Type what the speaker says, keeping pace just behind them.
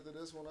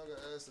this one. I got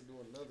asked to do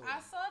another one.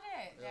 I saw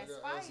that. Yeah, That's I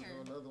got asked to fire.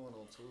 do another one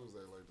on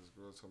Tuesday. Like this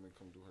girl told me to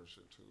come do her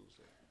shit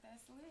Tuesday.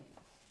 That's lit.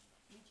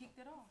 We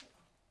kicked it off.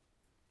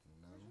 You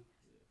know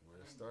where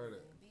it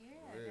started.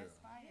 Yeah, that's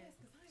fire.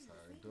 That's how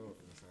I do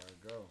it. That's how I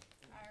go.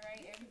 All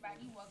right,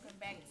 everybody, welcome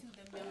back to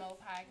the Memo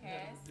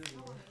Podcast.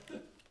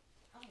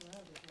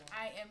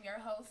 I am your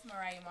host,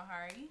 Mariah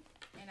Mahari,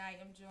 and I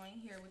am joined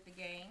here with the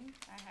gang.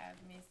 I have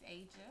Miss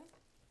Aja.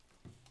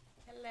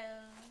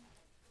 Hello.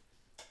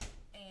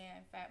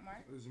 And Fat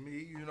Mark. It's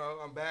me, you know,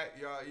 I'm back.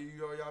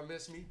 Y'all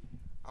miss me.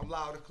 I'm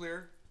loud and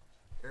clear.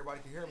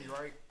 Everybody can hear me,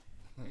 right?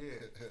 Yeah.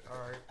 All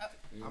right.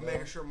 I'm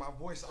making sure my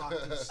voice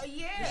octaves.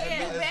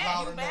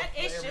 Yeah, you back.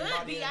 It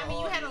should be. I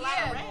mean, you had a lot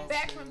of rest.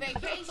 Back from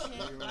vacation.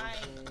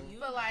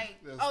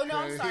 Oh no,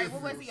 I'm sorry.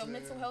 What was it? Your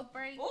mental health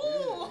break?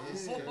 Ooh.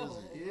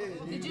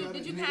 Yeah.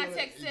 Did you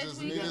contact Seth?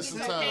 We needed some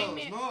time.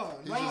 Needed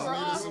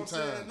some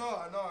time. No.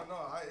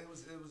 It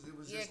was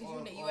Yeah, just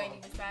because you ain't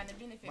even signed the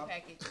benefit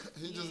package.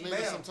 He just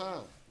needed some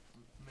time.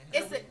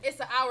 It's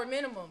an hour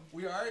minimum.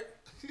 We all right?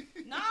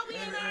 No, we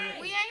ain't alright.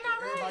 We ain't all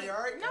right. Everybody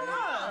all right?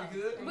 No.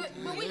 We good?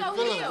 But we They gonna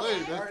feel heal. away.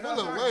 They feel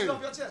away. Get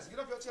off your chest. Get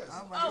off your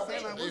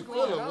chest. They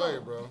feel away,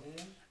 bro.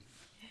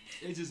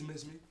 They just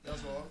miss me.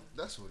 That's all.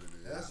 That's what it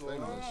is. That's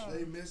all.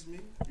 They miss me.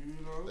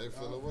 You know. They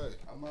feel away.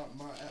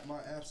 My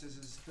absence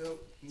is felt.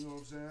 You know what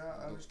I'm saying?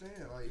 I understand.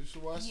 Like you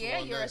should watch the Yeah,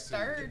 one you're a next to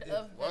third you.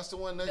 of Watch the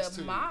one next to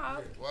the you.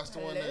 mob. Watch the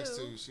one next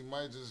to you. She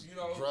might just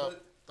drop.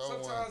 Throw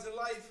sometimes one. in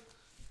life.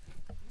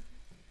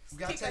 We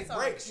gotta Kick take us off.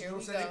 breaks. You Here know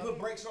what we I'm saying? go. They put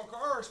brakes on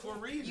cars for a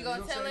reason. You gonna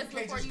know what tell I'm us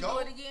saying? before just you go. do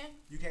it again?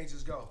 You can't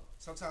just go.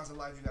 Sometimes in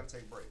life you gotta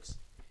take breaks.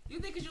 You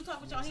think because you talk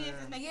with your hands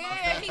and make Yeah,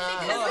 he think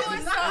it's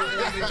doing They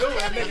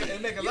something. do.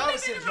 It make a lot of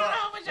sense,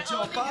 y'all. But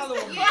y'all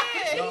following me.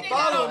 Y'all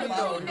following me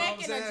though. You know what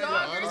I'm saying?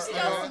 Joggers, he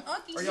on some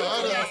unky shit.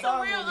 That's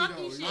some real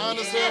unky shit. I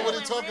understand what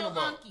he's talking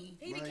about.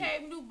 He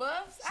became new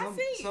buffs. I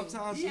see you.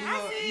 Sometimes you I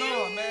know. see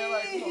No, you. man.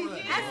 Like, come on,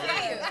 relax. I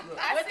see you.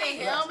 I With the see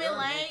you. helmet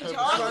lane, Everybody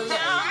jogging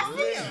down.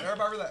 relax.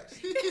 Everybody relax.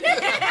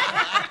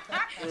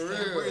 For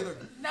real.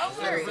 No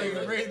worries.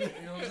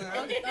 You know what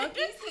I'm saying?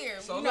 Unky's here.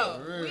 So We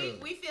know. For real.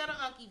 We feel the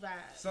unky vibe.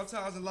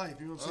 Sometimes in life,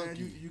 you know what I'm saying?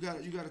 Unky.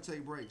 You gotta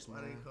take breaks,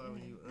 man. Why they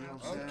calling you? You know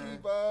what I'm Unky saying?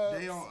 vibes.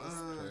 They on That's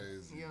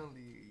crazy. He only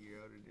a year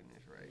older than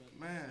this, right?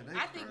 man, they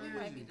I think we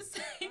might be crazy. the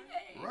same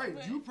age. Right,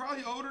 but- you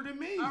probably older than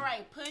me. All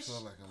right, push,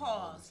 Feel like I'm the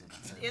pause.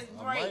 oldest. It's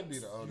I might be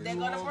breaks. the oldest. They're You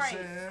know gonna what I'm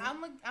break. saying?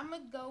 I'm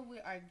gonna go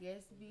with our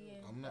guest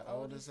being I'm the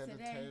oldest at the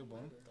today. table.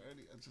 I'm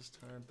 30. I just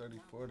turned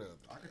 34 the other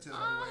I day. can tell by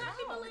the way.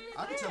 Happy belated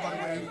I can tell by the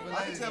way. birthday.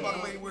 I can tell by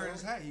the way he wearing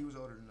his hat. He was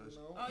older than us.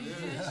 Oh, you Yeah,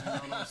 did? you know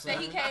what I'm Say he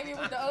saying? came in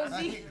with the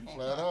OG.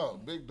 Flat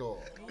out, big dog.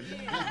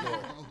 Big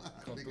dog.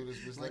 Come through this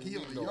bitch Like he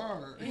on big the dog.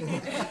 yard.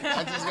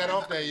 I just got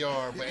off that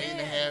yard for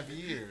 8.5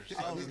 years.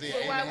 I just did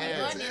So while we're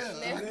 8.5. on this,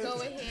 let's go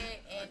ahead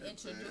and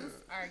introduce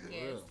our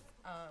guest.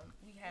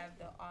 We have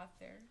the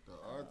author The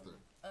Arthur.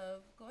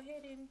 of. Go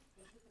ahead and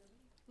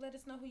let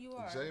us know who you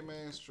are. J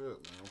Mainstrip,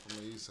 man. I'm from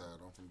the east side.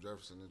 I'm from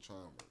Jefferson and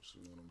Chalmers.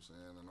 You know what I'm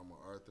saying? And I'm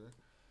an Arthur.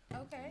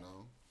 Okay. You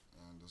know?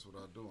 And that's what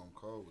I do. I'm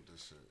cold with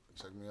this shit.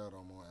 Check me out.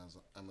 I'm on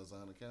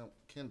Amazon and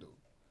Kindle.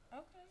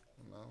 Okay.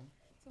 You know?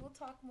 So we'll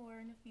talk more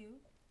in a few.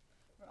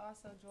 We're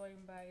also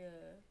joined by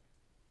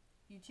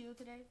you chill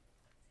today?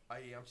 Oh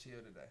yeah, I'm chill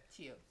today.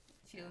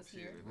 Chill's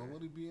here. When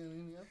would he be in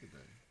any other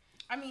day?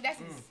 I mean that's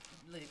his,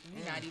 look,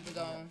 we're not even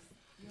going.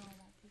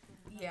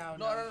 Yeah, I don't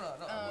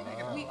No.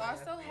 know. We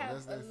also have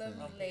that's a that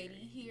lovely thing.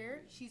 lady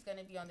here. She's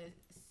gonna be on the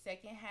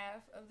second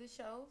half of the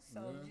show,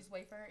 so Yeah. just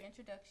wait for her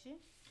introduction.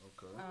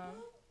 Okay.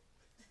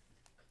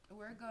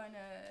 We're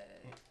gonna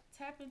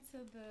tap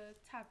into the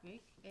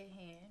topic at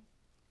hand,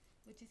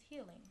 which is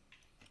healing.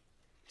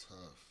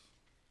 Tough.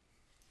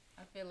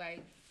 I feel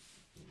like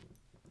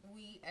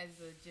we as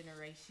a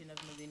generation of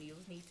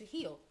millennials need to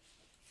heal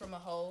from a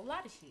whole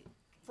lot of shit.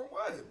 From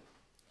what?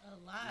 A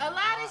lot. A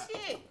lot of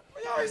shit.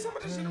 Well, y'all ain't some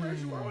of this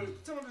generation. Why would you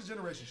tell them this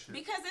generation shit?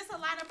 Because it's a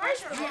lot of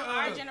pressure on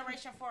our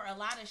generation for a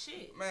lot of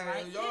shit. Man,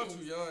 like y'all this.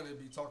 too young to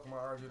be talking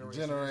about our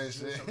generation.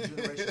 Generation. Some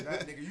generation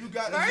that nigga. You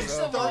got First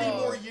of 30 all-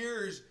 more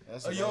years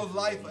That's of what your I feel,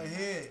 life man.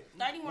 ahead.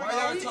 30 more Why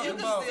y'all years. talking You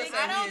can about- still I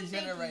say don't we a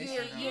think generation.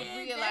 you're Yeah,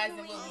 realizing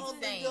definitely. what I we're don't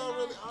think saying. y'all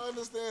really. I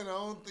understand. I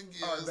don't think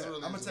All right, it's bet.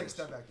 really. I'm gonna take a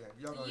step back then.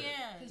 Y'all go ahead.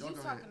 Yeah. Because Y'all you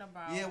go talking ahead.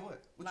 about Yeah,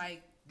 what?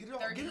 like Get it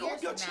off, 30 get it years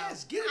off your from now.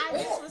 chest. Get I it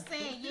just off. was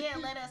saying, yeah,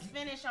 let us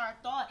finish our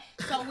thought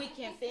so we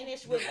can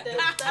finish with the The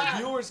stuff.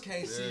 viewers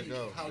can't There you see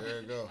go. how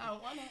There you go. I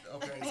wanna.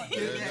 Okay.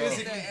 There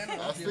you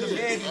go. I see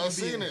it. I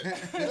seen it.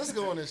 Let's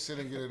go on this shit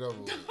and get it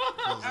over with.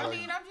 'Cause, I like,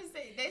 mean, I'm just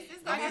saying, this is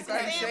I gonna just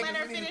have was to saying, say, let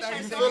her finish her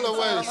You thought. feel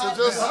away, so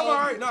just- I'm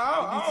alright. No,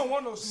 I don't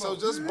want no So smoke.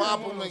 just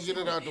bop them and get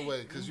it out the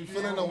way, cause you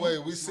feeling the way.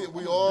 We see,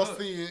 we all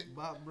see it.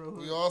 Bob, bro.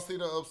 We all see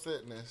the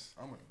upsetness.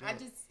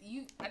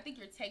 I think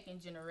you're taking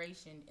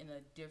generation in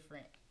a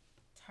different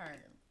term.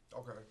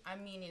 Okay. I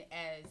mean it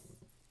as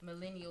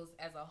millennials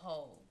as a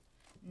whole,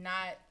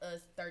 not us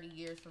 30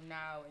 years from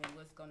now and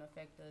what's gonna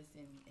affect us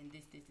in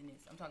this, and this.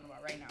 I'm talking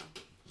about right now.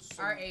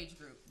 So Our age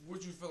group.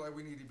 what you feel like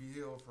we need to be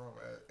healed from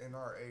in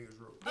our age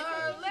group?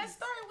 Let's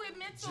start with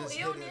mental Just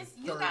illness.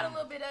 hitting You got a 30.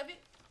 little bit of it.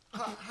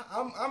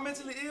 I'm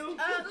mentally ill. A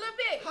little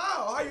bit.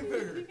 How you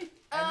figure?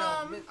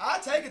 I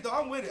take it though.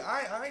 I'm with it.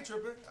 I ain't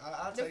tripping.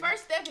 I The take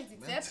first step is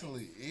acceptance.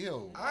 Mentally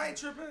ill. I ain't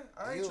tripping.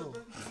 I ain't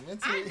tripping.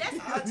 Mentally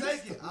I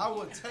take it. I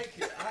will take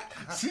it.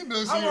 She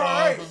knows I'm she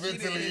alright. wrong for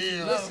mentally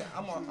ill. Listen,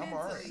 I'm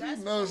alright.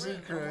 She knows she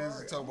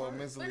crazy. Talk about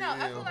mentally But no,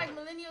 I feel ill. like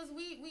millennials,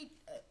 we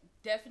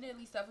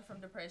definitely suffer from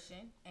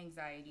depression,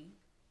 anxiety,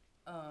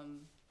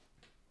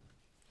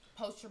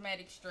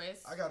 post-traumatic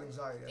stress, I got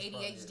anxiety.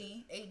 That's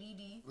ADHD,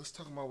 ADD, Let's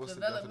talk about what's the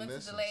developmental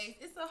definitions. delays.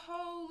 It's a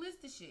whole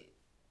list of shit.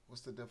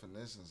 What's the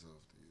definitions of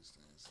these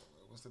things? So,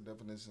 like, what's the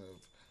definition of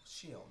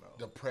She don't know.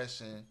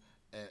 depression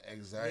and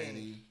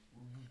anxiety?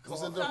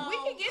 What's the So we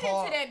can get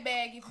Car- into that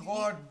bag if you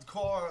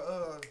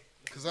need.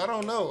 Because I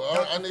don't know.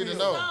 I need to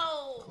know.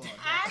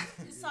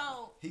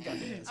 He got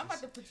the answers. I'm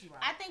about to put you right.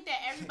 I think that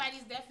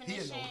everybody's He definition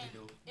didn't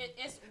know what to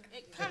do.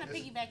 it kind of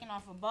piggybacking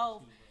off of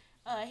both.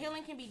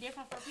 Healing can be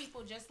different for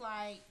people, just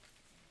like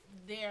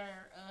their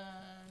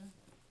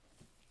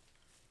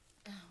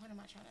what am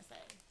I trying to say?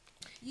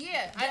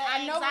 Yeah, The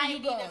I know where you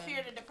anxiety, going. the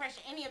fear, the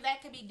depression, any of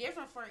that could be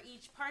different for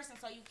each person.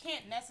 So you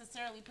can't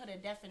necessarily put a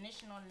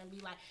definition on it and be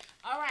like,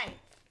 all right,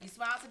 you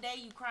smiled today,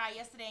 you cried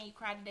yesterday, and you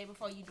cried the day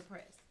before, you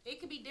depressed. It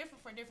could be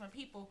different for different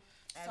people.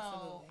 Absolutely.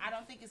 So I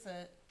don't think it's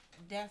a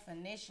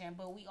definition,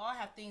 but we all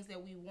have things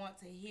that we want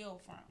to heal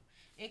from.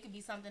 It could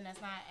be something that's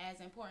not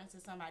as important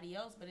to somebody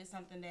else, but it's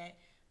something that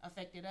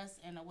affected us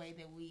in a way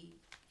that we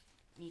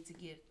need to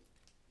get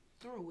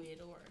through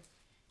it or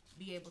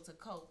be able to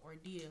cope or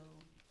deal,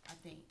 I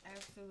think.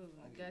 Absolutely.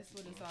 That's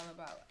what it's all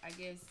about. I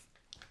guess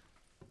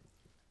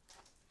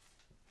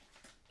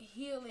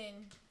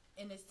healing,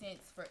 in a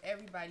sense, for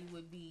everybody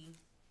would be,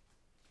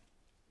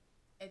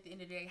 at the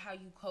end of the day, how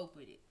you cope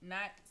with it.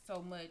 Not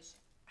so much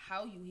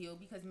how you heal,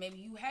 because maybe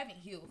you haven't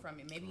healed from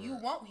it. Maybe you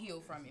won't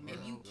heal from it. Maybe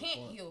you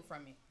can't heal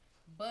from it.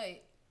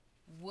 But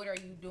what are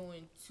you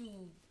doing to,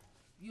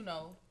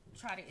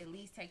 try to at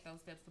least take those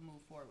steps to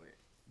move forward?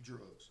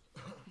 Drugs.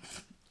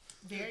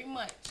 Very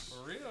much.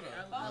 For real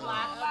though. A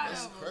lot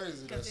It's of them.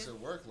 crazy that 'Cause shit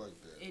work like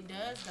that. It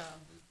does though.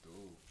 It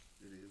do.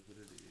 It is what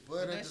it is.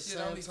 But That at the shit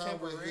same only time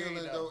we're temporary,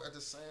 healing, though. though. At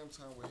the same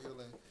time we're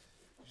healing,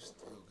 you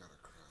still gotta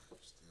cry. You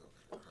still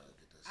gotta cry.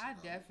 Get that shit I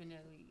out.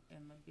 definitely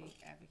am a big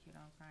advocate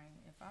on crying.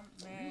 If I'm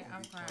mad,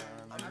 I'm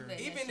crying. I'm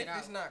letting Even that shit if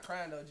it's out. not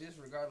crying though, just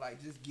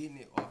just getting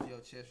it off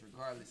your chest,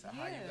 regardless of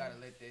how you Yeah. gotta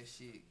let that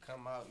shit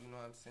come out. You know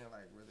what I'm saying?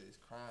 Like whether it's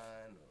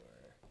crying or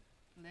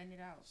Letting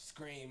it out.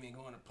 screaming,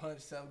 going to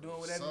punch something, doing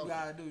whatever Something. you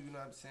gotta do. You know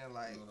what I'm saying?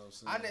 Like You know what I'm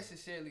saying? I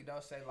necessarily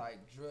don't say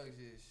like drugs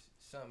is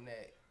something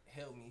that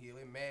helped me heal.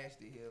 It matched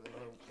the healing,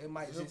 or it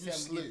might Help just you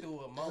help me sleep. get through a It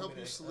help moment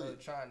you of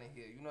sleep. trying to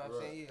heal. You know what I'm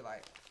Right. saying? Yeah,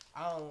 like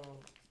I don't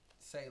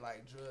say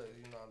like drugs.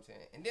 You know what I'm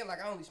saying? And then like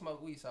I only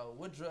smoke weed, so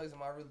what drugs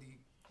am I really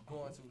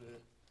going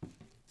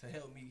to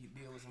help me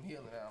deal with some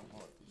healing that I'm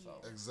going through?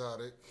 So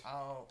Exotic.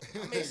 I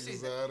mean, shit.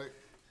 Exotic.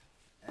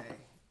 Hey,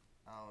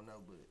 I don't know,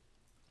 but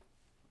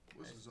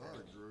What's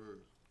exotic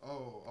drugs?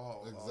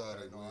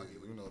 Exotic. Okay, no, I weed. get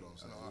what You know you what I'm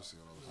saying. mean. You see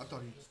what I'm I saying.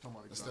 thought he was talking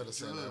about Instead of exotic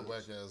saying that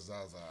drugs. whack ass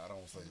Zaza, I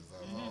don't say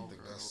Zaza. I don't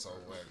think that's so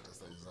whack to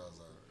say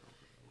Zaza.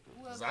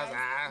 Well, Zaza.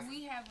 guys,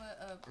 we have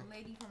a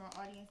lady from our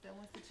audience that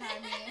wants to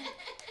chime in.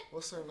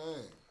 What's her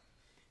name?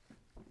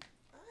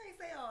 I ain't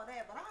say all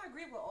that, but I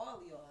agree with all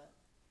of y'all.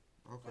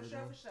 Okay, For sure,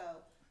 then. for sure.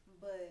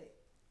 But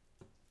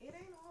it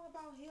ain't all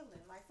about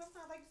healing. Like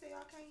sometimes, like you say,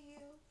 y'all can't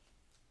heal.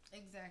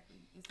 Exactly.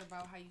 It's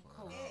about how you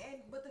cope.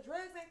 But the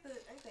drugs ain't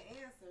the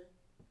answer.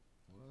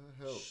 Well,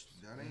 it helps.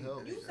 That It ain't-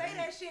 helps. You say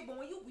that shit, but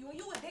when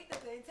you addicted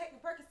to and taking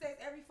Percocets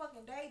every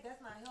fucking day, that's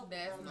not helping.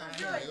 That's bro.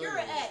 not You're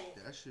an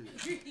addict. That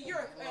shit. You're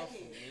a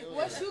crackhead.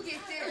 Once you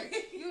get there,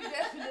 you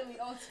definitely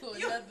onto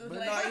another But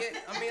level. no, yeah,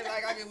 I mean,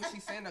 like I get what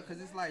she's saying though,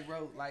 cause it's like,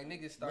 bro, like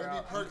niggas start Maybe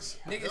out, perks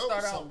niggas help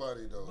start out,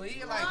 somebody though. but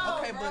yeah, You like know?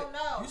 okay, bro, but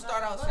no, you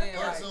start out no, saying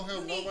Perks like, don't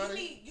help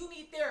nobody. You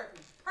need therapy.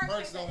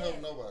 Perks don't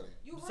help nobody.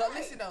 You so right.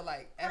 listen though,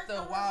 like Perks after a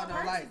don't while help though,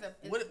 nobody.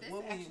 like what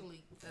when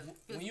actually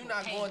when you're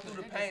not going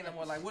through the pain no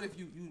more, like what if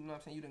you know what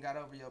I'm saying, you done got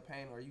over your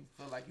pain or you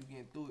feel like you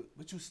getting through it,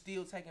 but you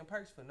still taking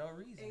perks for no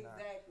reason.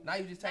 Exactly. Now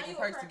you just taking you a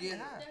perks to get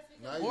crackhead. high.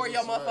 Now you Or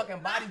just your right.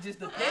 motherfucking body just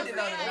depending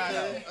on it. Now,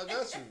 Okay, I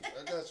got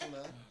you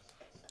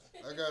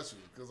now. I got you.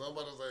 Cause I'm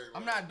about to say.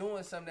 I'm not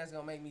doing something that's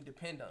gonna make me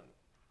depend on it.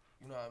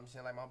 You know what I'm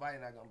saying? Like my body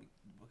not gonna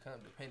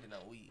become dependent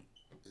on weed.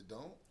 It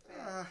don't.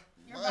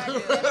 Your body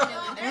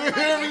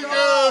definitely. Here we No,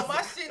 go.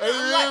 my shit. Hey, you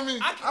I'm hear like, me?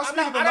 I'm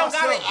not, I don't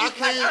gotta eat. I Like,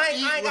 can't I eat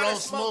ain't gotta without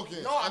smoke.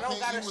 smoking. No, I I don't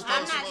can't gotta eat smoke. without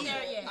I'm not smoking.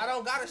 there yet. I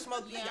don't gotta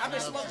smoke to eat. I've been I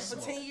have smoking to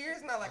for smoke. 10 years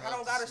now. Like I I don't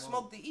have to gotta smoke.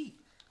 smoke to eat.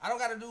 I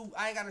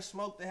ain't gotta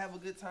smoke to have a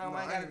good time.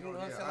 I ain't gotta do you know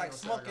what I'm saying. Like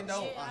smoking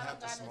don't. Yeah, I I have don't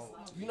to gotta smoke.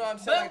 smoke. You know what I'm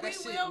saying? But Like we that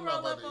shit. will not roll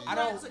about up to a eat. I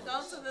blunt don't- to go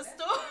to the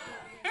store.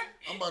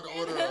 I'm about to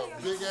order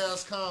a big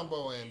ass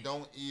combo and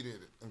don't eat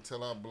it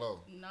until I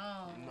blow.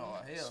 No. No,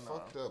 It's hell no.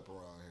 fucked up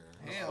around here.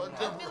 It's Hell fucked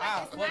no. I up. feel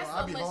like it's Well, not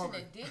I so be much hungry.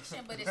 an addiction,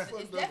 but it's Fucked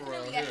up definitely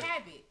around a here.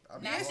 habit.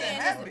 It's Not a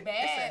saying habit. it's bad,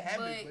 It's a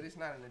habit, but but it's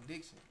not an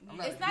addiction.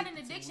 I'm it's not an addicted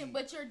to addiction, weed.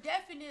 but you're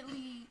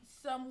definitely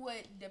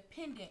somewhat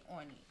dependent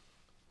on it.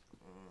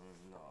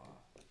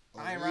 No.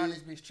 I ain't around this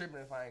bitch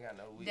tripping if I ain't got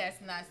no weed. That's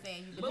not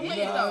saying you But depend wait,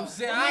 You know what I'm though.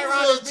 saying? I ain't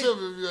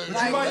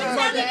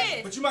around this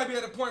bitch. But you might be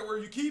at a point where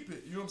you keep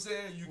it. You know what I'm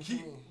saying? You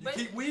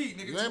keep weed,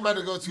 nigga. You ain't about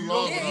to go too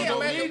long. Yeah, without yeah, no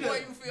man, weed. the boy,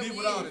 you feel Be me?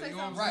 without it. You know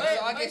what I'm Right, saying?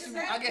 so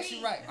I guess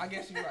you right.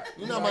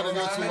 You're not about to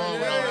go too long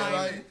without Yeah, weed.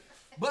 like,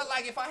 But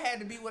like if I had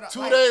to be with a 2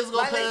 like, days go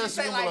like, let's past, just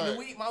say you like gonna the like-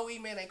 weed, my weed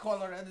man ain't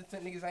calling or the other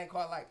 10 niggas ain't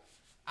calling, like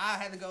I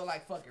had to go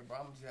like fuck it, bro.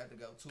 I'm just have to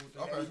go 2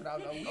 or 3 days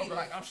without no weed.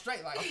 Like I'm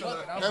straight, like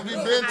fuck it. I'm Have you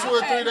good. been 2 or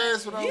 3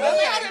 days without Yeah,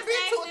 weed? I done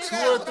been 2 or 3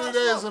 2 or 3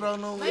 days without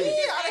no Yeah,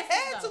 weed. I done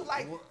had to.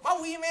 Like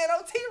my weed man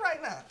OT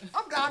right now.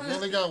 I'm down You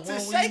only got to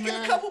one weed shaking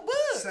man? a couple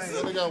buds. You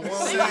only got one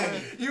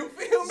weed. You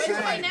feel me? But you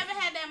ain't never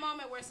had that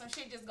moment where some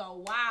shit just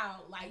go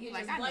wild, like you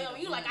Like, just I play need on a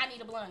you like blunt. I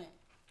need a blunt.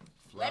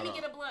 Flat Let me out.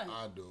 get a blunt.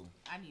 I do.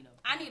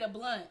 I need a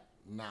blunt.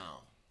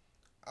 Now.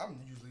 I'm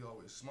usually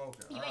always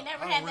smoking. You ain't I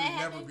never don't had really that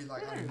never habit? be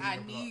like, I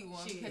need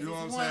one because You know what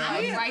I'm it's one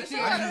saying? like right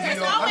there. It's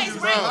know, always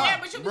usually- right Bro, there,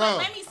 but you be bro. like,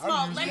 let me smoke,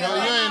 let me Yo, light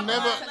you my ain't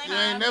never, blunt, let you me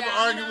ain't never down,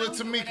 argued you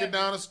with know? Tamika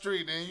down the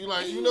street, and you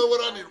like, you know what?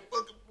 I need a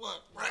fucking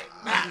blunt right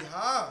now. I be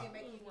high.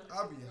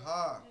 I be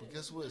high. But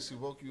guess what? She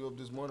woke you up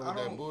this morning I with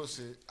that don't-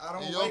 bullshit. I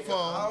don't in your wake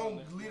phone. up. I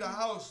don't leave the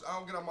house. I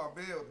don't get out my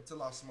bed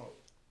until I smoke.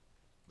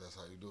 That's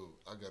how you do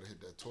it. I gotta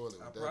hit that toilet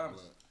with I that promise.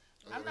 blunt.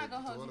 I'm not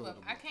gonna hold you up.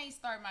 I can't. can't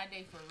start my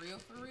day for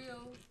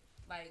real,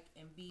 like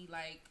and be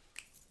like,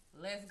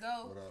 let's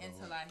go Without a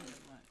until blunt. I hit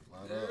a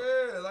blunt.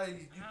 Yeah,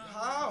 like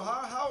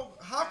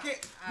how can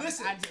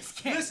listen? I just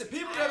can't. Listen,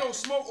 people that don't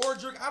smoke or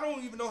drink, I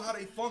don't even know how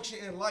they function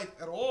in life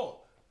at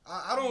all.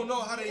 I don't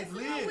know how they It's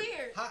live. real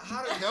weird.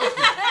 How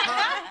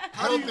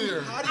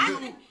Healthier.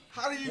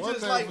 how do you One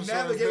just thing like for sure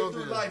is navigate through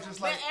healthier. life just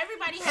But like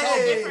everybody has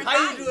Hey, a different how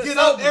you vice. do it? get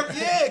up every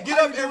get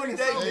up every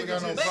day, Ain't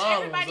got nigga. no But problems.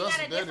 everybody That's got a what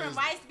that different is.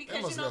 vice They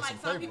because must you know, got like some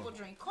some paper. people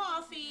drink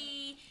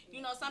coffee. You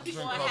know, some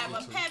people drink have a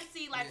coffee, too.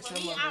 Pepsi. Like Yeah, for some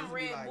me, motherfuckers I'm be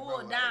Red like, Bull bro,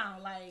 like-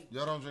 down. Like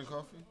Y'all don't drink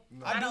coffee?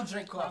 I do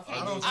drink coffee.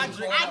 I don't I drink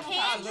drink I coffee.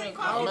 can drink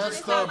I'm coffee, at but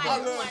it's not like,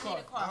 Starbucks. ooh, I need a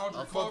I coffee. don't I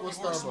drink fuck with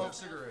coffee or Starbucks. smoke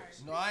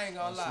cigarettes. No, I ain't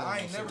gonna lie. I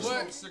ain't never But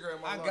smoked a cigarette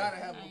in my I life. gotta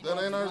have a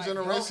That ain't our like,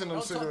 generation, them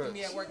don't talk to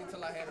me cigarettes. at work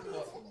until I had a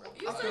coffee,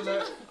 bro. I feel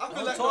that. I feel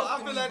Don't that. talk I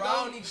to feel me, that bro. I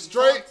don't though. need to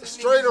Straight, talk to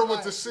straight or niggas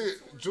with the like-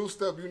 shit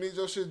juiced up? You need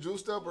your shit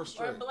juiced up or Or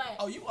straight? black.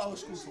 Oh, you old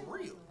school for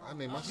real. I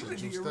need my shit You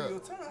juiced in real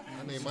up. time.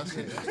 I need my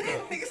shit juiced up.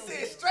 Nigga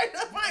said straight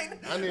up, I ain't.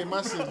 I need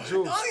my shit The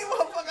juiced. only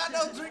motherfucker I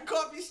know drink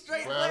coffee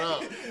straight Flat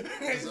up. up.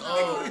 It's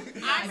old.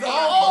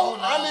 I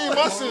I need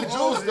my shit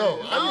juiced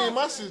though. I need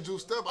my shit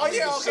juiced up. Oh I need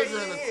yeah, the okay, sugar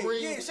and the yeah,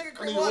 cream. yeah, sugar I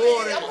cream need water. Yeah,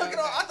 water. I'm hooking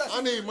on. I thought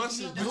I need my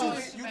shit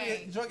juiced. you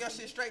did drunk your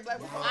shit straight black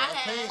before. I I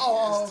have. can't.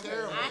 Oh, It's okay.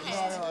 terrible. I It's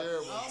have.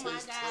 terrible. Oh It my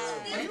tastes God.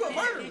 terrible. You a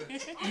murderer.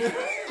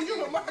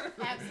 You a murderer.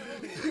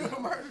 Absolutely. You a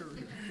murderer.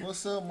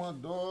 What's up, my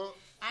dog?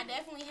 I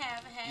definitely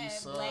have had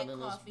East side black in this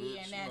coffee, bitch,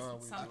 and you know how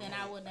that's we something do.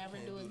 I would never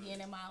do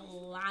again in my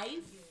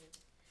life.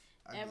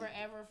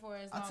 Ever, for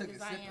as I long took a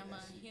as I sip of am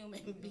that a shit.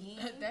 human being.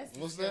 That's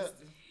What's that?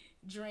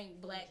 Drink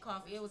black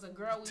coffee. It was a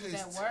girl, we was at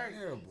Tastes work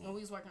terrible. when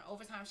we was working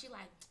overtime. She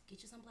like,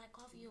 get you some black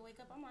coffee, you'll wake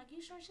up. I'm like,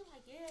 you sure? She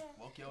like, yeah.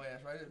 Woke your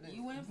ass right up there.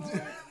 You went for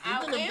it.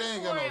 I Even if went they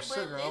ain't for got no it, but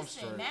sugar, I'm listen,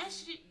 straight. that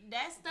shit,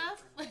 that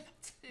stuff,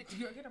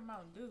 You get a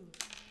Mountain Dew.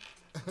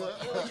 it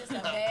was just a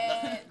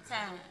bad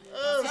time.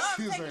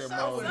 She's take a saying shot. I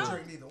Mountain wouldn't Dew.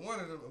 drink neither one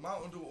of them,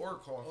 Mountain Dew or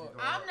coffee. Dog.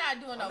 I'm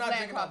not doing no I'm not black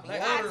drinking no coffee.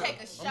 black I water. take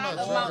a I'm shot not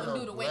of Mountain Dew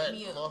drinking to no wake black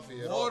me up.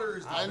 coffee at all. Water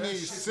is the I best need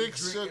shit to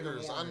 6 drink in the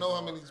sugars. I morning, know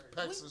how dog. many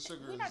packs of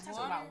sugar We're is not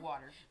talking about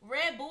water.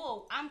 Red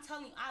Bull, I'm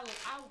telling you,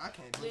 I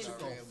can't do listen.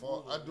 that. Don't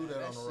fall. I do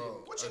that on the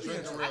road. What I you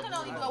drink mean? Red I can Bull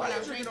only on go the Why when road.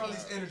 you I'm drinking all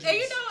drinking. these energy? And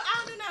you know, I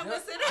don't do nothing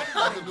but sit I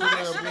down. can do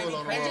Red Bull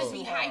on the I just road.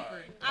 be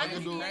hyper. I can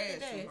just do- be up to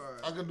date.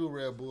 I can do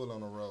Red Bull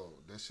on the road.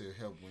 That shit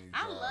help when you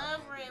I drive.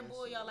 love Red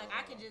Bull, y'all. Like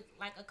I could just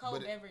like a cold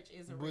But it- beverage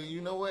is a But Red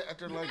you Bull. know what?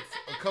 After like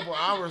a couple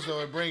hours though,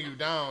 it bring you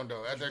down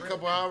though. After a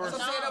couple hours, So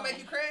say it don't make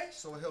you crash?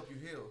 So it help you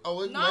heal.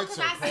 oh, it No, makes because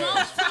her I crash.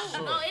 smoke for too.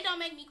 sure. No, it don't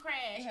make me It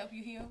crash. help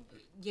you heal.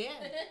 Yeah.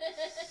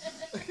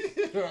 I'm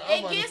It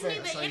about to gives me say,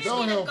 the energy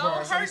don't to help go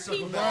her. hurt Circle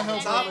people back. and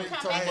That helps then her come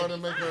talk back about and it,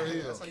 be make her fine.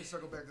 heal. That's how you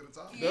circle back to the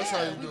top. That's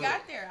how you we do got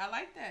it. there. I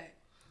like that.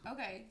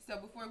 Okay, so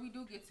before we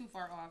do get too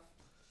far off,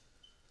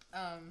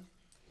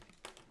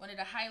 one of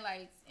the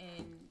highlights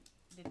and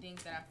the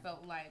things that I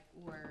felt like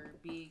were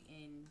big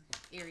in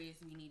areas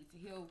we needed to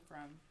heal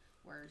from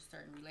were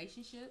certain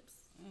relationships.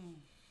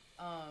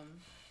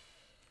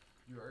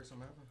 You heard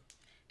something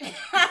happen?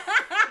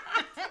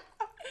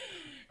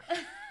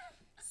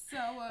 So,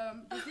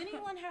 does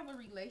anyone have a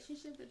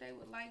relationship that they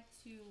would like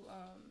to,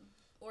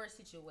 or a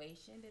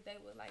situation that they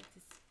would like to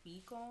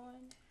speak on,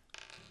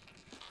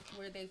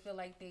 where they feel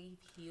like they've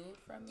healed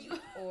from it,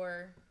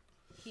 or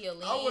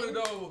healing? I want to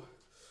know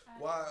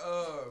why.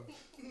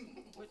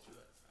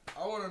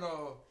 I want to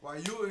know why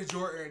you and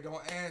Jordan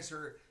don't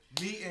answer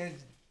me and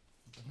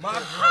my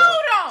girl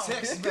Hold on.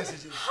 text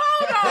messages.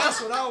 Hold on.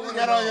 That's what I want You to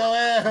got on know. your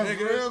ass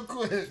Nigga. real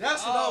quick.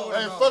 That's what I want to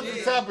Hey, know. fuck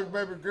the topic,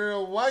 baby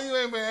girl. Why you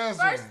ain't been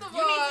answering? First of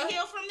You all, need to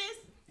heal from this?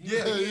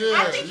 Yeah, yeah,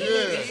 I think you need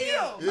to yeah.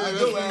 heal. Yeah, I that's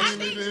do what actually. you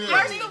need to hear.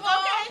 First of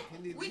all,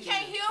 need we to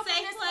can't heal from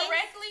Safe this place.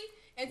 correctly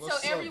until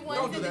What's up? everyone's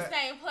Don't do in the that.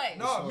 same place.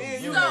 No, me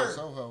and you Yeah, heard.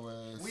 so her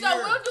ass. We So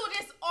heard. we'll do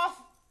this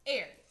off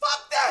air.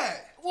 Fuck that.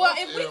 Well, Well,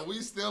 if Yeah,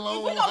 we still on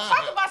if we gonna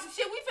talk about some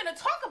shit, we finna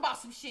talk about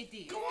some shit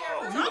then. Come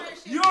on.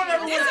 You don't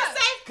ever It's want a to,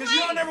 safe because you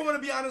don't place. ever want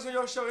to be honest on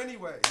your show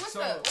anyway. What's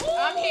so, up?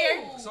 I'm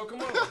here. So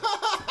come on.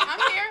 I'm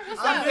here.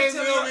 What's I'm up? Hey, she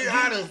don't be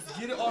honest.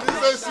 Get it off She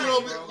your said she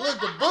don't be. Look,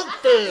 the book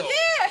failed.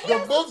 Yeah, The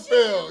here's book some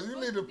shit. failed. You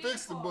need to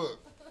fix the book.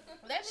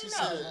 Let She me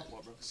know. said.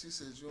 She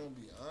said you don't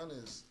be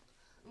honest.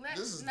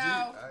 This is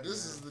now, deep.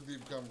 This is the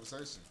deep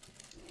conversation.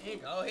 Here,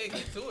 go ahead,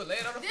 get to it. Lay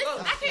it on the this, floor.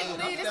 I can't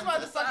believe this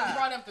motherfucker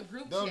brought up the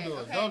group Don't chat. do it.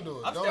 Okay? Don't do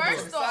it. I'm Don't stepping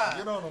do it. aside.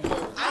 Get on them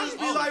later. I just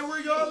be like,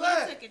 where y'all You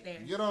at? took it there.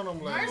 Get on them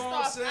First later. know what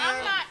I'm off, saying?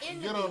 I'm not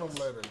in Get on them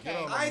later. Get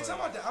on them I ain't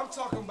talking later. about that. I'm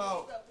talking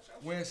about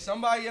when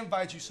somebody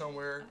invites you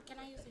somewhere Can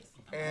I use this?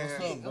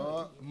 What's and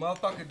up,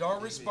 dog? motherfucker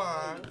don't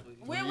respond,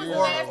 When was Yeah. the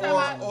last time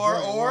I?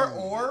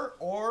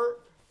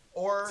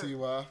 or Ty. you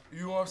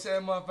know what I'm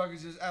saying?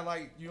 Motherfuckers just act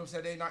like, you know what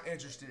I'm saying, they not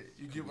interested.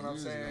 You get what I'm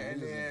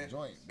saying?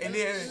 And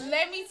then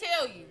Let me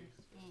tell you,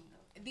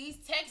 these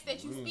texts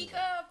that you speak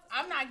of,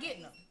 I'm not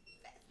getting them.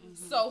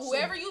 So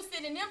whoever you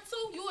sending them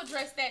to, you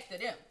address that to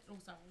them. Oh,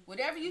 sorry.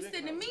 Whatever you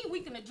sending me,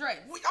 we can address.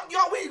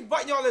 we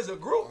invite y'all as a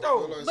group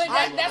though. But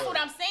that's what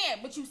I'm saying.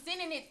 But you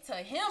sending it to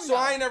him. So though.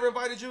 I ain't never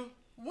invited you?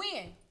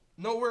 When?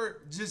 Nowhere,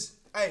 just,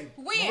 hey,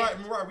 When?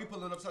 Mariah, we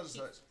pulling up such and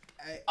such.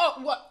 Oh,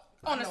 what?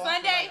 On a know, I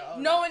Sunday, feel like,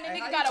 knowing the hey,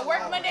 nigga how gotta you work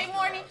talk Monday about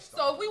morning.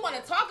 So if we want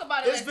to talk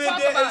about it, It's let's talk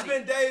about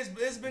it.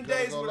 It's been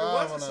days go when it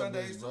live wasn't on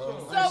that Sundays bitch, too.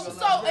 bro. though.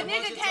 So a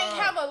nigga can't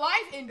have a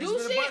life and do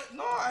It's been a shit. bunch-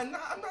 No, I'm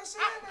not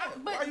saying that.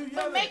 Why you But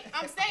yelling?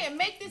 I'm saying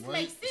make this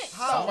make sense.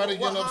 How? Somebody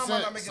Well, getting how am I not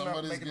upset. making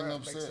Somebody's making getting make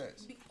upset.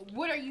 sense?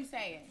 What are you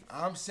saying?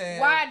 I'm saying.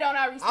 Why don't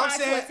I respond I'm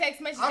saying, to a text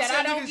message I'm that I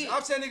saying don't niggas, get?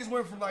 I'm saying niggas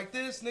went from like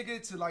this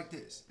nigga to like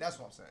this. That's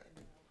what I'm saying.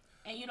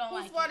 And you don't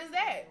Whose like fault it. is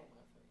that?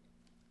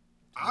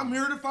 I'm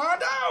here to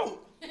find out.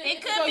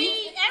 It could So be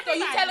you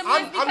everybody. telling me-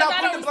 I'm because not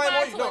I don't putting the blame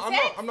on respond you. to No, a I'm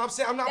text not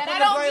saying I'm not that putting I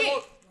the don't blame get.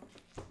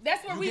 on.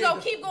 That's where You we getting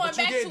gonna keep de- going but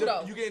you back getting to de-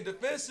 though. You getting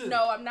defensive.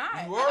 No, I'm not. You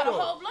I got a are, though.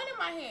 whole blunt in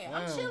my hand.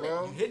 I'm Damn, chilling.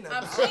 bro. You hitting that.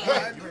 I'm bitch.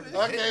 chilling. You really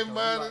I hitting can't though.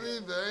 mind You it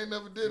like- either. I ain't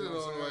never did it on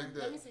like Let me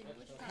that. see. What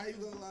you How you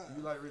gonna lie?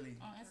 You like really?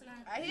 on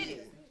Instagram? I hit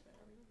it.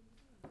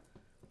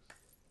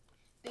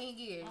 Thing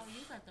is, Oh,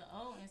 you got the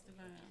old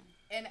Instagram.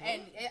 and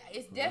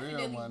it's For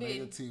definitely real, my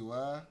been. nigga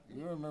Ty.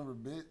 You remember,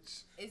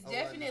 bitch? It's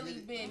definitely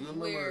You been remember?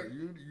 where.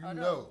 You Hold on.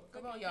 know.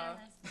 Come on, y'all.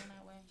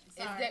 It's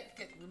Sorry.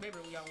 remember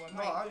y'all want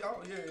No,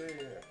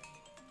 yeah.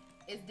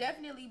 It's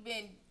definitely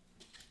been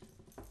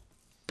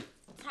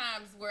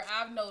times where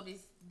I've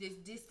noticed this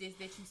distance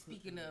that you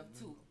speaking of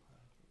too.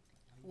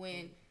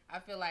 When I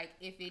feel like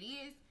if it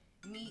is,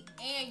 me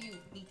and you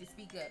need to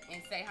speak up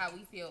and say how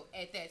we feel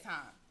at that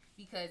time.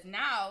 Because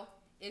now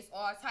it's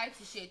all types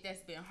of shit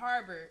that's been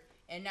harbored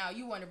and now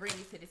you want to bring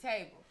it to the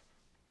table.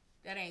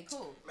 That ain't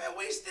cool. Man,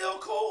 we still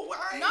cool.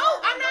 I ain't No,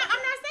 I'm not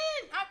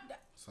saying.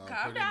 Sound Calm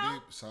pretty down.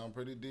 deep. Sound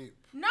pretty deep.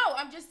 No,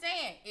 I'm just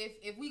saying,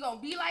 if we gonna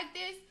be like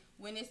this,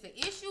 when it's an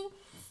issue,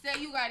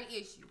 say you got an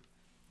issue.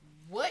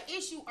 What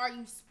issue are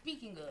you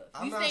speaking of?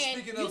 I'm You not saying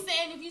speaking you of-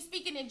 saying if you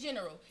speaking in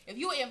general. If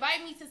you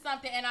invite me to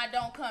something and I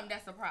don't come,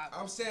 that's a problem.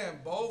 I'm saying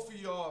both of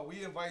y'all,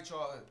 we invite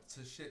y'all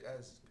to shit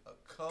as a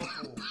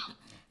couple.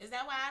 Is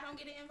that why I don't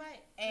get an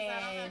invite?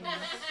 And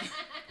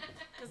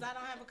Because I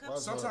don't have a couple.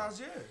 What's up? Sometimes,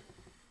 yeah.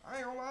 I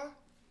ain't gonna lie.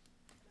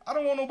 I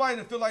don't want nobody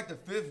to feel like the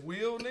fifth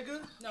wheel,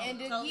 nigga. No, and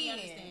totally again,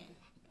 understand.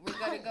 we're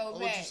gonna go What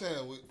you back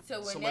saying?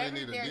 to Somebody whenever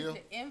need a there's deal? an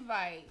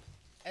invite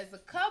as a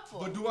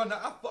couple. But do I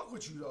not? I fuck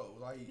with you though.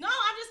 Like, No,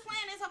 I'm just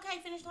playing. It's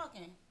okay. Finish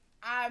talking.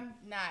 I'm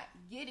not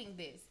getting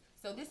this.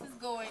 So this is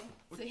going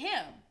to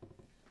him.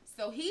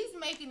 So he's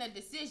making a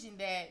decision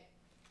that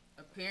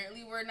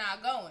apparently we're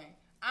not going.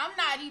 I'm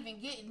not even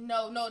getting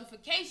no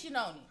notification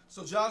on it.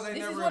 so Jaws ain't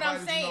This is never what I'm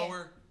invited you saying.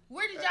 nowhere.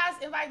 Where did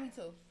Josh invite me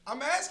to?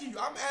 I'm asking you.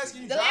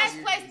 The Josh.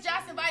 last place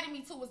Josh invited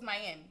me to was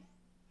Miami.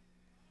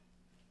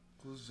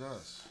 Who's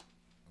Josh?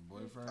 A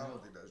boyfriend? I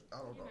don't think that's. I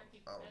don't know.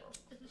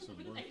 It's a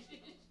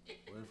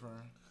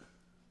boyfriend?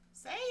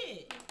 Say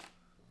it.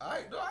 No, I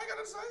ain't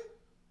gotta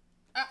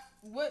say.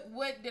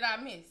 What did I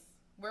miss?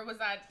 Where was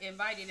I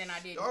invited and I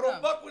didn't Y'all don't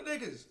come? fuck with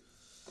niggas.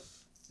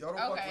 Y'all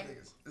don't Okay. fuck with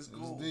niggas. It's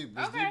cool. It's deep.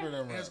 It's Okay. deeper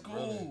than rap. It's Really.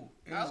 cool.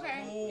 It's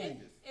Okay.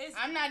 cool. It's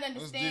I'm not deeper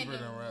understanding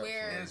than rap,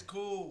 where It's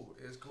cool.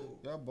 It's cool.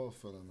 Y'all both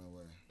feeling that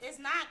way. it's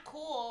not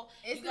cool.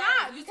 It's You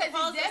gotta- not, You because it's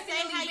supposed to say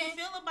definitely how you been-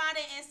 feel about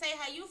it and say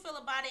how you feel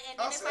about it, and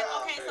I then it's said like, how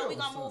I okay, so feel. we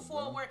gonna move What's up, bro?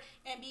 forward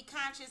and be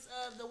conscious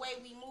of the way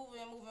we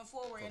moving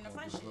forward in the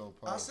Fuck on this friendship. little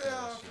I said how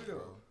I podcast shit, feel.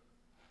 bro.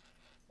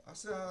 I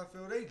said how I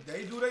feel.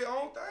 They do their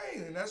own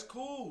thing, and that's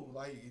cool.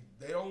 Like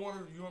they don't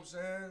want to. You know what I'm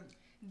saying?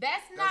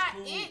 That's That's not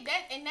cool.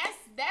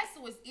 it. That's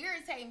what's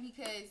irritating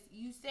because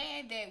you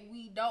saying that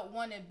we don't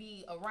want to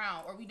be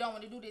around or we don't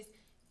want to do this.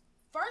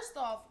 First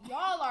off,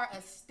 y'all are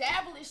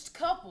established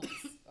couples.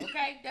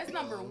 Okay, that's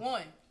number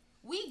one.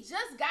 We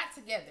just got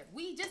together.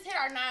 We just hit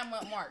our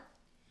 9-month mark.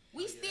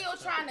 We still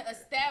trying to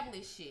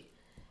establish shit.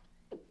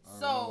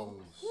 So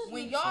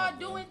when y'all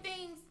doing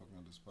things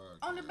Fucking this podcast.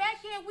 on the back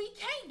end, we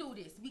can't do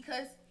this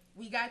because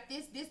we got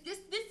this, and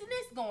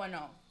this going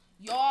on.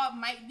 Y'all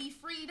might be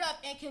freed up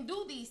and can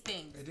do these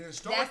things. It didn't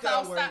start That's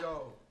that way outside-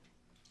 though.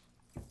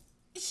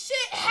 shit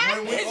When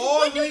happens. we all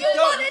What do you linked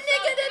want up. a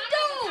nigga to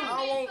do?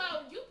 So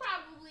you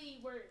probably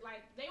were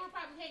like, they were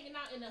probably hanging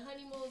out in the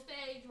honeymoon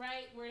stage,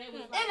 right? Where they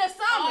was like In the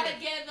summer. all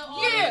together, all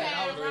Yeah. the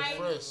time, They right?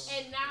 fresh.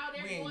 And now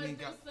they're We ain't going even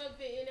through got-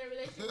 something in their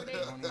relationship where they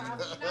probably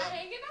not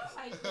hanging out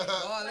like that.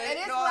 And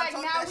it's like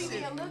now we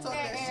being looked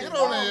at as Get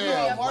on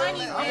there. a funny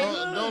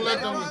man. Don't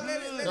let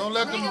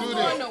them Niggas do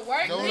going to that.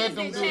 work, Don't let niggas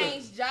them done do that.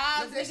 change jobs,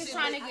 Let that niggas shit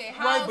trying to be- get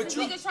Right, houses, but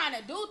you- niggas trying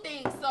to do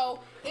things. So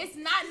it's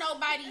not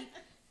nobody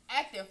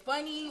acting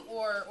funny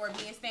or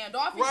being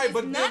standoffish. Right, It's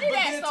but none then, of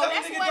that. then So tell the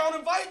that's nigga what. don't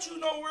invite you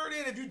nowhere.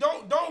 Then if you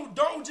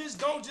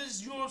don't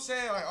just you know what I'm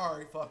saying? Like, all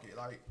right, fuck it.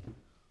 Like,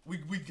 we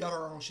got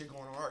our own shit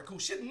going on. All right, cool.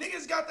 Shit,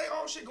 niggas got their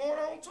own shit going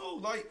on too.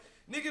 Like,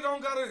 nigga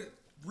don't gotta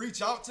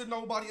reach out to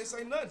nobody and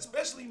say nothing,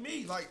 especially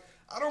me. Like,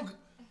 I'm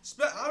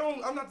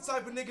not the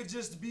type of nigga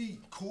just to be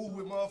cool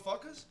with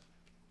motherfuckers.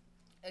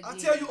 I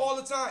tell you all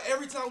the time,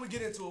 every time we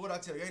get into it, what I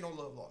tell you, ain't no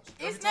love lost.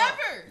 Every It's time.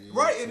 never.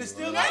 Right, and it's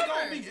still ain't Never.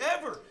 gonna be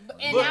ever.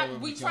 And But- now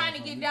we trying to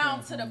get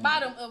down to the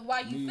bottom of why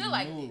you feel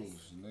like this.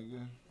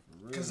 Nigga.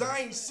 For real. Cause I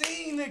ain't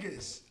seen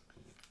niggas.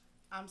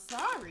 I'm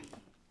sorry.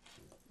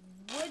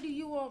 What do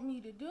you want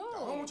me to do? I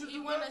don't want you to You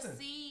do want nothing. to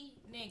see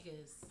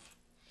niggas.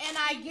 And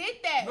I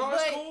get that, No,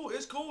 but it's cool.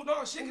 It's cool.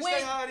 No, shit can when-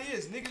 stay how it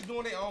is. Niggas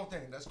doing their own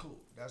thing. That's cool.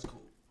 That's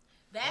cool.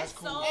 That's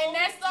cool. so and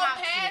that's so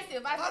toxic.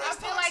 passive. I that's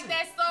feel like toxic.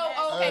 that's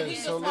so okay. Hey, We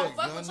just so gonna look,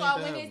 fuck y'all with need y'all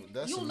to when have- it's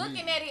that's you a looking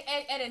meeting. at it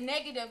at a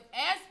negative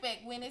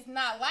aspect when it's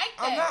not like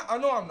that. I'm not. I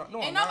know I'm not. No,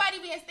 Ain't I'm not. nobody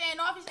being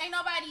standoffish. Ain't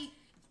nobody.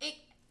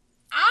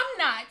 I'm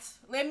not.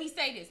 Let me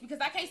say this because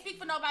I can't speak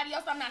for nobody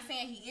else. I'm not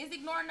saying he is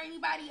ignoring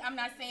anybody. I'm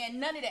not saying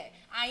none of that.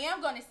 I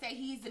am gonna say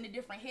he's in a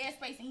different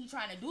headspace and he's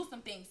trying to do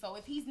some things. So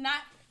if he's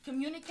not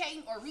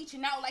communicating or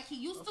reaching out like he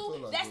used I feel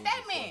to, like that's it was that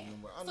a fourth man.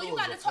 member. I So know you it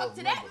was gotta a talk fourth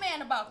to that member.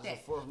 man about It was a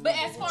that. fourth But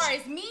member. as far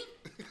as me,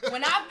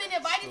 when I've been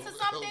invited to Those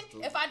something,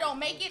 two. if I don't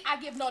make it, I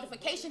give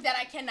notification that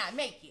I cannot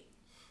make it.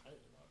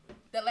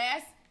 The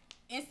last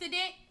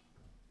incident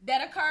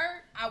that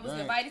occurred, I was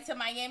Dang. invited to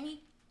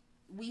Miami.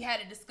 We had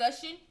a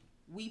discussion.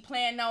 We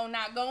planned on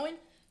not going.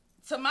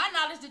 To my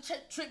knowledge, the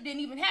trip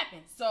didn't even happen.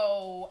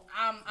 So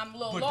I'm a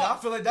little But I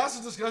lost. feel like that's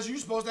a discussion you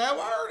supposed to have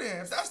with her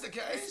then. If that's the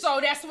case. So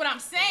that's what I'm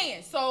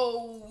saying.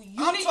 So you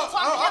I'm need talk- to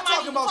talk to him. I'm I talking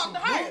need to about talk some to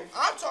her. group.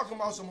 I'm talking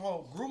about some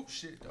whole group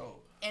shit though.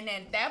 And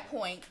at that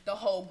point, the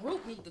whole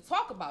group need to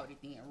talk about it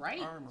then,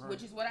 right? Alright.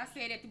 Which is what I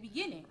said at the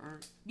beginning.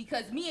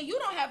 Because me and you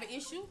don't have an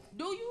issue,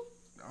 do you?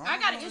 don't I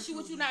got an have issue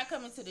with you not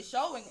coming to the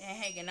show and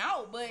hanging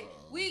out, but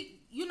we,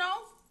 you know,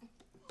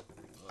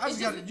 I just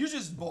It's got just- you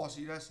just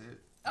bossy. That's it.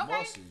 okay.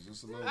 Bossy,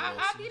 just a little I'll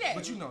bossy. be that.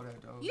 But you know that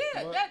though.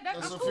 Yeah, What? that's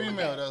That's I'm a cool with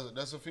female. that.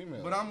 That's a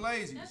female. But I'm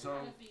lazy, That's so not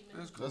a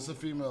female. it's cool. That's a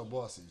female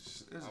bossy.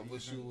 I It's-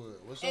 wish you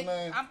would. What's your And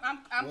name?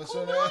 I'm What's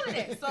cool your with all of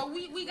name? that. So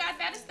we got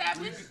that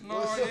established.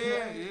 No,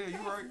 yeah, you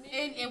right.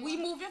 And we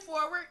moving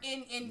forward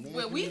in Man,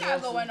 what can we you got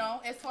also- going on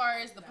as far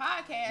as the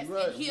podcast You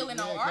right. and healing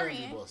Man on our can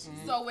be end. bossy.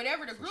 So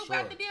whatever the group got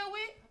sure. to deal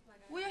with,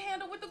 we'll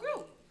handle with the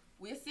group.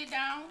 We'll sit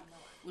down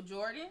with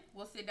Jordan.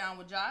 We'll sit down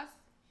with Josh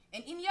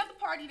and any other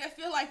party that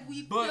feel like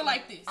we But feel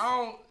like this.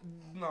 I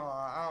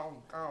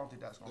don't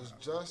think that's gonna Is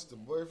happen. Just the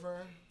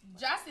boyfriend?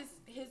 Josh is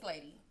his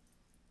lady.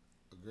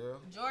 The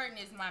girl? Jordan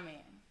is my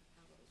man.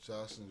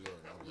 Josh and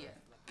Jordan. Okay. Yeah.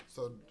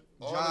 So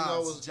all of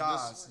y'all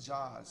was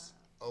Jaws.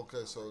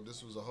 Okay, so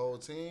this was a whole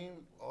team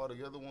all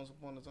together once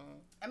upon a time.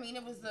 I mean,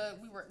 it was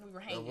we were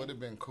That hanging. would have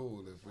been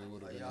cool if it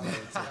would have been. Y'all- a whole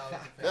team. y'all-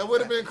 That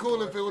would have been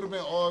cool if it would have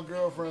been all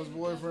girlfriends,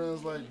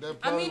 boyfriends, like that. I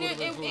Probably mean, would have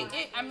been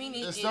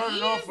cool. it started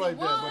is, off like it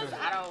that, was. but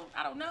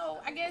I don't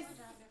know. I guess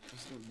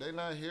They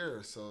not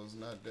here, so it's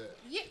not that.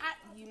 yeah.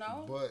 You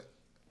know. But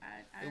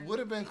it would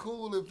have been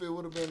cool if it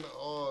would have been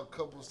all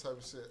couples type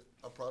of shit.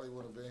 I probably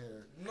would have been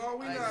here. No,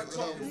 we not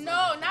talking.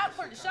 No, not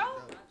for the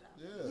show.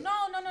 Yeah. No.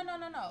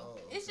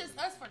 It's just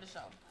us for the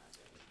show.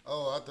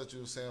 Oh, I thought you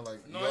were saying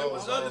like No, y'all it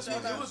was all other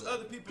supposed people. to It was be-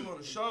 other people on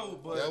the show,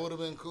 but That would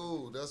have been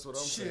cool. That's what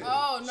I'm Shit. saying.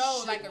 Oh no,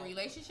 Shit. like a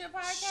relationship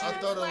podcast. I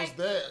thought it was Like-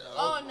 that.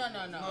 Oh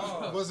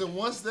no. Was it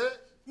once that?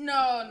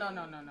 No.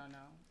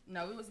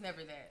 No, it was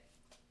never that.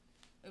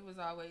 It was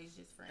always just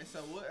And friends. so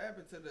what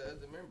happened to the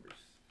other members?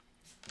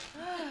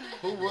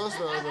 Who was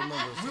the other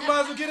members? we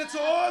might as well get into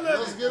all of it.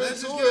 Let's get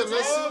just into get it.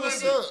 Let's see all of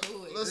what's it. up.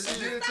 Into it. Let's see.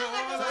 Get into all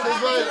of it.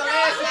 Cause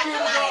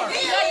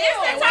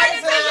like,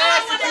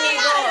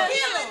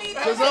 It's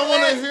cause I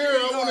want to hear.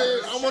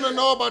 I want to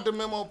know about the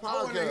memo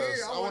wanna hear,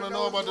 podcast. I I want wanna to know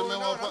know about what's the going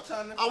memo. on. I'm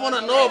trying to I want to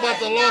find know out. about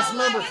the lost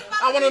member.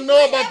 I want to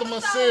know about the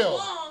Marcel.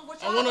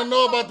 I want to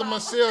know about the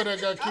Marcel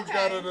that got kicked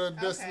out of the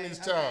Destiny's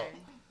Child.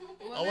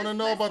 I wanna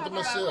know about the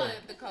Marcel.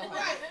 The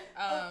co-host.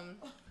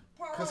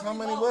 Cause how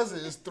many was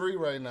it? It's 3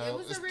 right now.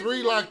 was It's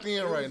originally- 3 locked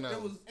in right now.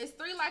 It was. It's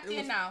 3 locked It in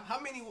was now. How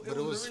many? But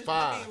it was originally-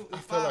 5. it I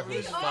was feel like it was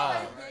originally.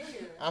 5.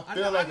 I I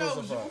feel know, like I know it it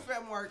was was a you, 5.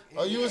 Fat Mark.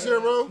 Oh, you was here,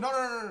 bro?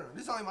 No.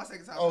 This is only my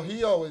second time. Oh,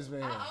 he always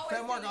been here.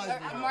 Fat Mark always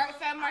been here.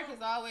 Fat Mark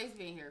has always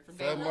been here for Fat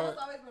day one. Mark.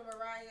 always been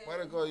Mariah. Why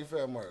they call you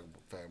Fat Mark?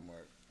 Fat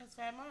Mark. That's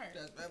Fat Mark.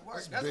 That's Fat Mark.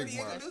 That's That's what Big he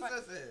Mark. introduced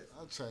us as.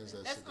 I'll change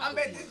that shit. to I Big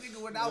met Mark. this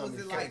nigga when I was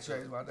in like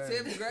change my name.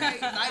 7th grade. Like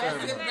Fat 7th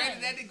Mark.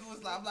 grade, that nigga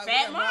was like, I'm like,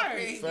 Fat what, Mark.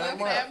 He's Fat like,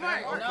 Mark. Fat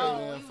Mark. Okay, No,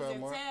 then, he Fat was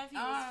in Mark. 10th.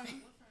 He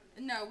was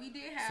No, we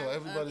did have. So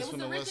everybody's it from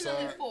was the west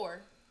originally side?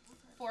 four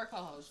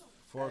co-hosts.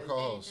 4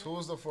 co-hosts. Who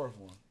was the fourth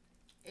one?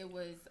 It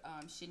was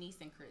Shanice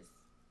and Chris.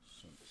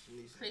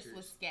 Chris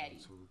was Scatty.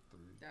 1, 2, 3.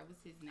 That was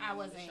his name. I on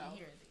the wasn't show.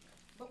 here.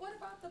 But what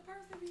about the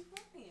person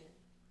before then?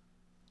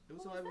 It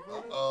was somebody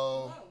before that?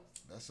 Oh,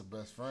 that's a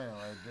best friend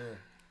right there.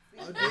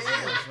 Oh, That's a best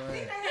damn.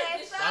 friend.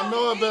 I I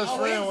know a best Oh,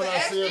 friend he's when I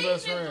an see a He's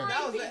best been friend. three That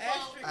was an people.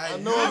 asterisk. I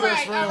Hey, know a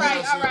best friend when I see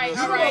a alright,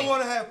 best You friend. don't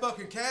want to have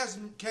fucking cast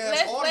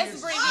Let's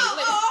audience. bring it.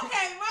 Oh,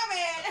 okay, my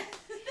bad.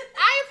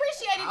 I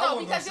appreciate it I though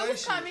wasn't because gonna it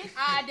was say shit. coming.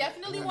 I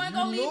definitely Yeah, wasn't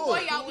you gonna leave knew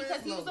Boy it. out Who because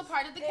is he was a Lowe's?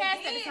 part of the And cast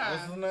at the then- time.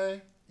 What's his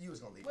name? You was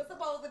gonna leave. Was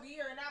supposed to be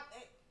here, and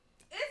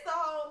it's a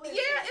whole list.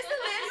 Yeah, it's a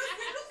list.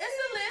 It's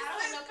a I list.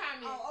 don't have no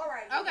comment. Oh, all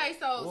right. Okay,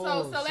 so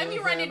Whoa, let me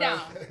so run it down.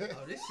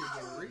 Oh, this shit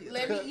getting real.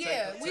 Let me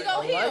we I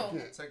go I heal.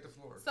 like it. Take the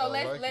floor. So I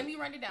let like let it. me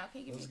run it down.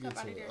 Can you give Let's me a get cup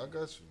out to of it. there? I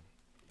got you.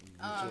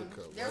 Get you a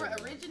cup There were right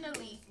now.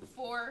 originally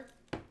 4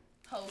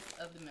 hosts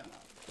of the memo.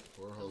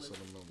 4 hosts of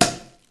the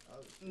member.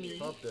 Me.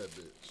 Pop that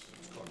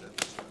bitch. Call that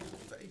bitch in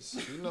the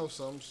face. She know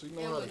something. She It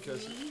know how to was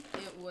catch it. me.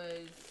 It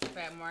was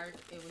Fat Mark.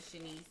 It was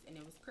Shanice, and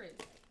it was Chris.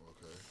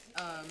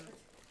 Okay.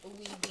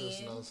 We Chris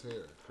then not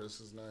here. Chris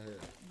is not here.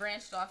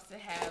 branched off to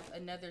have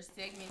another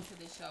segment to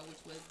the show, which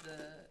was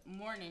the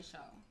morning show.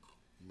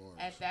 Morning.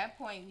 At that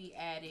point, we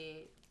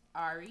added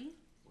Ari.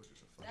 Which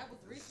is a That was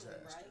fucking recently,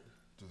 disaster.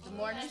 right? The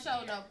morning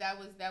show, no, that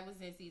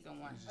was in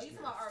season 1. Oh, you talking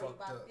about already Fucked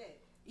about up. that?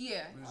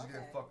 Yeah. We was getting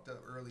Okay. fucked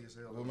up early as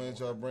hell. What made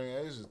y'all bring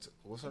Asia?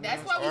 What's her That's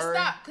name? why we Ari?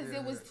 stopped because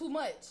it was Yeah. too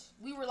much.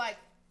 We were like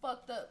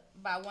fucked up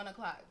by 1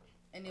 o'clock,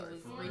 and it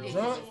was ridiculous.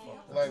 Drunk?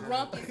 Like,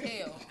 Drunk as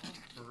hell.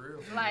 For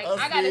real. Like I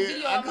I got a see it.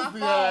 video I on my can phone. see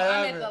how it I'm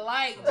at happened. the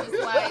light, just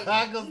like,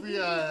 I can see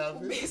how it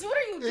happened. bitch, what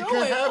are you It doing? can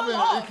Come happen. It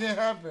on. can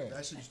happen.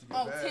 That shit used to get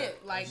On bad.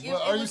 tip, like it,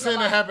 But it are you was saying a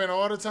it lot. happen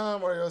all the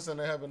time, or are you saying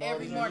it happen all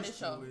Every the morning time?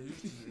 show. It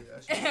used to, yeah,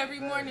 that shit Every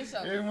was morning bad.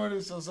 show. Every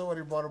morning, so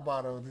somebody bought a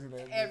bottle and do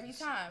that. Every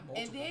time.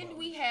 And Multiple then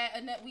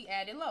bottles. we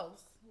added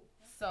Lowe's.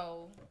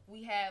 So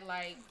we had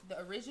like the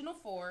original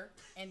 4,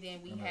 and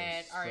then we And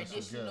had our special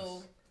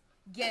additional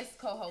guest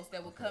co-hosts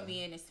that would come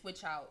in and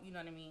switch out. You know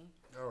what I mean?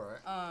 All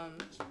right.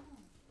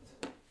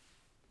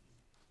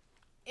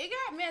 It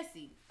got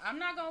messy. I'm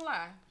not gonna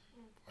lie.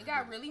 It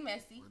got really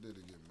messy. Where did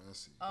it get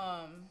messy?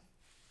 Wow.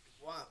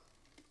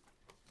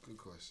 Good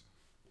question.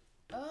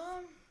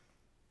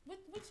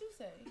 What you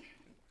say?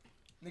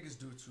 Niggas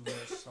do too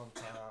much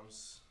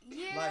sometimes.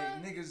 Yeah.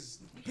 Like niggas,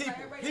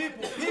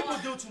 people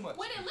do too much.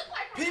 What it looked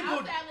like from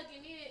People- the outside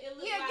looking in, it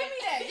looked Yeah, like give me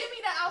that. Give me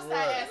the outside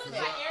Right. It looked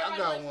aspect. like I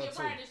everybody got wants to one be a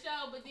part of too. the show,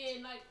 but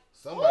then like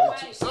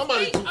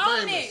Somebody Speak too on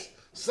famous. it.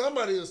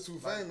 Somebody is too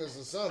famous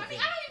or I something. mean,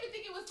 I don't even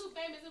think it was too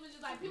famous. It was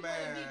just like people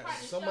wanted to be a part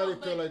of the somebody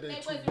show, feel but like they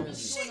they too wasn't really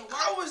busy. doing the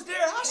work. I was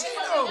there. How she They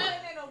know? wasn't Put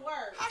it in a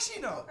word. How she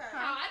know? Okay.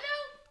 How I know?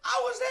 I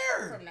was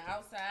there. From the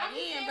outside I'm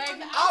just in, saying baby. from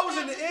the I was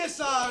in the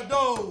inside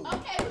though.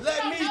 Okay, but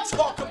Let you me don't know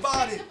talk what the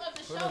about it. perspective of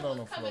the Put show it on was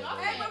the coming floor,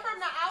 off Hey, baby. but from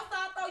the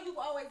outside though, you've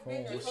always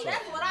been there. What's So up,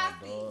 that's what my I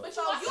see. dog? But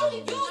So you also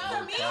need to know to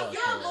me, how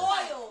you're you're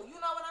loyal. You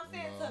know what I'm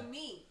saying? No. To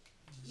me,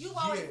 you've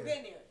always Yeah.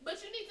 been there. But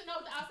you need to know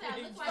what the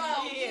outside looks like. So,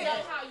 So you yeah. know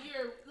how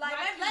you're Like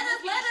rocking let us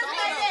with say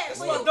people. that. That's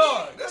When my you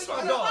dog. get- That's when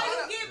my you- dog. Before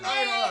you get I ain't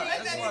mad gonna lie.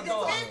 and That's get my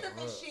dog. defensive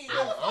and shit. I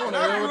want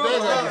to hear what they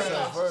got to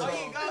say first. Oh,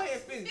 yeah, go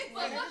ahead, finish.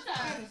 But what's up?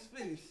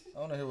 Finish. I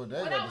want to hear what they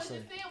What I got to was say.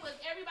 just saying was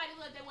everybody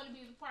looked like they want to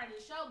be a part of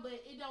the show, but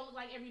it don't look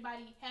like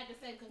everybody had the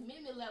same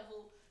commitment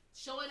level.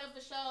 Showing up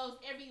for shows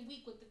every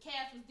week with the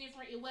cast was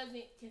different. It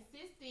wasn't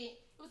consistent.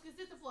 It was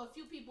consistent for a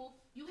few people.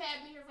 You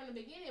had me here from the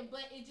beginning,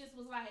 but it just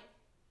was like,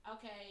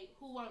 okay,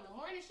 who on the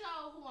morning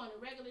show, who on the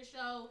regular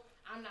show?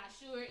 I'm not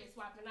sure. It's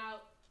swapping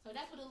out. So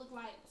that's what it looked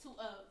like to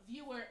a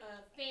viewer,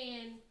 a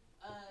fan,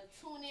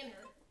 tune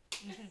in-er.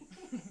 Okay.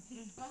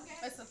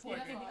 A supporter.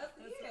 That's all.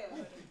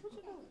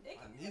 Yeah. It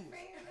can be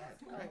fair.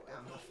 That's cool.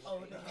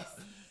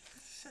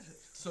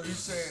 So you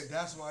saying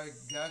that's why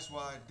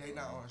they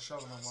not on the show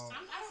no more?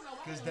 I don't know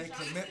why. 'Cause they they was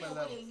commitment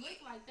what level. it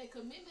looked like. Their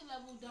commitment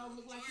level don't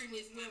look like it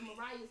was where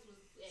Mariah's was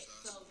at.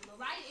 So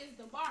Mariah is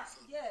the bar.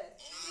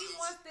 Yes, she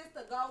wants this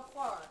to go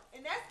far,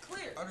 and that's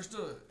clear.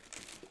 Understood.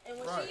 And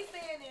what Right. she's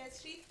saying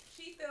is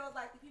she feels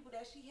like the people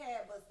that she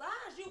had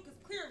besides you, because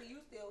clearly you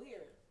still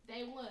here.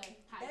 They won.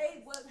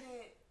 They wasn't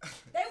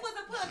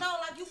putting on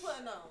like you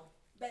putting on,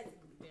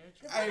 basically.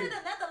 Cause Hey.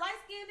 wasn't another light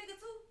skinned nigga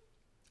too?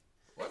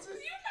 What's it?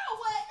 You know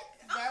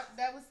what?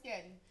 That was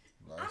scary.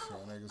 Like,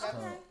 some niggas Okay.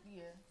 come.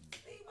 Yeah.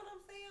 See what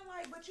I'm saying?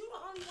 Like, but you the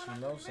only one She I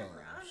can knows remember.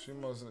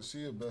 something. Honestly.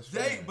 She a best They,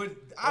 friend. but I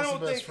What's the don't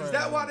best think. Is friend,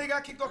 that why man? they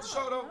got kicked off the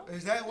show though?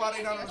 Is that why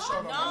they not on the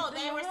show no more? No,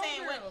 they were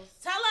saying what?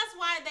 Tell us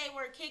why they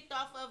were kicked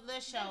off of the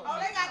show. Oh,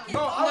 they got kicked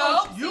No,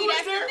 off. you see, was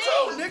that's there the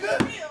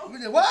too,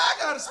 nigga. Why I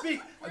gotta speak?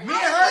 Me and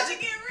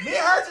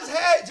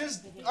her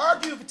just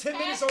argued for 10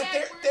 minutes on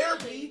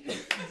therapy.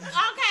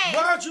 Okay.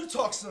 Why don't you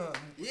talk some?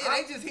 Yeah,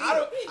 they just healed. I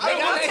don't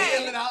got want to their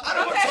healing out. I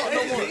don't want to talk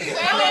no more.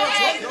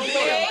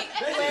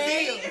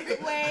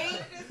 Wait.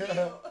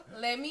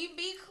 Let me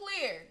be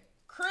clear.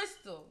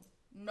 Crystal,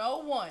 no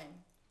one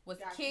was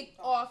Got kicked kicked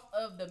off.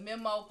 off of the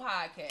Memo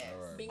podcast. All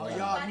right. Because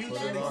y'all everybody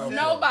mutually left off.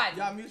 Nobody.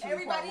 Y'all mutually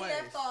Everybody part ways.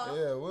 left off.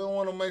 Yeah, we don't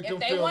want to make If them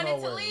they feel wanted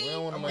no to way. leave, We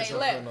don't want to they make them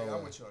left. feel no I'm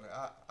way. with you on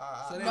that.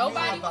 So they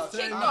Nobody mutually- was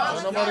kicked so off.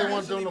 y'all Nobody mutually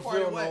want them to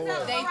parted feel no ways.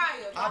 way. They-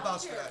 I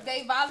vouch for that.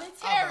 They I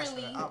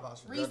voluntarily vouch for that. Got the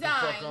fuck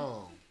resigned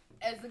on.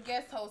 as the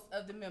guest host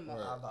of the Memo.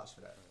 Right. I vouch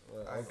for that.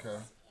 Right, okay.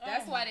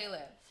 That's why they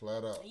left.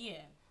 Flat out.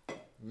 Yeah.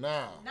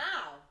 Now.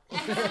 Now. Wait.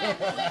 This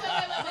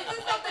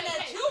is something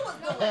that you was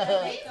doing. Are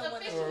to these make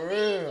someone official For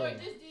meetings real. or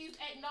just these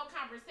ain't no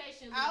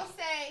conversation? I'll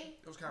say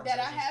Those that I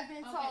conversations. have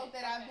been told Okay,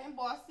 that I've okay. been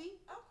bossy,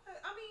 Okay,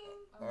 I mean,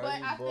 Are but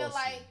you I feel bossy?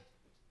 like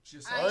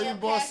She's I Are you am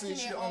bossy? passionate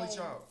She the only on-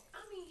 child.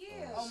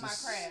 yeah. on my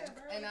She's- craft,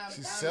 and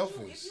She's I'm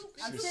selfish.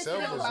 I'm She's sensitive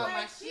selfish. about Her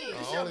my shit.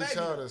 only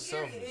child is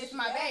selfish. It's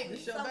my baby.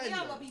 It's your So me, baby.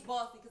 I'm gonna be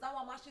bossy because I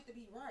want my shit to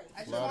be right. I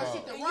just Flat want out.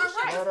 shit to And run you should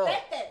right, Flat out.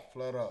 respect that.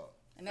 Flat out.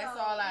 and that's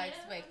all I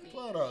expected.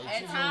 Flat out. At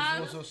She times,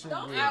 wants your shit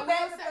Don't good. feel I will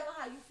bad for say- feeling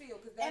how you feel,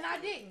 cause that's And I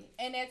didn't.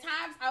 And at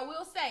times, I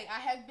will say I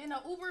have been an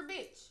Uber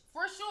bitch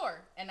for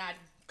sure, and I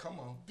Come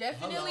on.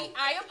 definitely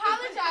I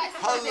apologize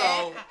for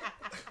that.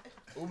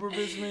 Uber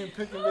bitch mean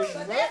picking bitches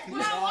But up? that's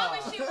wrong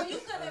with shit when you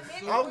could admit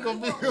it. I'm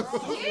when you were confused.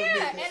 wrong.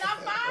 Yeah, and I'm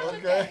fine with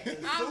Okay.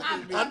 that.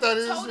 I'm I thought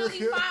he was totally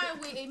really- fine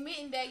with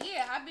admitting that.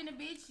 Yeah, I've been a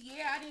bitch.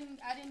 Yeah,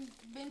 I didn't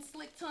been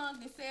slick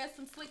tongued and said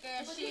some slick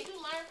ass But shit. did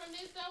you learn from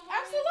this though? Maria?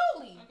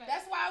 Absolutely. Okay.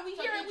 That's why we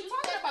So here did and we you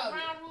talking set the about it.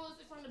 ground rules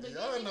from the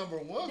Y'all beginning? number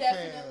one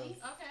Definitely.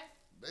 fans. Okay.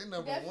 They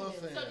number one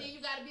Definitely. fans. So then you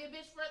gotta be a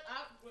bitch for the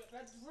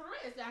rest.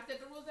 I set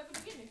the rules at the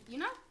beginning. You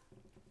know.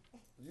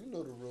 You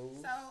know the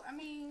rules. So I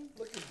mean,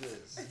 Look at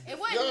this. it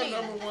wasn't Y'all me.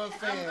 number one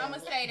fan. I'm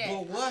gonna say that.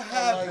 But what I like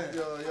happened?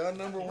 y'all. Y'all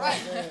number one Right.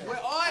 fans. With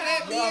all that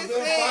Y'all being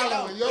been said,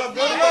 following. though, Y'all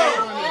been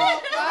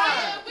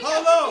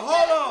Hold following.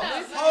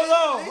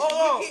 Hold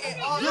on.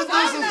 Get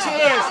them some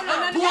chairs.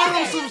 Pour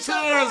them some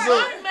chairs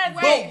up.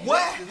 But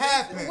what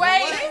happened?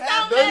 Wait, he's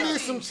not They messy.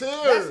 need some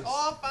chairs. that's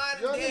all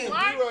fine Y'all and need to be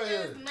dandy. right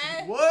here.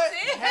 What?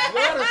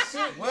 Y'all the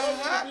shit. What Y'all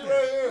need to happened? be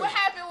right here. What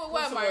happened with what,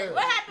 What's Mark? the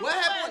What happened? What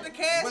happened with the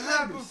cast What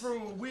happened members?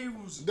 from we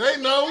was? They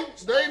know.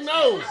 They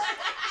know.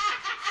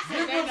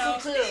 Give They them know.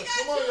 some chairs.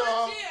 Come on,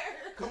 y'all.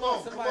 Come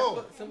on. Come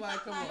on. Somebody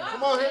come on.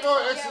 Come on. Here go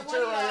an extra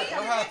chair right here.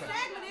 What happened?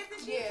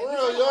 Yeah. For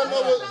real, y'all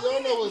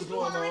know what's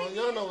going on.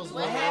 Y'all know what's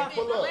What going on. happened?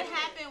 Pull up. What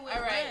happened with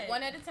All right, what?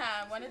 one at a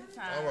time. One at a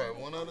time. All right,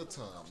 one at a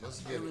time. Let's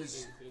get It it.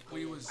 was.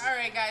 We was. All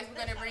right, guys, we're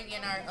gonna bring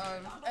in our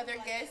other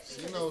guest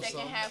She for the knows second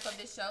something. half of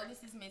the show.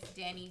 This is Miss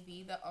Danny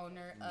V, the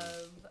owner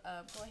of.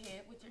 Go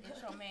ahead with your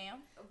intro, ma'am.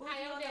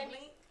 Hi, I'm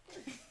Danny.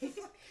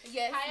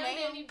 Yes, Hi, I'm ma'am.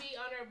 Danny B,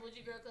 owner of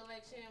Bougie Girl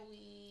Collection.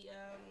 We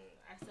are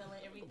selling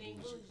everything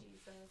bougie,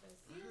 so that's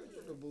Look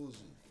at the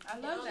bougie. I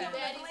love that.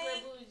 daddy's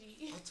for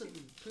bougie. I took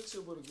a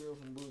picture with a girl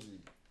from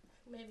Bougie.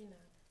 Maybe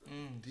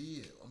not.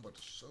 Deal. I'm about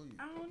to show you.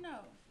 I don't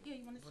know. Yeah,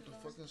 you want I'm to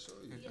about to fucking show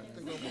you. Yeah. I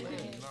think I'm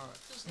playing. I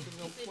think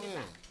I'm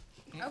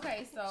playing.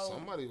 Okay, so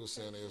Somebody was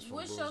saying they was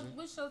from Bougie.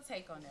 what's your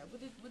take on that?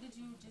 What did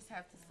you just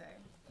have to say?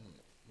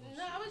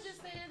 No, I was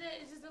just saying that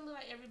it just didn't look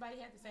like everybody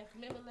had the same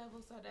commitment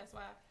level, so that's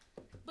why.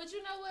 But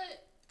you know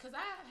what? Because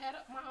I had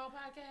my own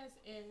podcast,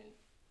 and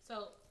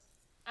so,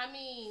 I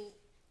mean,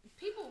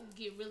 people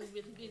get really,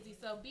 really busy.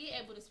 So being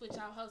able to switch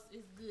out hosts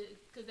is good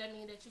because that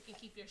means that you can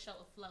keep your show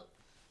afloat.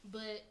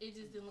 But it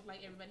just didn't look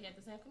like everybody had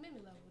the same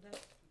commitment level.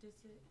 That's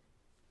just it.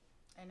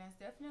 And that's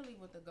definitely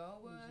what the goal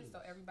was, so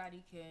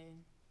everybody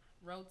can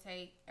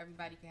rotate,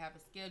 everybody can have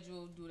a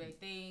schedule, do their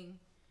thing,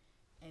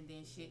 and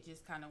then shit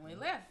just kind of went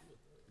left.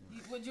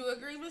 Would you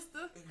agree,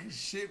 Mister?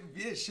 Shit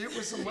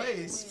with some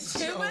ways.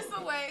 Shit went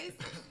some ways.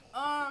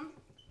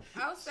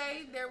 I'll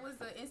say there was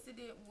an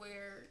incident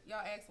where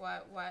y'all asked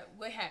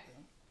what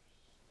happened.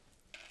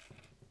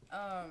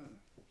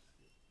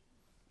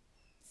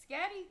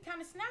 Scatty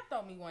kind of snapped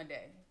on me one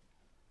day.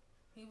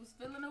 He was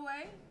feeling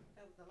away.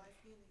 That was the light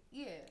skin.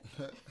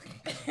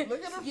 Yeah.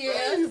 Look at her Yeah,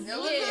 face.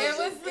 it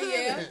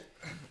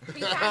was.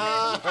 He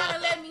kind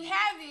of let me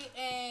have it,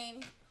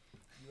 and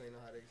You ain't know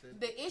how they said it.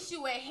 the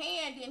issue at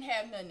hand didn't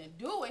have nothing to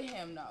do with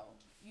him, though.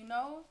 You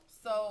know,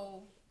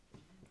 so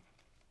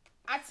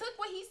I took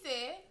what he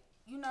said.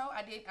 You know,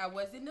 I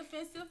wasn't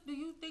offensive. Do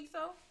you think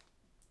so?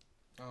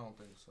 I don't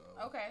think so.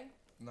 Okay.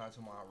 Not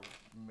to my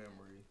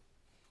memory.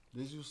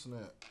 Did you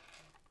snap?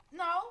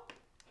 No.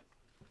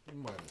 You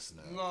might have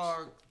snapped.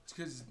 No,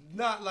 cause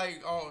not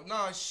like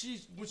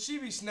when she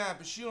be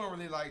snapping, she don't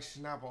really like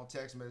snap on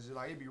text messages.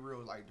 Like it be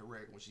real like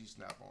direct when she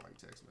snap on like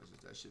text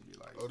messages. That should be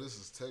like Oh, this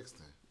is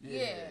texting.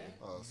 Yeah.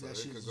 Oh, so that it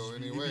shit could just go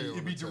be- any way. It be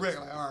on the direct. text.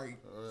 Like all right,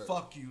 Alright.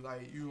 fuck you.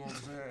 Like you know what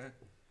I'm saying.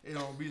 It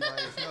don't be like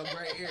No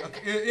gray area.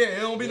 yeah.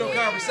 It don't be no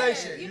Yeah,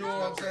 conversation. you You know know.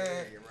 what I'm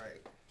saying. Right.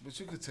 But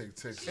you could take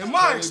texts. In my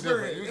totally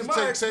experience, different. You in can my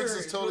take experience,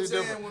 texts you know totally what I'm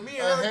saying? different. When me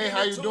and her Hey, get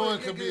how you into doing?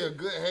 it, Could be nigga, a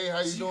good. Hey, how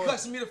you She doing?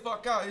 cussing me the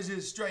fuck out. It's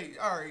just straight.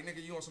 All right,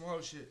 nigga, you on some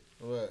whole shit.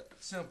 What?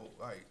 Simple.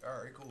 Like,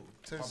 all right, cool.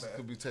 Texts My bad.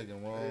 could be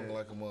taken wrong Yeah.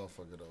 like a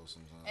motherfucker though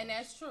sometimes. And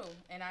that's true.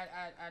 And I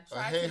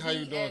try hey, to how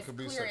you be doing as could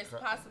be clear as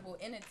sarca- possible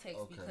in a text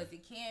Okay. because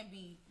it can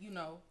be,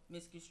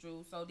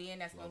 misconstrued. So then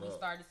that's when Flat we up.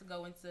 started to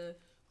go into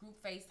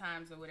group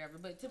FaceTimes or whatever.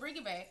 But to bring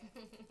it back,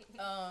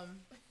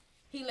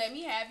 he let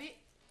me have it.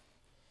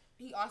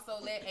 He also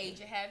let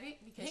Aja have it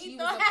because He she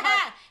was a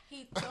part.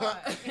 He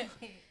thought.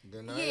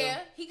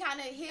 Yeah, he kind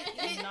of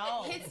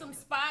hit some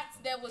spots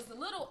that was a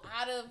little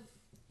out of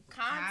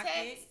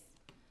context.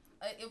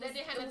 It was, That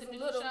didn't have it was nothing a to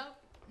do little. with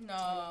the show?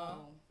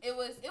 No, it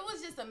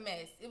was just a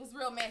mess. It was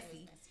real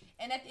messy.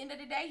 And at the end of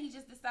the day, he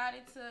just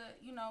decided to,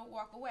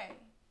 walk away.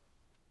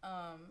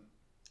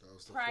 That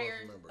was the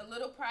Prior, fourth member. a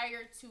little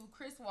prior to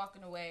Chris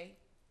walking away,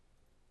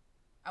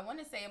 I want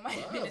to say it might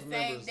have been Five the same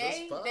members, that's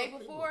day, five day people.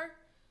 before.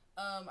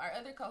 Our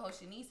other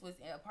co-host Shanice was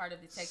a part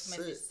of the text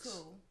message Six.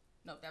 too.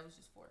 No, that was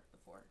just four. The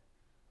four.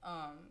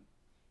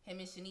 Him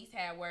and Shanice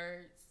had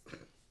words.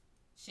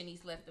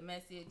 Shanice left a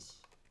message.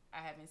 I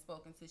haven't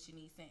spoken to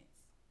Shanice since.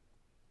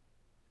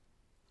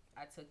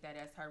 I took that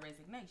as her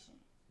resignation.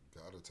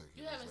 Gotta take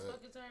it. You haven't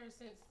spoken to her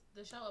since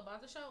the show,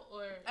 about the show,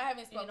 or I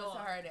haven't spoken at all? to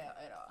her at all.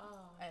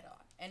 Oh. At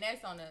all. And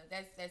that's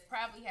that's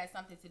probably has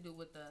something to do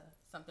with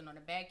something on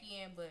the back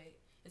end, but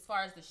as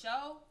far as the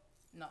show,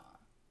 no,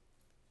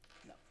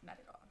 not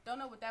at all. Don't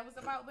know what that was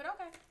about, but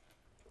okay.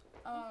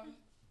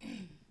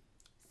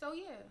 So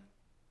yeah,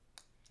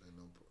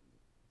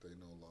 They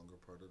no longer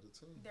part of the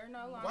team. they're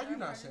no longer. Why you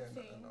not part of saying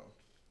the nothing team. though?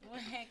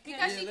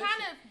 Because she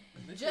kind of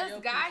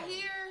just got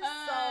here,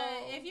 so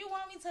If you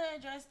want me to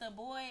address the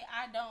boy,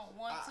 I don't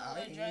want to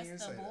I ain't address even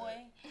the say boy.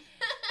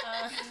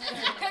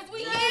 because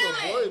we What do the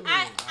boy healing.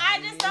 mean?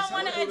 I just don't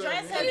want to What do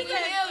that address her mean? We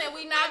because healing.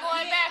 We not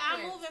going I'm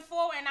backwards. moving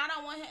forward, and I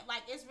don't want him.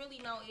 Like, it's really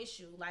no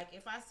issue. Like,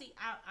 if I see,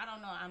 I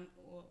don't know.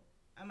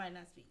 I might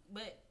not speak,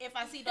 but if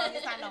I see dog,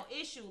 it's not no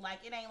issue.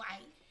 Like, it ain't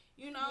like.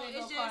 You It's ain't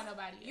just gonna call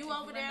nobody. you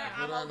over there,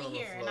 Put I'm that over on the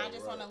here, and I floor,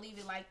 just right. want to leave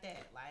it like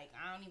that. Like,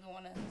 I don't even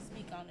want to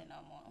speak on it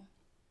no more.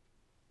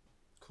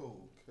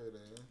 Cool. Okay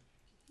then.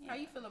 How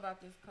you feel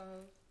about this,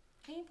 Cole?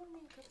 Can you put me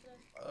in a cup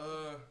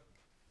of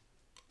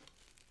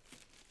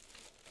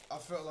I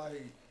felt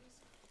like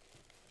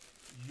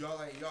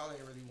y'all ain't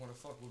really want to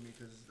fuck with me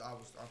because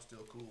I'm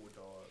still cool with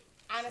dog.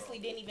 Honestly,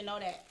 didn't even know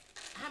that.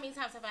 How many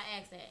times have I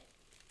asked that?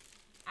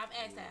 I've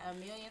asked that a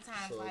million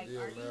times. So Like, it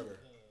are didn't you? matter.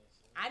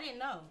 I didn't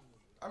know.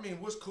 I mean,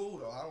 what's cool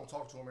though? I don't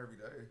talk to him every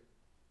day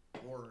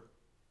or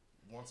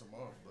once a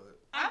month, but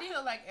I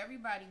feel like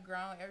everybody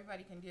grown.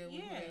 Everybody can deal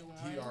with who they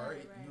want. he alright.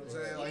 You know what I'm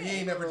saying? Like, he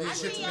ain't never did I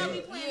shit see to y'all be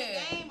me. playing Yeah.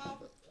 the game on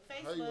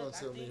Facebook. How you gonna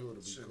tell I me think. who to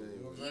be Shit, cool you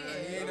know with? what I'm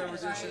saying? Yeah. He ain't never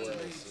did shit to me,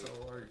 Yeah.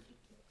 so like.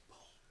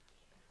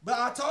 But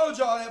I told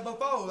y'all that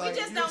before. Like, We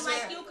just you know don't what I'm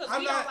like saying? you because I'm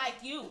we not- don't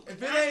like you.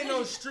 If it ain't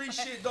no street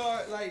shit,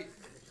 dog, like,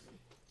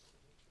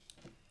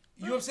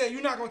 you know what I'm saying?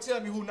 You're not gonna tell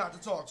me who not to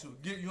talk to.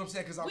 You know what I'm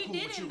saying? Because I'm We cool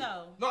with didn't, you.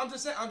 though. No, I'm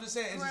just saying. It's just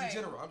Right. in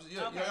general. I'm just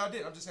Okay. yeah, I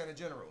did. I'm just saying in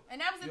general.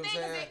 And that was the You know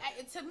thing. what I'm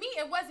Is it, to me,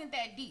 it wasn't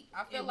that deep.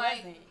 I feel It like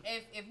wasn't.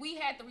 if we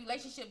had the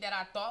relationship that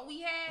I thought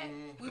we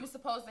had, we were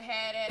supposed to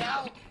have that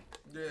out.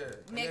 Yeah.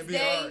 And Next then be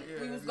day, alright.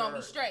 Yeah, we was be gonna be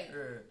alright. straight.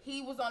 Yeah.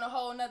 He was on a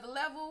whole nother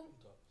level.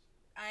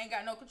 I ain't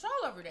got no control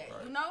over that,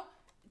 Right. you know?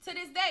 To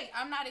this day,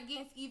 I'm not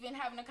against even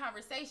having a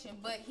conversation,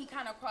 but he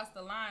kind of crossed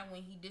the line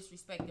when he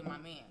disrespected my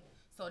man.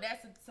 So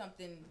that's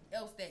something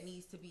else that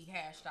needs to be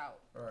hashed out.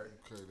 All right.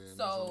 Okay then.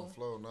 So- it's on the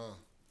flow now.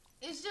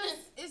 It's just,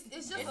 it's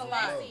just It's a lot.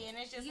 messy, and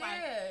it's just like,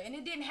 Yeah, and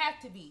it didn't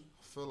have to be.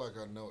 I feel like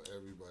I know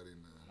everybody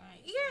now.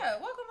 like Yeah,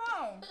 welcome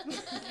home.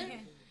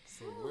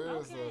 So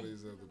where's all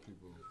these other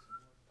people?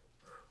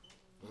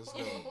 Let's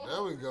go.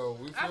 There we go.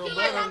 We I feel feel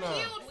like better I'm now.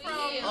 healed from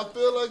I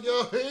feel like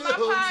y'all healed. my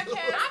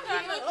podcast. I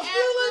feel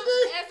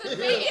like As a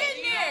they. me in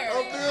there. I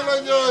feel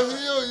like y'all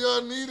healed.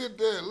 Y'all needed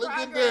that. Look at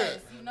that.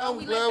 Progress, you know, I'm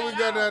we glad let we that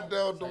got out.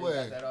 that out the So you way.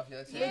 got that off your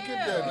chest. Look at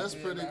Yeah. that. That's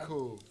Good pretty now.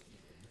 cool.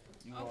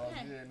 You all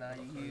Okay. good now.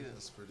 You healed.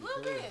 That's pretty A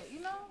little cool. bit, you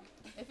know.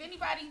 If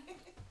anybody,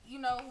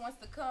 wants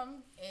to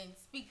come and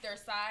speak their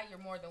side, you're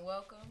more than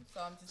welcome. So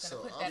I'm just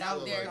gonna So put I that out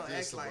feel there. like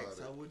this Act like, about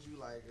so it. would you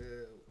like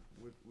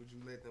would you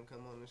let them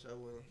come on the show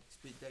and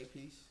speak their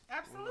piece?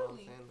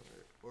 Absolutely. You know what I'm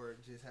saying? Or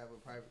just have a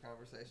private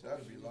conversation.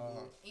 That'd be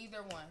live.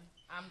 Either one.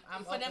 I'm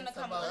For them open to to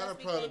come both. on. That'd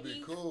Speak probably their be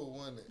piece. cool,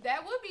 wouldn't it?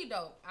 That would be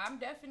dope. I'm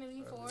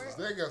definitely for it.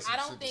 They got some I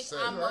don't shit think to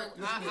say. I'm.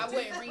 I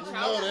wouldn't reach You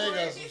out. know they for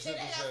got it. some She shit said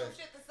they to got some say.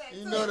 shit to say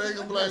You too. know they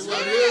can be like,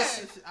 well, Yeah.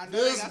 this I know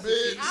this they got some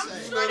bitch. shit to I'm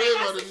say. You sure know they they got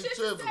about some to be shit to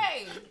tripping.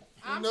 say.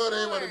 You I'm know they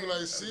sure. about to be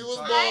like, she was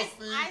I-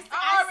 bossy.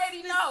 I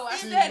already know. I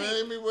She said it.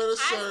 made me with a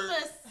I shirt.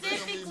 They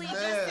specifically gonna be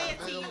just mad. said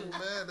to They gonna you, be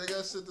mad. They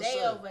got shit to they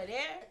say. over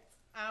there,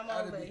 I'm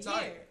That'd over be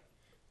tight. here.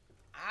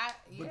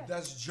 But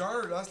that's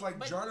That's like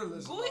But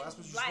journalism. good- Though. That's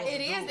what you're like, supposed It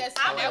to do. is. That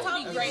I would would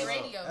be great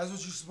totally- radio. That's what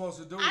you're supposed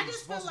to do. I You're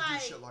just supposed feel to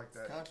like do shit like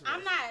that.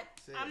 I'm not.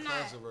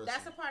 Controversy.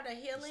 That's a part of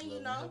healing, you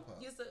It's know, love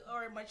and just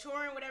or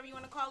maturing, whatever you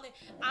want to call it.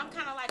 I'm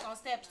kind of like on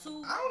step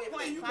 2. I don't even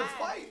think you can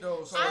fight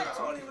though. So I- I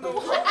don't even know.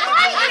 Wait.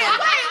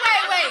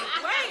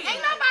 Ain't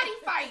nobody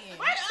fighting.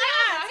 Time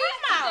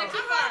out.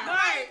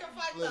 Right.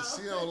 Look,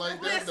 she don't like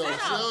that Listen, though. She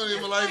hold on. don't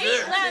even like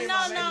that. No.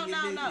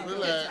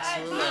 Relax, I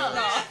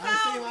relax,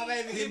 see my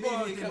baby He get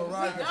boy big. get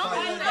Mariah Don't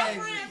fight. be no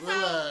friend.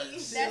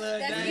 relax. That's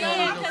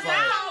Yeah, because I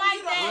don't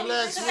like that.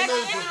 Relax, Because at the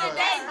relax, end of the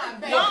relax. day,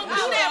 don't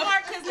do that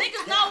work because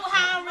niggas know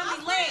how I'm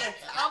really laying.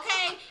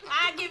 Okay? I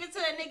give it to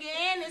a nigga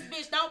and this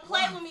bitch. Don't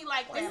play with me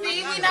like that.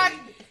 See, Like, we not.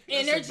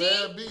 energy. That's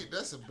a bad beat.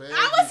 That's a bad beat.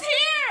 I was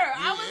here.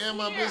 I was and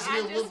my here. bitch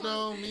I get just whooped was-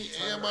 on. Me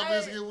and my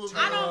bitch get whooped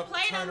on. I don't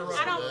play Turn them. her up.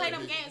 I don't play Bad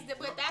them beat. games.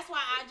 But that's why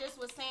I just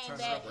was saying Turn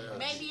that her up.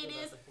 maybe it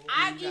is.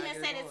 I've even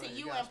said it to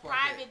you in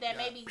private that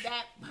maybe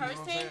that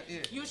person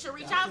you should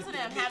reach out to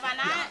them. Have I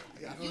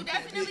not? You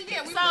definitely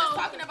did. We So, were just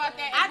talking about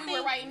that I as we were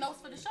think- writing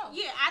notes for the show.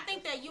 Yeah, I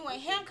think that you and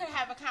him could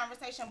have a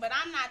conversation, but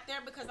I'm not there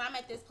because I'm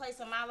at this place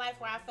in my life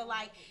where I feel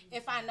like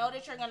if I know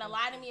that you're gonna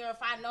lie to me or if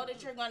I know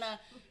that you're gonna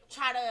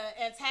try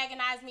to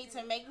antagonize me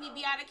to make me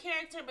be out of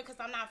character because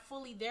I'm not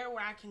fully there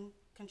where I can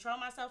control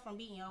myself from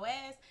beating your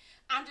ass,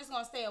 I'm just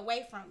gonna stay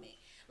away from it.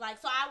 Like,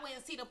 so I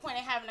wouldn't see the point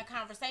in having a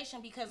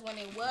conversation because when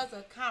it was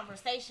a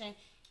conversation,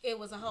 it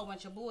was a whole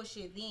bunch of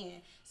bullshit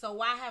then. So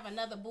why have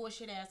another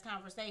bullshit ass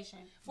conversation?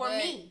 For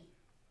me.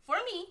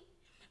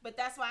 But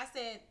that's why I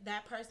said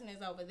that person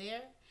is over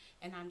there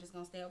and I'm just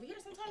gonna stay over here.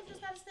 Sometimes you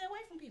just gotta stay away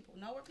from people.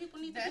 Know where people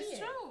need to be. That's at.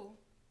 true.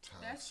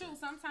 That's true.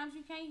 Sometimes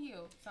you can't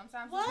heal.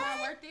 Sometimes What? it's not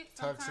worth it.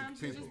 Toxic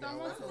Sometimes you people. just don't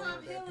want to.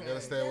 Sometimes healing Gotta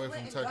is stay away just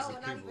from letting go toxic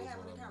and not people even is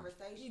having what a I mean.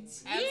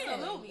 conversation.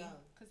 Absolutely.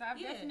 Because I've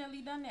Yeah.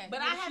 definitely done that. But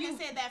Did I a haven't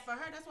few. said that for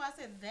her. That's why I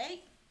said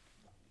they.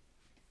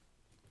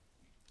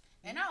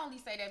 And I only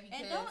say that because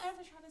And don't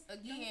ever try to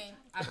again,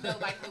 I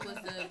felt like it was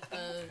a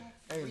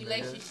Hey,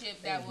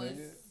 relationship that was,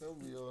 Don't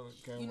be on the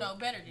camera. you know,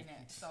 better than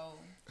that. So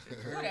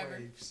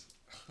whatever.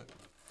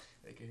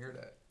 They can hear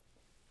that.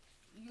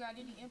 You got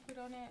any input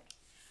on that?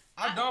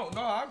 I don't.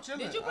 No, I'm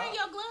chilling. Did you bring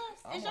your gloves?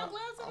 Is your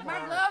gloves in the My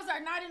car? gloves are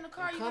not in the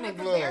car. What You kind gonna of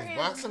have to bare gloves? hands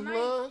Boxing tonight.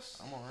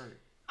 gloves? I'm alright.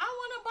 I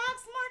want a box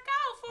mark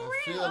out for I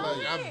real. feel like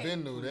Yeah. I've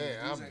been through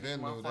that. I've been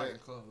through that.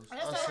 clothes.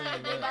 That's I've so seen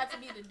like they that. about to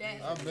be the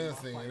dance. I've been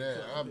seeing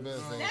that. I've been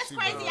seeing. That's she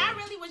crazy. been- I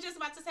really was just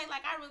about to say,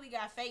 like, I really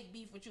got fake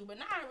beef with you, but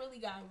now I really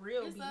got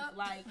real It's beef. up.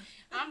 Like,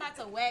 I'm about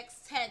to wax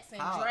Tex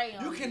and Dre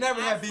on You can never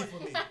have beef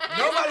with me.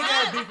 Nobody can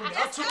have beef with me.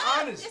 I'm too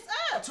honest. It's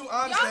I'm up. too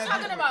honest to Y'all have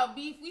talking beef about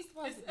beef? We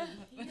supposed to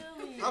be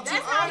healing. I'm too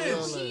That's how you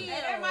honest. chill.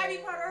 And that might be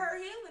part of her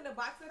healing to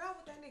box it out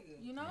with that nigga.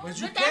 You know? But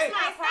you But that's can't.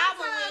 my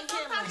problem with Sometimes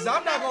healing. Cause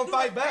I'm not gonna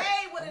fight back.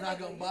 I'm not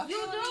gonna box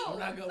You do. I'm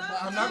not gonna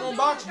box I'm not gonna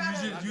box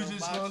you. You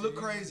just gonna look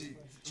crazy.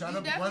 Trying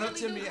You to run up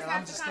definitely to do me just and have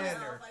I'm to just kinda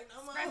standing there.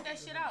 Scratch that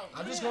shit out.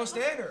 I'm just gonna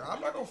stand there.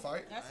 I'm not gonna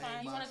fight. That's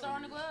fine. You want to throw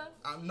on the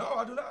gloves? No,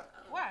 I do not.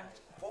 Why?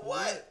 For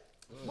what?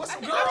 What's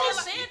some I'm girls?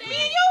 just saying that. Me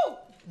and you.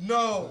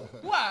 No.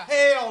 Why?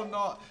 Hell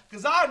no.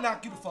 Cause I'll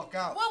knock you the fuck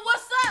out. Well,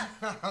 what's up?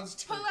 I'm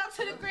just Pull kidding. up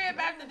to the crib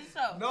after the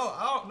show. No,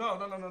 I don't.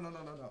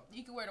 No.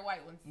 You can wear the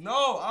white ones.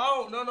 No,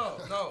 I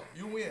don't. No.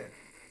 You win.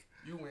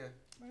 You win.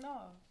 No.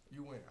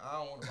 You win. I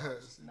don't want to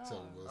box. No.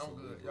 I'm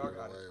good. Y'all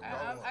got it.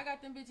 I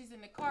got them bitches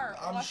in the car.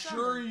 I'm all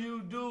sure summer.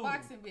 you do.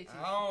 Boxing bitches.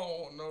 I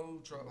don't want no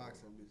trouble.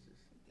 Boxing bitches.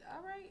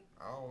 All right.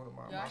 I don't want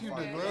my Y'all Keep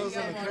the can- gloves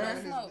y'all in the want car.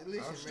 no smoke. I'm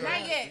Listen, straight.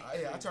 Not yet.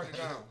 Yeah, I turned it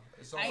down.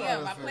 It's I all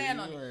am. right. I plan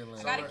on You it. ain't I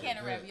like got a that. can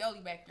of ravioli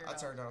back there. I though.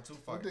 turned down 2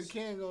 What the fights.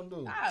 can gonna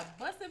do? Ah,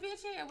 bust a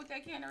bitch head with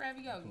that can of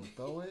ravioli.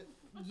 Throw it?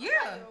 Yeah.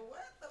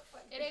 What the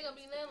fuck? It ain't gonna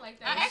be nothing like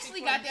that. I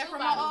actually got that from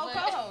my old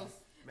co-host.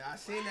 Man, I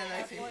seen that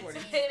 1940.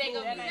 It ain't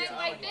gonna be nothing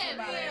like that,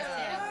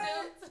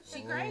 man.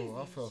 She crazy.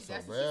 Oh, I felt so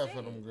That's what she bad for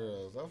said. them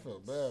girls. I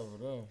felt bad for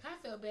them. I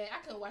feel bad. I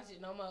couldn't watch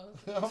it no more.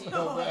 I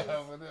felt bad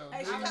for them.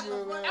 Hey, she Didn't got you, the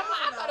man? I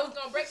thought it was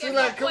gonna break She at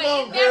like, some come point.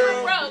 on, It never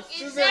girl. broke.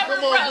 She It said, never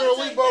come on, broke. girl,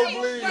 we both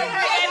bleed. Hey,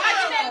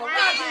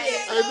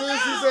 then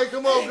she said,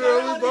 come on,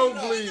 girl, we both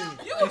bleed.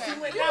 You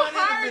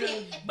heard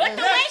it. But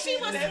the way she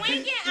was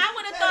swinging, I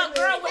would have thought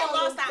girl would have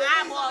lost an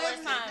eyeball or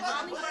something.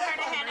 Only for her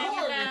to have that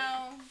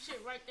shit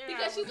right there.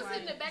 Because she I was like,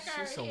 hitting the back of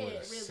her She's somewhere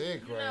head, really.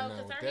 sick You right know, now 'cause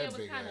with her that head was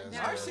big kind of ass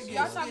down. ass.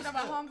 Y'all talking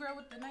about homegirl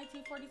with the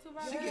 1942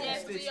 vibe?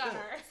 Yes, we Stitched are. up.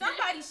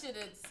 Somebody should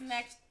have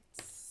snatched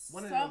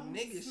One of them something,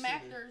 niggas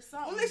smacked shoulda. her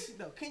something. Well, listen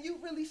though, can you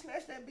really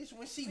snatch that bitch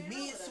when she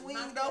mid swing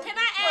though? Can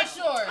I ask? For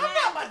sure. I'm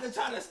not about to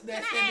try to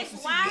snatch Can I that ask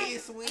bitch why? when she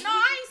mid swing. No,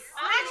 I ain't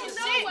snatching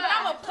know shit, why. but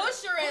I'm a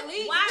push her at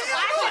least. Why should That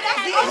I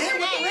bitch have hit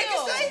with the no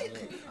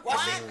ricochet.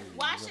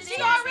 Why should She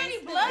it already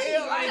bloody.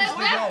 Hell, Like,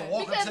 We gonna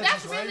walk Because up that's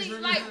Texas really, Ranger.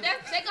 like,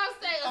 they gonna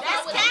say, oh, That's I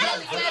would have casual.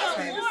 really That's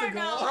better. war,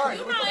 though. Alright,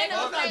 You what know, They ain't no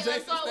gonna say,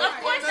 Jason so Of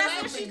course, that's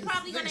Nigga what she's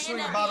probably gonna swing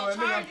end up a bottle being at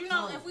me, charged. I'm You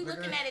know, through. if we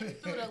looking at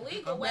it through the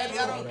legal I'm way. glad I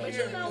don't But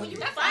care. you know, when you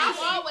That's fight, I'm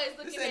always This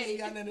looking ain't at it.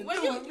 got nothing to when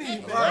do you, with me. I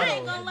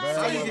ain't gonna lie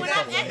to you. When I'm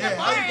at the Yeah,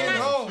 bar how you and get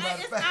home, I matter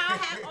just of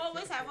fact.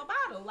 always have a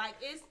bottle. Like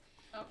it's.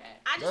 Okay.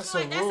 I just That's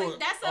feel a like rule.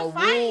 that's A a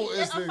fight. rule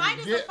is A to fight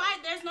is a get- fight.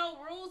 There's no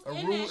rules A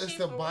in rule that is shit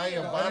to for buy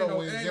real. a bottle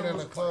when you get in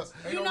the club.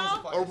 You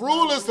know? A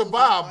rule is to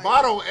buy a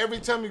bottle every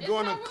time you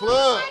go in the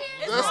club.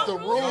 That's the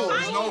rule.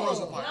 There's no rules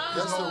of fight.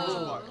 That's the No rules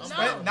rule. of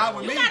fight. Not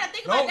with You me. gotta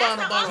think Don't about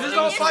that's buy the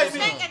no ultimate Just don't fight me.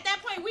 disrespect. At that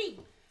point, we.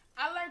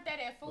 I learned that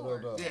at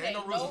Ford. What up? Yeah, ain't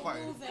no rules of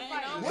fighting. What's the I rule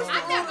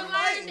never of learned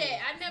fighting?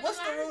 that. I never What's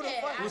the rule learned of that.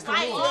 fighting? What's the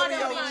I rule? all Tell me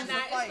them your on rules now. of It's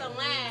the fighting.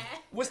 line.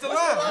 What's the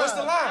line? What's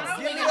the line?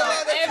 Give me I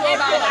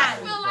that.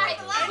 feel like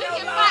we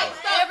can fight.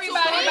 So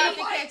Everybody to about me-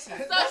 to catch you.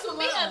 So to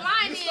me, a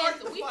line You start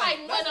is the we fight.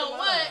 fighting That's the 1-on-1,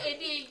 line. and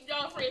then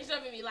your friends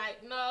jumping me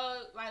like,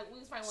 no, like we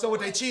was fighting. So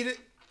what, they 1-on-1. cheated?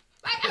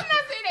 Like I'm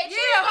not saying they cheated.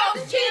 Yeah, but hoes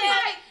I'm cheating. cheated.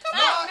 Like, come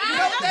No, on, you now,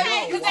 know they okay.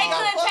 don't. Because they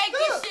Got couldn't take fucked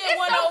this up. shit It's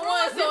one so on one,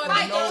 rules so in it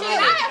fighting. make No, you I cheat.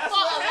 have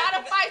fought a lot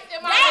of fights in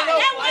my That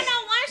life.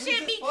 one-on-one We shit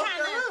just be fucked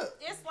kind her of. up.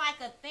 It's like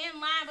a thin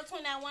line between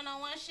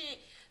one-on-one shit,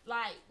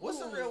 like What's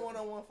a real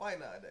one-on-one fight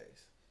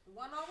nowadays?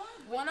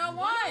 One-on-one.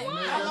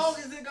 How long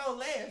is it gonna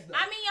last though?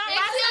 I mean, y'all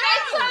Until they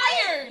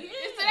tired.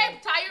 Until they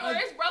tired or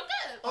it's broke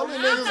up. Only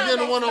niggas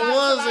getting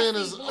one-on-ones in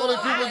is only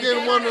people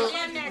getting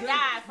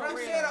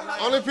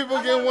only people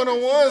getting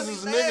one-on-ones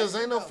is niggas.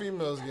 Ain't no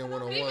females getting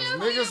one-on-ones.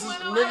 Niggas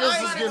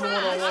is getting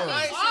one-on-ones. All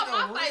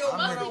my fights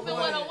must have been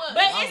one-on-one.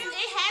 But it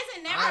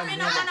hasn't never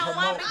been a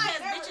one-on-one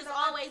because bitches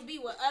always be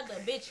with other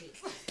bitches.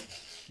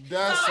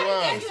 That's So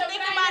right. if you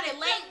think about it,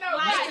 like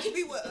Niggas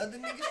be with other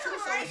niggas too,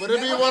 so But it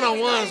be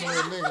one-on-ones with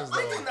niggas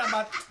though. I'm not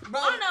about,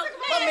 bro. Oh,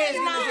 no, My man's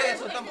no. getting his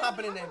ass with them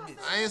hopping in that bitch.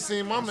 I ain't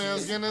seen my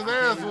man's getting his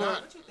ass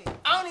whooped.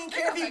 I don't even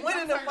care if he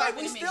winning the fight.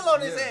 We still on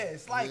his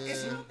ass. Like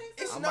it's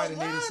I no might have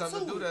line needed something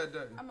to to do it. that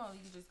day. I'm only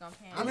just gonna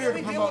pan. I'm here to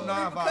We promote deal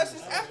with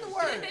repercussions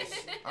non-violence. afterwards.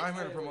 I'm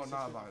here to promote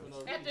non-violence.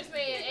 After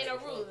saying ain't no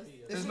rules.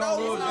 There's no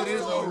rules. It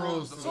is no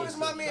rules. As soon as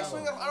my man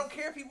swing up, I don't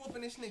care if he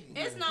whooping this nigga.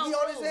 it's no He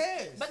on his rules.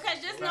 ass. Because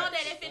just know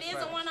that if it is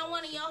a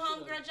one-on-one and your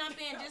homegirl jump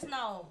in, just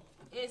know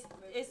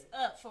it's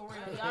up for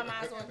real. Y'all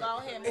might as well go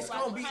ahead and move It's out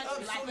gonna the be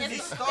country. up Like soon as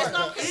it's it gonna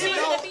starts. continue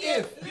Even to be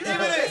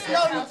even if it's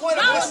no point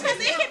No, of because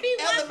it can be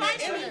one element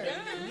fight in to be it.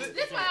 done.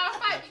 This why I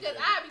fight because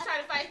I be trying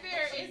to fight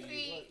fair and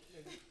see.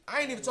 I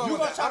ain't even talking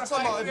about that. I'm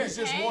talking about if it's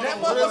just one That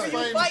on motherfucker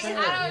one. you fighting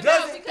I don't know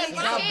doesn't because think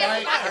my I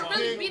hands, bite, I I can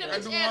really kick, beat a I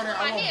bitch do ass all with that,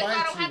 my I will hands, so I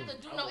bite don't have you. to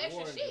do no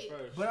extra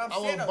shit. But I'm I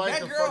will saying though, bite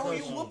that the girl fuck who out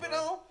you you. whooping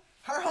on,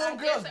 her Yes, homegirls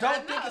I don't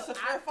know. think it's a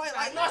fair fight.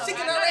 Like, I no, know. she I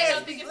get know her they ass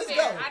don't think beat. it's Let's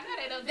fair. go. I know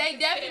they don't They think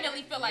it's fair.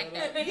 definitely feel like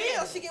that.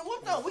 Yeah, she get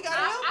whooped on. We gotta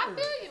I help her.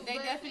 feel you. They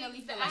but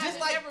definitely feel I like have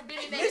that. never been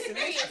in that Listen,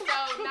 experience,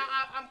 so now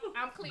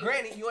I'm clear.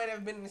 Granted, you ain't ever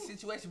been in this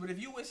situation, but if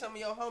you with some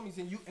of your homies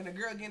and a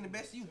girl getting the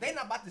best of you, they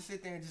not about to sit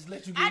there and just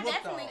let you get I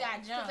whooped definitely on.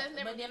 got jumped, That's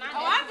never but then been I me.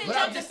 Oh, I've been But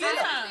I'm jumped a just few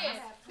saying- times.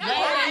 No,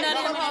 Ain't none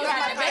of them hoes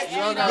got the best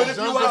Y'all of got What if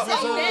jumped you a out? few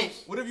times?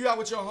 What if you out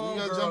with your You got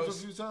jumped a homegirls?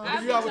 few What times?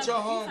 if you out with your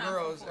I've been jumped a few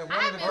homegirls times and before.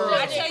 one of the I've been girls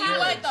jumped. I tell you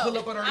what though, pull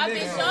up on her I've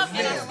been nigga jumped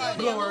and I and still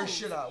blow her didn't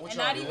shit out? What and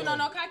y'all not do? even on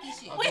no cocky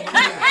shit. They never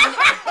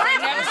I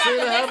got seen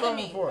the it best of happen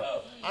me. before.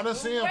 I done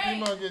seen a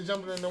female get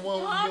jumped and the one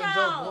who was Hold getting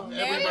jumped on. whooped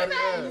everybody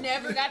Never, ass.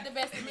 never got the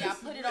best of me. I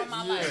put it on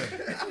my life.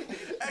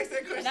 Ask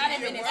that question And I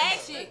done been again, in bro. that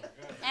shit.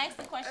 ask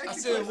the question. I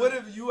said, what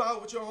if you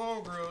out with your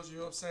homegirls, you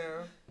know what I'm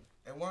saying?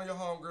 And one of your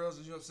homegirls,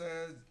 you know what I'm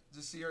saying,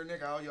 just see her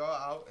nigga out, y'all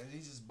out, and he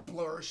just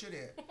blow her shit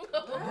in.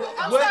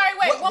 I'm sorry,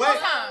 wait, one more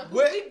time.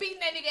 What? We beating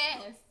that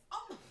nigga ass.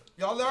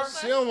 Y'all learn?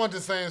 She don't want the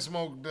same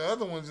smoke the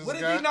other one just What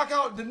if got. he knock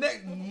out the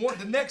next one? Drop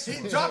it to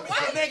the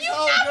next You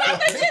homegirl.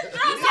 just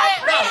dropped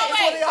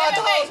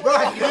Wait,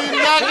 Right. He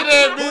knocking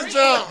that bitch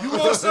out. You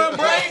want some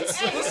braids?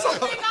 What's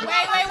up?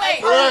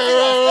 wait.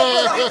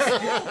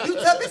 Right. You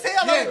tough as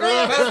hell on Yeah, the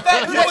ground. matter of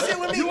fact, Do that shit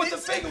with me. you want the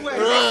bitch. finger wave.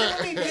 Do that shit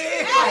with me,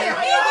 bitch.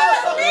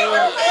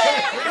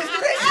 Bitch, do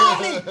that shit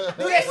with me.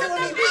 Do that shit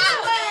with me,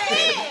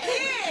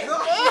 bitch.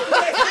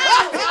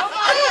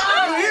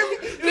 You hear me?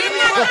 You hear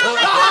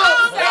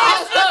me?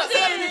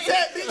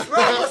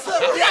 Right, what's up?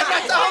 Yeah, I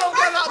got your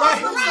homegirl out. Right.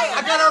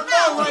 I got her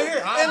phone right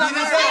here. I beat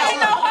his ass.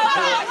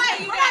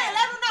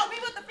 Let them know. Me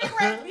with the finger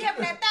raise, be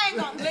having that thing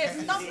on.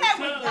 Listen, don't play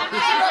with me.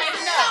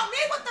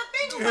 Me with the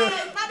finger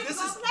raise, my nigga This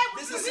don't is- play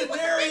with this me. is Me with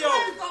the scenario.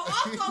 finger raise, go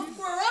also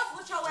square up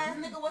with your ass,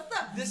 nigga. What's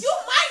up? This- You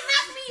might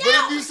knock me But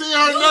out. if you see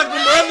her knock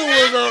them other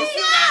ones out,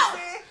 out.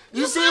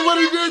 you see what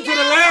he did to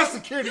the last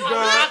security You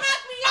guard. might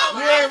knock me out.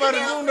 You ain't about to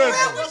do Square up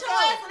nothing. with your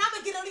ass, and I'm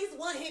gonna get at least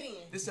one hit in.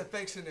 This is a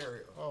fake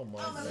scenario. Oh my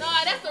god. No,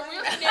 that's a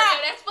real scenario.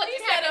 That's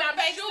fucking happening. I'm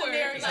sure.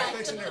 It's a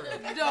fake scenario.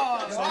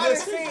 Dog. I done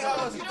seen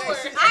hoes that they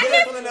sit I'm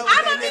there pulling up with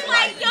gonna that be nigga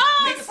like, yo,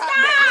 That's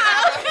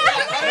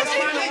stop.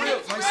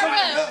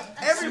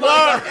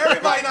 Like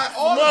everybody, not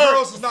all the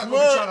girls is not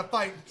going to be trying to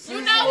fight.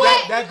 You know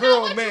what? That You know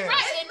girl, what? man. You're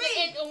right.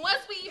 And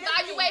once we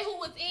evaluate who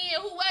was in,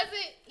 who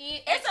wasn't,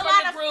 It's a from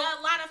lot the of group,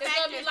 factors it's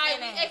gonna be like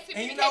in we that.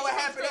 And you know what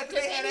happened after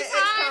they had that ex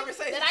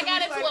conversation? that I got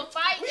into a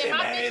fight and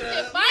my bitch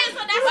didn't fight.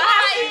 So that's why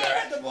I said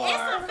it's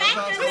some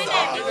factors in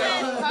that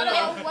because Hold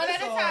on, one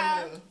at a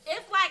time.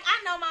 it's like I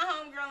know my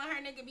homegirl and her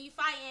nigga be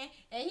fighting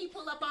and he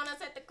pull up on us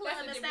at the club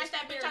That's a and snatch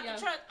that bitch out the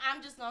different truck.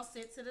 I'm just gonna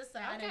sit to the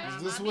side and mind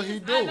Is this my what he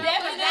business. do?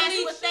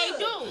 That's what they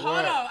do.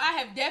 Hold on, I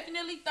have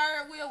definitely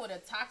third wheel with a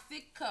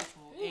toxic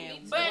couple.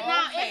 But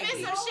now if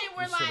it's some shit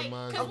where You should've like,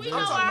 minded cause we your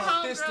know business. our I'm talking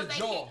about fist to homegirls, they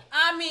jaw.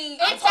 I mean,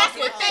 If I'm that's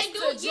talking what they fist do,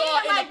 to jaw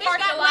yeah, in like, the bitch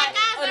parking got lot black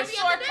eyes of the every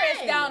short other press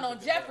day. down on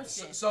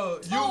Jefferson. So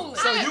you I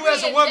as a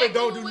agree woman exactly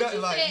don't do with nothing what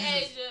you like said,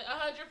 you just, Asia,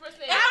 100%.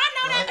 If I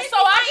know that bitch So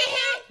I fighting get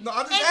hit. no,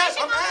 I'm just And then she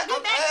asking. gonna I'm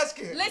get back.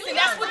 asking. Listen,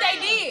 that's what they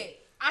did.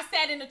 I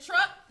sat in the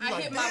truck. I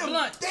Like, hit my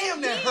blunt.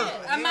 Damn, that hurt.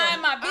 I mind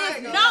my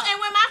business. No, and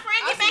when my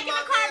friend get I back see in the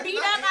my car man beat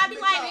knock up, I be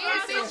his like, bitch damn,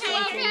 out. bitch,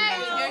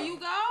 change. There you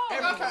go.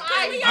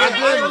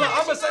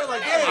 I'm gonna say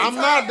like, hey, I'm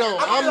not though.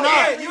 I'm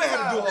not. You ain't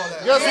had to do all that.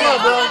 Guess what,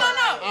 bro?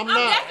 No. I'm I'm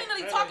not.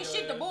 definitely talking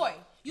shit to boy.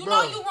 You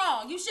Bro. know you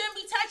wrong. You shouldn't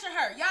be touching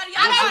her. Yada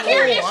I don't yada.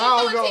 care yada. if she I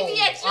doing don't TV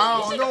know. at you. I You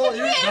don't should know. put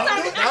your hands on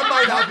it. That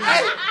might not be.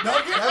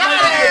 Don't get That might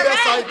not be the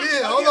best fried,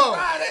 idea. Hold on,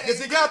 because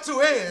he got two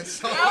hands.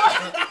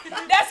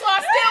 That's why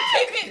I still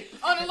keep it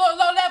on a low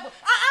level.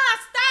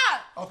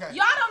 Stop. Okay.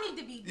 Y'all don't need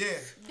to be Yeah.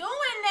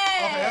 doing that.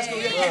 Okay, That's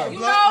gonna get You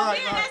kicked. know,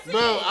 Right.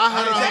 Bro, I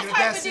had a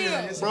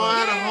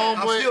I'm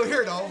homeboy. still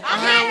here though. I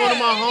had one of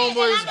my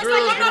homeboys'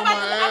 girls get on my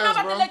I'm not ass, about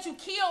to bro. let you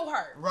kill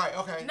her. Right.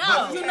 Okay.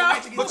 No, you know.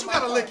 But you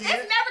gotta lick It's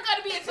it. never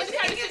gonna be a Tina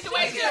Turner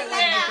situation Yeah,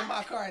 where in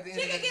my car at the end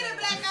She of can the get a day.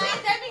 black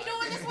eye. They be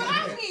doing this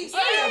without me.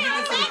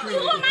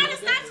 Who am I to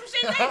stop some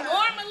shit they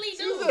normally She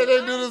do? said they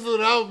do this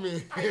without me.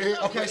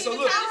 Okay, so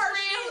look.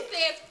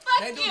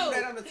 They do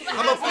that on the TV.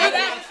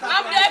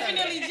 I'm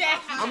definitely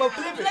Jackie. I'm gonna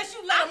flip it. Unless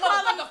you let a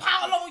motherfucker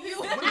pile on you.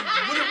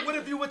 What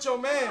if you with your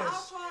mans?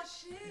 I'll try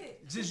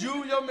shit. Just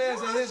you, your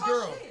mans, and his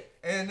girl.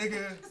 And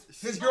nigga,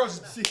 his girl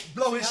just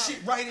blow his shit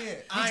right in.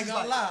 I ain't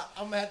gonna lie.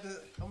 I'm gonna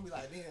be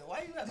like, damn,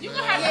 why you have to? you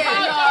gonna have to Yeah, call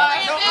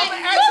No, your I'm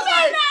man. gonna ask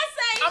like,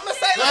 I'm gonna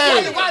say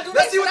like, why do Let's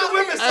that see what shit the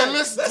women out say. Hey,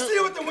 listen Let's to- see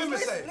what the women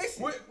say.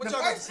 Listen, What the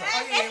y'all got to first say?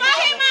 time- If I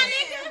hit my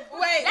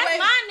nigga, Wait, that's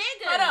my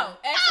nigga. Hold on.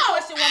 Ask the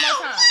question one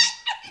more time.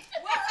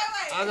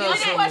 I got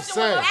something to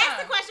say. Ask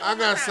the question I one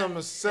more got time. something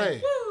to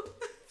say.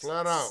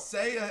 Flat out.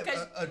 Say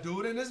a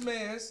dude and his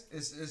mans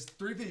is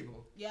three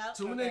people. Yep,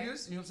 Two okay.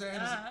 niggas, you know what I'm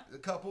saying? It's a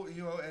couple,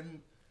 you know,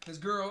 and his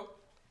girl,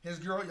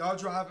 y'all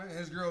driving, and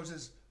his girl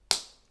just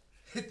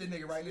hit the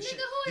nigga right in the shit.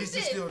 who is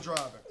He's just this? still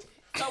driving.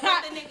 So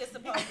what the nigga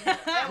supposed to do?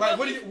 Right,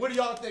 what do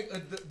y'all think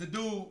the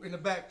dude in the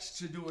back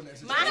should do in that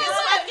Mine situation? is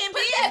fucking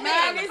business.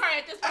 Man, this car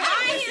at this point.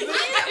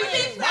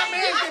 My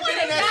man's been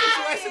in that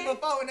situation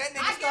before, and that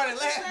nigga started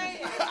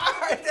laughing. I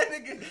heard that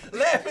nigga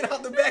laughing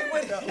out the back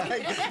window.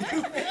 Like,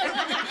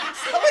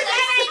 so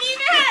That ain't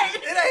even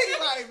hurt. it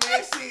ain't like,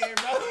 man, shit,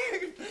 bro.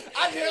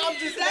 I'm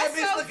just that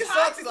bitch looking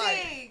salty,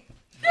 like.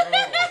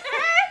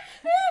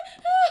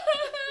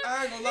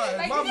 I ain't gonna lie.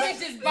 Like, My you man,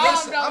 just bombed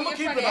listen, on I'ma in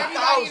keep front it of a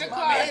everybody in the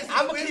thousand. car.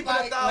 I'ma keep it a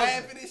like, thousand.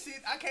 laughing and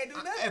shit. I can't do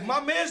nothing. If my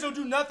mans don't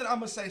do nothing,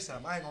 I'ma say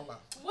something. I ain't gonna lie.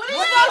 What are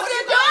you supposed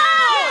to do?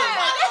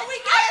 I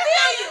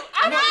feel you.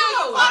 I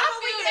know. I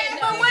feel that.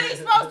 But what he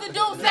supposed to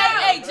do? Say,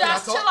 hey,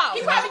 Josh, chill out.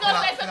 He probably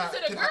gonna say Can I-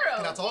 something to the can I- girl.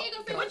 can I talk? He ain't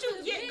gonna say Can what you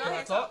did. Go Can I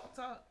ahead, talk?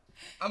 talk.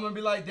 I'm gonna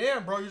be like,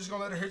 damn, bro, you just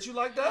gonna let her hit you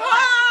like that?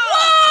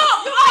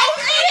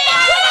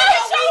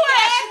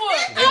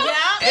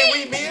 And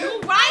we men?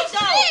 You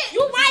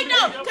right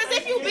though. Cause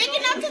if you big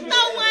enough to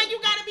throw one, you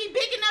gotta be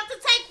big enough to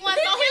take one.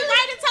 So he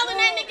right in telling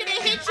that nigga to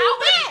hit you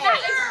back. Not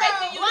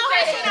expecting you to Blow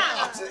say that shit that.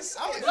 out.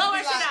 Blow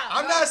that shit out.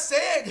 I'm not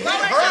saying hit Blow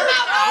that her. shit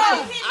out.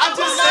 I'm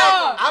just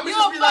saying, I'm You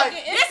just a be like,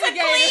 fucking It's a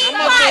instigator. clean I'm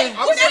gonna fight. think-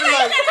 I'm just be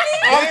like,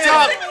 On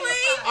top,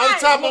 damn. on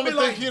top, I'ma I'm be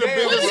gonna think like, he the damn.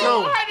 biggest What do you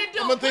hoe. want her to do?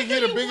 I'm gonna think he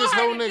the biggest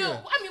hoe nigga.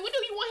 I mean, what do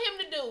you want him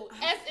to do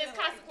as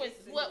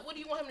consequences? What do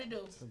you want him to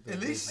do? At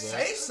least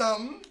say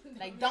something.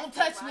 Like, don't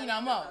touch me no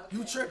more.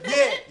 You tripping?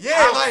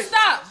 Yeah, like.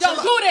 Stop. Don't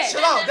chill do out, that.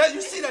 Chill out. That, you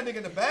see that nigga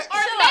in the back? Or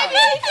maybe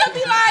he could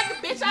be like,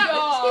 bitch, he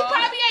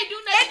probably ain't do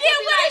nothing. And then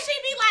what if she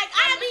be like,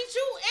 I beat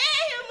you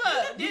and him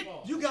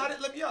up? You got it.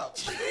 Let me out.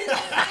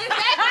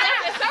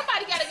 Exactly.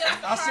 Somebody gotta get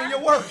out the I car. see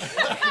your work.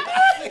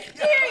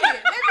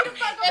 Period. Let me the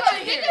fuck If up a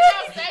out of nigga here.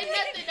 don't say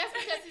nothing, that's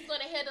because he's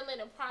gonna handle it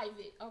in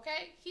private,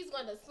 okay? He's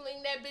gonna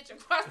sling that bitch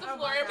across the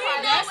floor in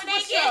private. That's When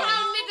they for get sure.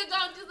 home, nigga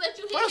gonna just let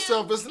you hit First him.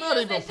 off, it's not You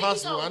know even what I'm saying?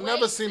 possible. He I gonna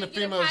never wait seen to a get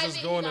in female just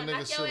private, going he to gonna niggas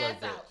knock shit your like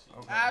ass that. out.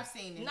 I've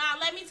seen it. Nah,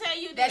 let me tell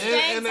you That this.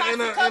 same toxic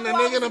And a couple I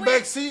nigga in was the with.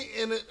 back seat,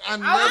 and I I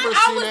never was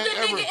seen the that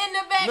nigga ever. in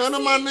the back None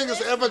of my seat.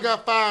 niggas ever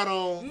got fired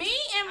on. Me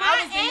and I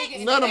my was the nigga ex,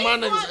 in None of they my fought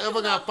niggas through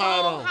ever the got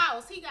fired whole on.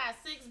 house. He got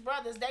 6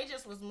 brothers. They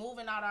just was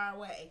moving out our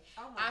way.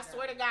 I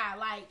swear to God,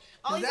 like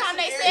only that's time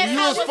they the said You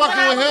something was was fucking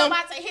when I with was him?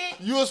 about to hit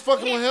You was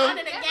fucking with him?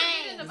 under the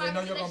game. They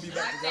know you're gonna be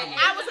back together.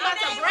 I was about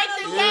to break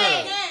the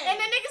Yeah. game, and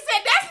the nigga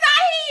said that's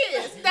not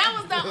his. That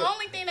was the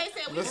only thing they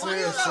said. We Listen won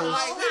here, the sis. whole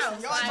Like, listen,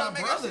 house. y'all Like, trying to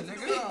make brother, us shit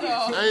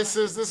nigga. do. Hey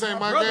sis, this ain't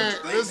my brother,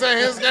 game. This ain't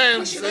his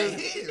game, Shit ain't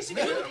sis. his,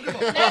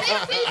 nigga. Now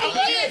this TV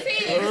is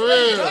his. For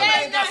real.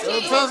 That's not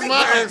Don't his. touch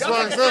my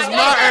Xbox. That's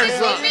my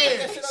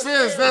Xbox.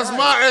 Sis, that's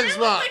my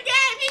Xbox. the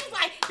game. He was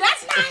like,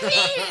 that's not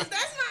his. That's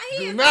not his.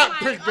 Do I'm not like,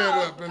 pick that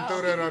oh. up and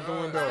throw that out the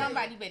window.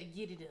 Somebody better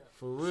get it up.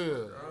 For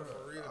real.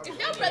 If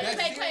your brothers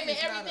ain't claiming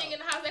everything in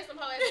the house, that's some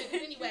whole ass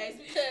niggas anyways,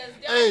 because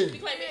they Hey. be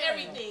claiming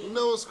everything. You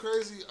know what's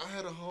crazy? I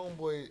had a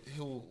homeboy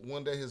who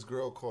one day his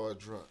girl called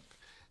drunk.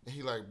 And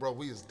he like, bro,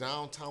 we is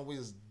downtown. We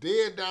is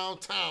dead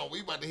downtown.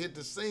 We about to hit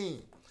the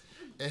scene.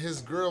 And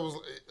his girl was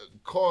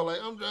called like,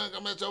 I'm drunk.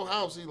 I'm at your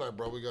house. He like,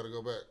 bro, we got to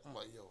go back. I'm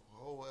like, yo,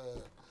 whole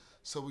ass.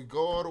 So we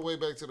go all the way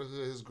back to the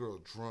hood. His girl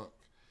drunk.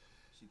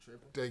 She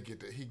tripping. They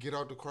get there. He get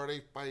out the car.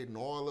 They fighting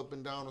all up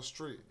and down the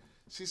street.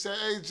 She said,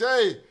 hey,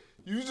 Jay,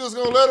 you just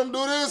going to let him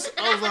do this?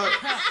 I was like,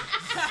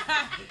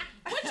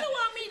 What you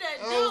want me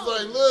to do? I was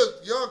like,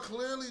 look, y'all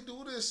clearly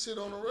do this shit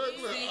on the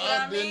regular. See I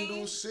what I didn't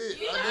mean? do shit.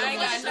 You I know, didn't I do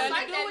got shit. nothing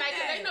Like to do that, with like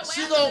that. they know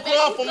She what gonna happened.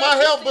 call for my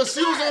help, but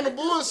she was on the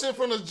bullshit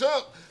from the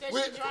jump. Cause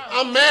We- she drunk.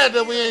 I'm mad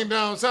that we ain't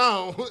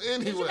downtown You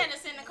anyway. better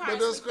sit in the car But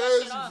and that's sleep that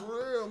shit crazy off.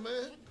 for real,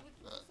 man.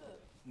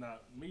 Now,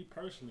 me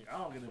personally, I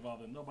don't get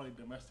involved in nobody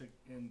domestic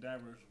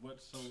endeavors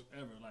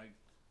whatsoever. Like,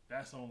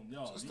 That's on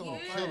y'all. Just You don't gonna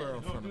kill her in fight,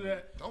 you front gonna of do me.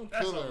 that. Don't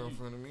That's kill on her in you.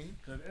 front of me.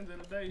 Cause at the end of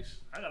the day,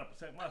 I gotta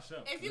protect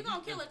myself. If you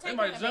gonna kill her, they take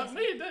might her jump in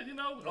me. You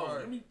know, Right.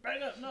 let me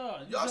back up. No,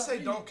 you Y'all jump say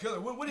me. don't kill her.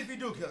 What if you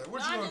do kill her?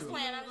 What No, you I'm gonna just do?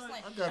 playing. I'm just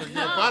playing. I gotta get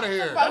up out of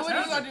here. What are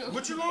you gonna do?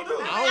 What you gonna do?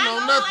 I don't know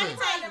nothing.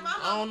 I'm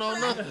I don't know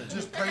nothing.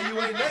 Just pray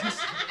you ain't next.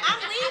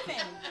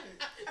 leaving.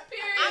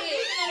 Period. I'm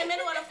leaving in the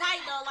middle of the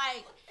fight though.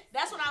 Like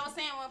that's what I was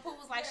saying when Pooh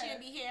was like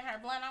she'll be hitting her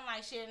blunt. I'm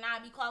like shit, and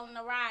I'll be calling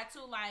the ride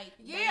too. Like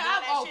Yeah, they do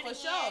I'm- that oh, shit for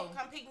again. sure.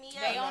 Come pick me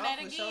up. They on that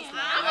for again. sure.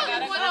 I'm I only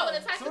gotta going go. over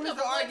the toxic Soon as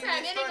couple the one argument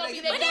time. It ain't gonna start, be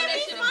they that But get doing it that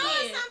be shit fun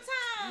again.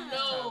 sometimes.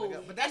 No.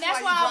 But And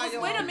that's why I was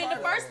with him in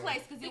the first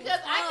place, because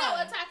Because I know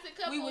a toxic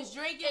couple. We was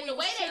drinking, and we the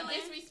way was they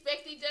chilling.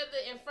 disrespect each other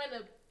in front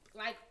of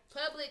like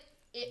public,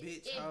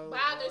 Bitch, it hoe,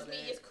 bothers all me.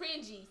 that. It's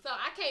cringy. So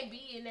I can't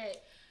be in that.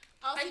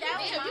 Oh, see, Like, that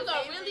was damn, my you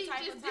gonna favorite really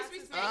type just of toxic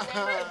disrespect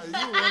stuff.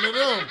 that You one of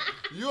them.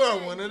 You are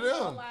one of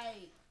them.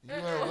 Like, You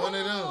are one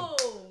of them.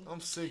 ooh.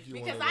 I'm sick. You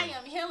Because one of I them.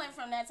 am healing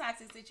from that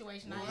toxic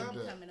situation. I Look am at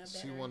becoming a that.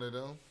 better She one of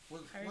them.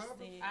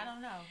 person. I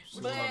don't know.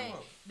 But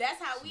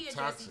that's how we She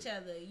address toxic. each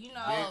other. You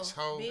know, Bitch,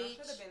 hoe.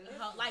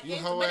 hoe. Like, You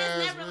it's, hoe but it's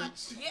ass never like,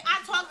 bitch. yeah,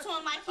 I talked to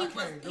him like I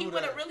can't he do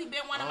would have that. really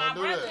been one of I my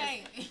don't do that.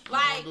 brothers. I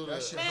Like, don't do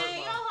that. shit man, hurt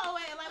yo my- hoe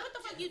ass. Like, what the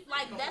fuck you,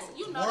 like, that's,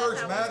 you know, Words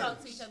that's how matter. we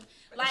talk to each other.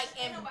 Like,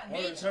 and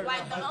bitch, hurt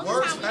like, the my- only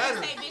Words time we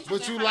matter. say bitch But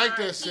was you in front like of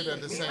our that shit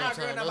at the kids. same My girl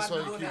time. not That's about why to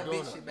you do keep that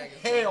doing bitch shit it. back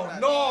and Hell forth.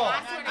 no. I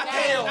swear to I God.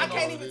 can't, I no.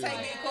 can't even take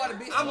being called a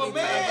bitch. I'm a to me,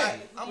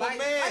 man. I'm a like,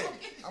 man.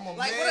 I'm a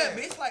Like, what up, man.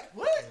 bitch? Like,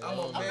 what? I'm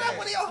a I'm not man.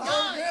 one of your hoes,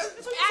 girl.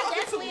 That's what I you talking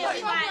definitely to.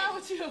 be Like, like,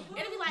 with you?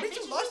 it'll be like, Bitch, bitch,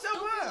 you you lost your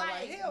stupid. mind. Like,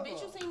 Like, hell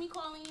bitch, no. you see me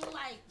calling you,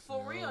 like,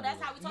 for real.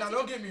 That's how we talk Now, to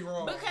don't each get me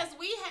wrong. Because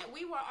we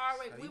were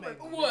already, we you were make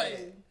me cool. What?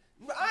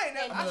 But I ain't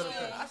never. And I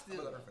then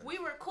still. we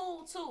were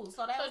cool too.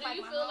 So that So was do like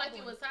you my feel like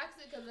it homeboy. was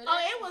toxic? Cause of Oh,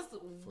 that? it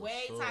was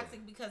way sure.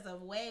 toxic because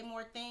of way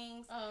more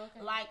things. Oh, okay.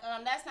 Like,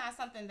 that's not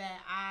something that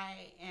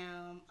I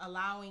am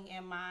allowing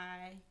in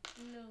my,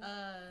 No.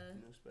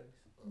 No space.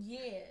 yeah.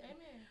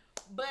 Amen.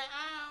 But,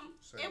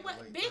 Say it was,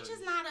 the late bitch is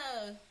 30s. not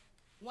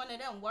one of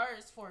them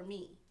words for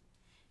me.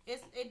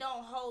 It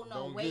don't hold no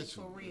Don't weight get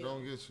you. for real. It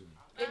don't get you.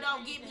 It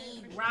don't get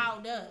me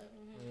riled up.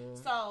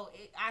 So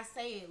I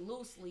say it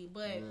loosely,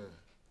 but Yeah.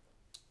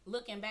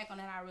 looking back on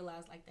it, I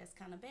realized like that's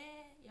kind of bad.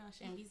 Y'all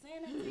shouldn't be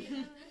saying that. To each other.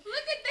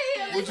 Look at the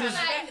healing. Would you-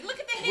 tonight. Look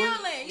at the Would-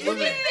 healing. would Look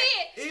you- at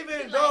it. Even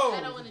Like, though.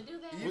 I don't want to do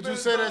that. Would you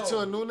say that to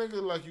a new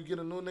nigga? Like you get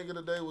a new nigga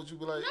today, would you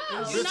be like, No.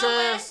 bitch You know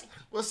what? ass,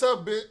 what's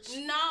up, bitch?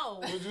 No.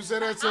 Would you say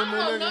that to a I new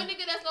don't know no nigga?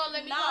 nigga that's gonna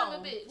let me No. call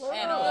him a bitch.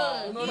 At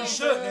all. You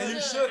should, and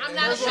you should. I'm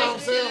not That's what I'm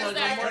ashamed saying, to like,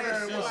 say I'm that.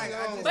 wondering what Like, she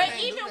I on. just But can't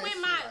do even that with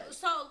shit, my like,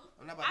 so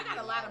I'm not about I to got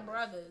get a lot of loud.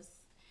 brothers,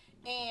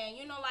 and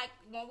you know, like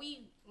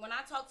when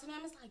I talk to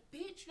them, it's like,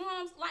 bitch, you know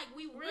what I'm like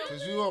we real.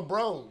 Cause you a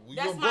bro. You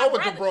That's a my bro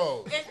with the brother.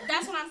 bro.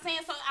 That's what I'm saying.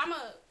 So I'm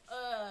a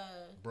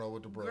Bro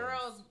with the bro.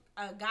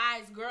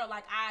 guy's girl.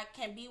 Like I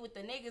can be with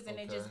the niggas and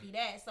it just Okay. be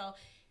that. So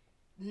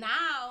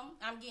now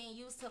I'm getting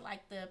used to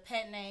like the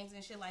pet names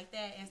and shit like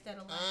that instead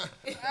of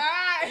like.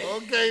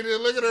 Okay,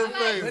 then look at her But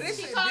face.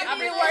 it's a I've different-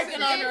 been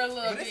working on her a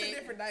little But it's a bit.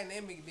 different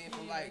dynamic than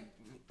from like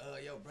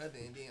your brother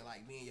and then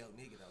like me and your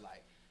nigga though.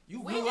 Like you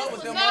We grew just up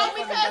with them was- No, motherfuckers,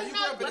 because though. You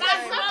grew up in but the I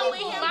same grew up household, with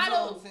him you know too.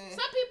 what I'm saying?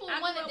 Some people I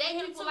want to grew up date with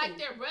him people too. like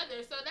their brother,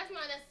 so that's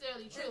not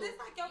necessarily true. Is this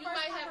like your You first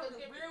might time have of a a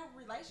different- real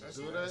relationship?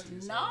 Do that?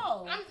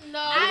 No. I'm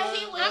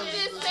I'm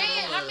just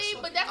saying. I mean,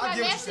 but that's I not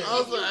get what necessary.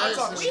 you're saying. was I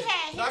talk We shit.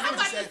 had. No, I get I'm what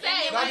about you're to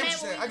saying. say, No, I get what when you're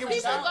saying. I get what you're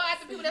people saying. go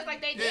after people that's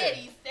like they Yeah.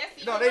 daddies. That's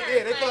even No, they worse.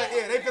 did. They feel like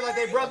Like, they feel like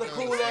they brother Yeah.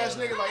 cool ass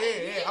nigga. Like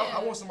I Yeah.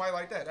 want somebody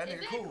like that. That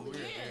nigga cool.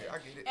 Exactly. Yeah, I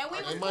get it. And we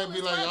It was might cool be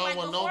as like, fuck, I don't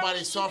want before nobody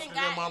we softer even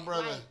than got, my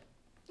brother.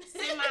 Like,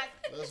 semi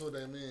That's what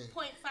they mean.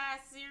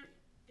 0.5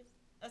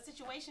 a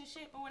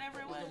situationship or whatever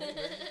it was.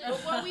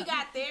 Before we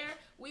got there,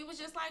 we was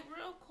just like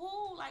real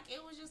cool. Like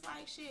it was just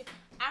like shit.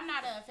 I'm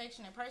not an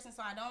affectionate person,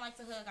 so I don't like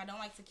to hug. I don't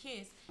like to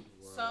kiss.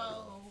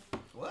 So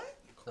What?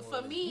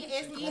 for me,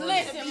 it's easy.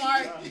 Listen,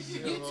 Mark.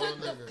 You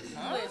took the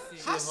Listen.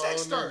 How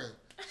sex start?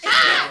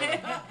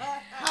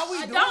 How we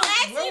doing? Don't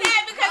ask me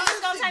that because How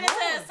it's gonna is turn it into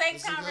a going? sex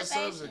It's a good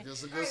conversation. subject.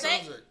 It's a good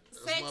Sex, subject.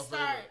 That's sex my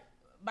start favorite.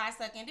 by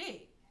sucking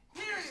dick.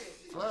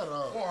 Flat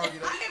out. Won't argue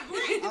that.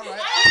 All right.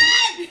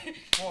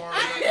 Won't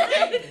argue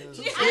that. It's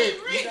a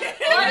dick. You know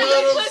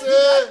Or what I'm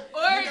saying?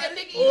 or the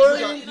nigga Or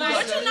eat you pussy.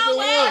 But you either know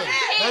what? one.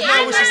 That's not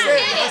what she said.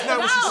 That's not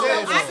what she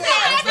said. I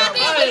said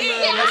Hey,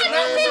 man, that's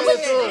not what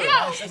it's doing. You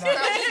know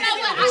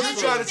what? She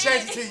trying to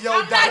change it to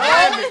your I'm not-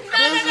 dynamic.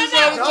 This is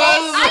how the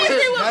I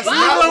agree with That's both.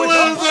 not what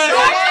Leave you it said.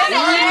 where it's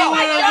Y'all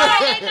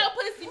at. ain't no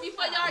pussy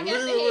before y'all get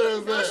Leave the it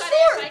where head. it's at.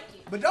 Nobody like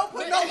it. But don't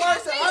put no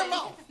words in her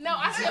mouth. No,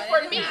 I said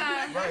for me.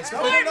 Right.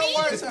 Don't put no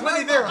words There's in her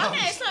plenty there. mouth.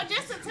 Okay, so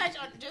just to touch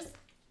on just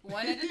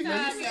One at a You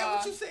time, said y'all.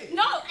 what you said.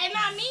 no, and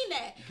I mean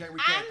that. can't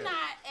recant I'm that.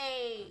 not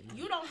a.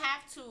 You don't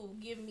have to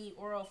give me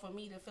oral for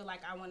me to feel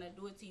like I want to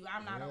do it to you.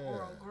 I'm not an Yeah.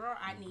 oral girl.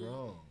 I need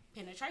Grown.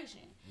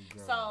 penetration.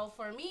 grown. So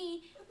for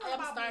me,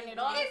 I'm starting it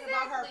off. It's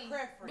about her Exactly.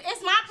 preference.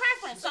 It's my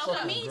preference. So for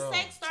Fucking me, grown.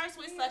 sex starts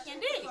with sucking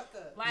dick. Fuck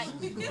up. Like for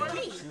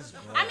me,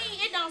 I mean,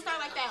 it don't start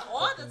like that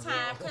all the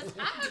time. Cause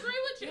I agree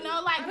with you. you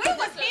know, like we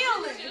was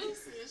healing.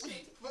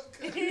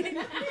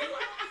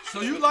 So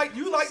you like that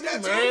too?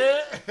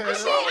 Man. I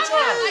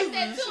like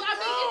that too. I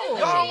mean,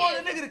 Y'all don't want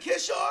a nigga to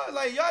kiss y'all?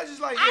 Like y'all just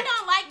like I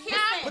don't like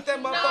kissing. put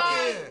that motherfucker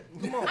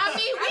in. Come on. I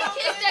mean, we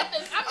kissed at the.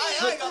 I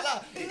I ain't gonna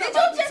lie. Did you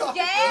just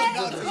gag?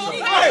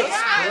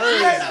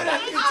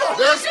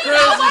 That's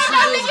crazy. She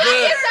just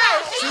dead.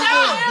 She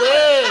just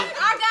dead.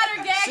 I got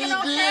her gagging She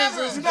on did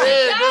camera. is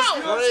dead. That's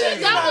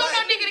crazy. Don't want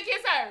no nigga to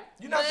kiss her.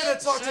 You're not gonna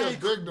talk to She a me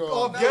big dog.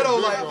 off Nah, ghetto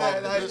big like dog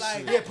that. for Like, this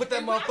shit. yeah, put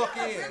that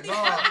motherfucker in.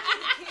 No.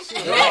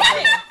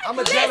 Listen. I'm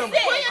a gentleman.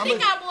 Pull your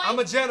dick out, boy. I'm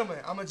a gentleman.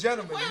 I'm a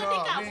gentleman. Pull your No,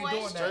 dick out, we ain't boy.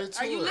 doing that.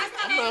 Straight to it.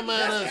 I'm not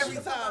mad at Every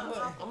you. time,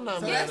 look. I'm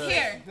not Look mad at you.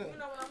 here.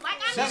 Like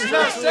I That's said,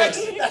 not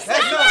sexy. That's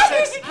not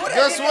sexy.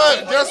 Guess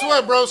what? Guess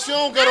what, bro? She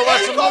don't gotta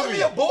watch You a calling me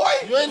movie. a boy?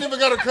 You ain't even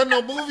gotta cut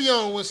no movie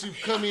on when she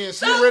come in.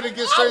 She ready to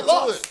get straight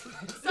to it.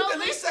 You can at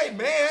least say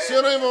man. She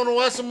don't even want to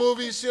watch a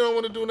movie. She don't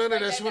want to do none of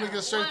that. She want to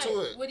get straight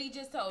to it. What he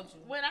just told you.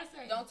 What I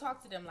say? Don't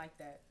talk to them like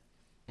that.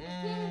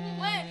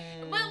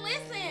 but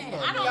listen,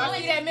 I don't Y'all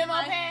always see that memo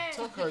like, pad?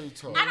 Talk how you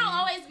talk. I don't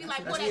always be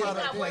like, That's what good that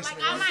product got, like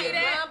placement. I might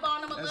That's rub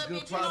on them a That's little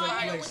good bit, you know, product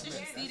I hit them with the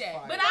placement. shit. See that?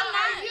 But Now, I'm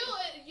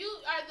not. you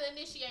are the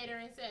initiator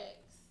in sex.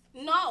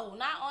 No,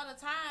 not all the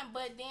time.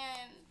 But then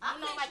I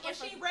you know, think like when if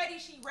she ready,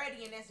 she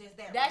ready, and that's just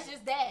that. that's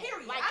just that.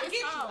 Period. Like I it's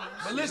get you. on.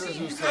 But listen,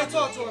 you just can't said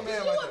talk to a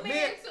man like that. a Man,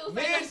 man too.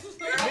 man,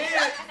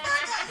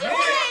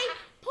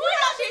 Pull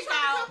your dick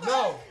out.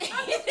 no,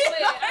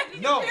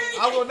 no,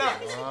 I will not.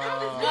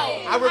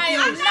 I I'm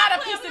refuse. not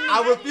a piece of meat.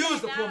 I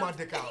refuse to pull my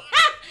dick out.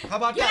 How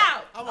about Get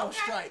that? out. I'm on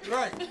strike.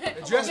 Right.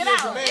 Address me Get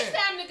as a out. man. It's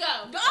time to go.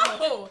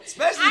 Go.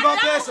 Especially I if I'm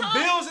paying don't some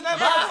hold- bills in that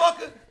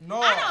motherfucker.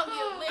 No. I don't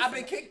give. Listen, I've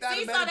been kicked out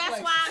see, of so better that's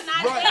places. why I'm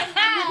not Right.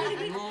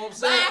 saying. You know what I'm I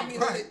saying? mean,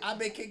 Right. I've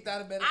been kicked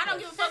out of better I don't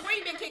give a places. fuck where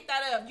you been kicked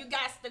out of. You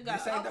got to go.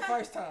 This ain't the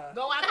first time.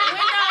 Go out the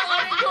window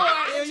or the door.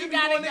 Yeah, but you you be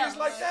gotta doing niggas go.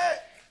 like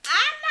that.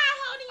 I'm not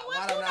holding you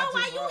Why up. don't You I know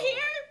why just you roll?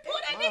 here? Pull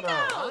that dick I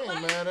out. ain't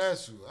Like, mad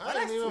at you. I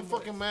ain't even too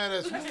fucking mad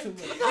at you. Get Too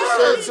much.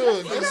 straight to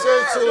it. Get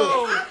straight to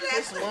it.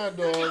 That's my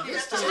dog. Get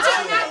straight to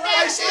it.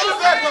 Hey, she in the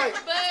back right.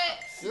 But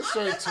Get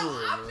straight to it,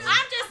 man.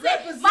 I'm just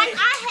saying, like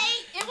I hate.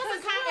 It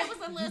was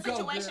a little You go,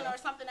 situation girl. or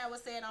something that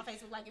was said on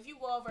Facebook. Like if you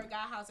go over a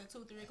guy's house at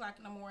 2, 3 o'clock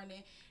in the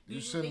morning, do You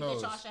you should think know.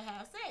 that y'all should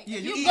have sex? Yeah,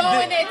 You eating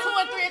going dick. at 2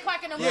 or 3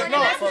 o'clock in the Yeah, morning. no,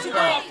 That's what you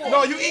going for. No,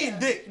 you eating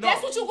dick. No.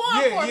 That's what you going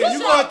yeah, for. Yeah, For you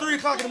sure. going 3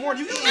 o'clock in the morning.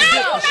 You eating I dick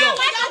do for not sure.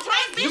 like a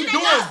drunk bitch You that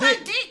doing got dick.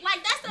 some dick.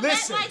 Like that's the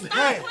Listen, best. Like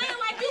stop hey. playing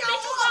like you bitch.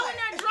 You go in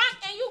there drunk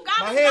and you got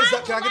My a hands up.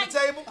 bottle, Can I get like, the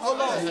table? Hold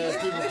on.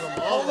 Have people come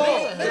Hold over.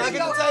 on. Can I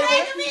get the table?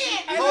 Wait a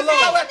minute. Hold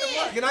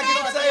on. Can I get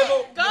the table?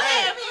 Go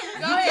ahead.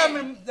 You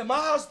coming to my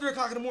house 3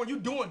 o'clock in the morning, you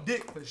doing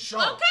dick for sure.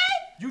 Okay.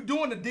 You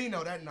doing the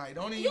Dino that night.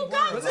 Don't even You worry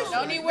got about to. it.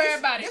 Don't even worry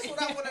about it. This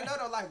what I want to know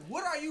though. Like,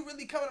 what are you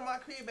really coming to my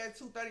crib at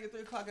 2:30 or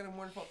 3 o'clock in the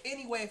morning for?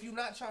 Anyway, if you're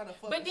not trying to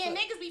fuck. But then us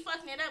up? niggas be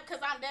fucking it up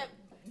because I'm that.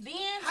 Then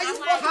How you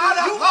I'm fucking? like,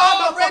 How You am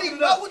I already fucking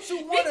it know up? what you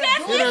want to Because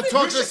do. You done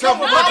talk You should yourself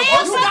come about on, the man.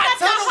 pussy. You got fuck up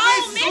the tunnel whole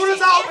vision. As soon mission.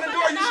 as I open the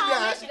door, Fuck you up should the whole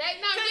got. mission.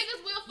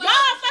 niggas will fuck.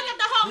 Y'all fuck up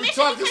the whole You mission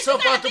talk because yourself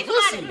you gotta out the think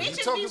about pussy. it. You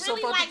Bitches talk be yourself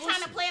really out the like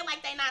trying to pussy. play it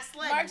like they not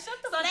slutty. Mark, shut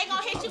the So they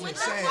gonna hit you with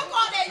the saying. Fuck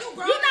all that. You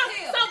grown you know. as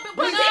hell. So but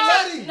We bitches,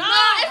 ready. no,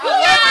 It's the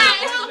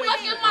lie. It's the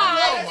fucking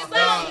lie. Oh my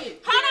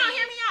God. Hold on,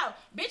 hear me out.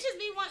 Bitches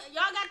be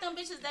y'all got them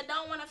bitches that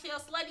don't want to feel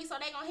slutty, so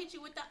they gonna hit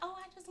you with the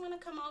I just want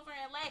to come over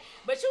and lay.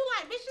 But you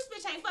like, bitch, this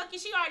bitch ain't fucking.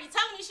 She already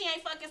told me she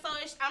ain't fucking, so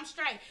I'm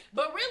straight.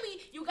 But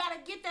really, you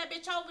gotta get that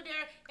bitch over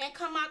there and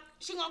come out.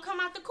 She gonna come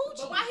out the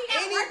coochie. But why he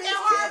gotta Any work that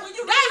bitch hard can- when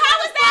you That really how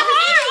wanna is that fuck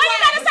hard? All you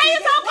gotta say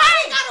is Why okay.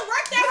 you gotta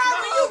work that hard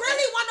when you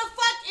really wanna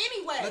fuck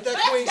anyway? Let that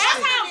queen That's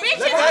speak. how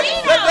bitches Let that, be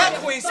let that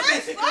though. queen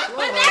speak.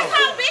 But that's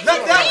how bitches Let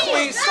that be.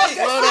 queen speak.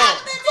 Hold on.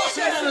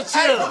 Sit in a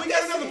chair. We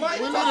got another mic.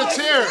 We need a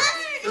chair.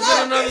 Is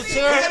it another We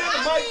chair? got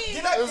another mic.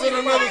 Get that Is queen it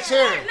a another mic.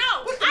 chair? No,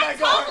 I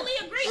totally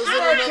agree. Is I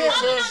it don't another know.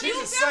 chair? She's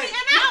a And saint.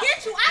 I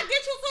get you too.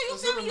 You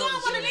Is feel it me? You don't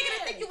another want a chair? nigga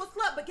to think you a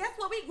slut, but guess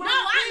what? We grown. No,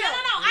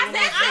 I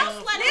said I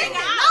don't slut a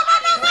nigga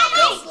out.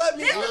 Slut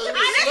me out.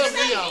 Slut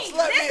me out.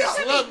 Slut me out.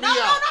 Slut me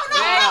out.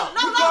 No.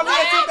 You call me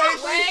a two-day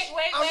Wait.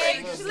 I'm ready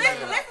to get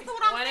Listen to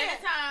what I'm One saying. at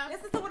a time.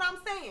 Listen to what I'm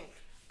saying.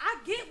 I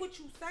get what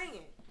you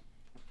saying,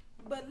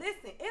 but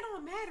listen, it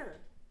don't matter.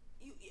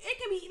 It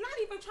can be not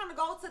even trying to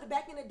go to the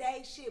back in the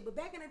day shit, but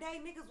back in the day,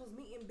 niggas was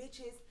meeting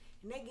bitches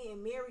and they getting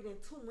married in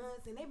 2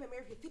 months and they been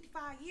married for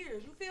 55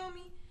 years. You feel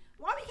me?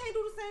 Why we can't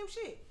do the same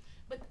shit?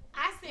 But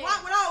I said Why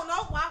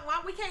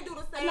we can't do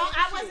the same? no.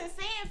 I shit? wasn't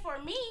saying for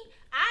me.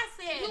 I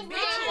said You bitches.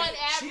 said what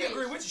She average.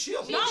 agree with you.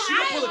 She'll No,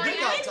 pull a I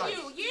dick out agree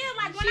tight. with you. Yeah,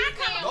 like when I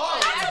come said come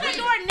what to the average.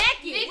 door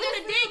naked with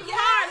the dick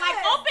hard. Like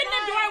open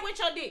the door with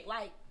your dick.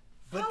 Like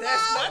But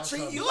that's not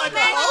treating you like a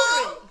baby.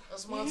 hoe.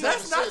 That's my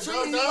That's not shit.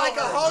 treating you Down, like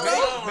a down, hoe.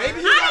 down. Maybe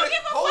you I gotta don't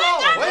give a hold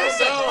fuck. on. Wait a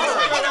second. Down, Hold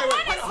on. down.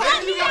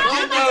 Maybe you gotta Calm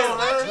give me down,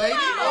 this, her.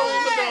 lady.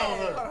 Calm down,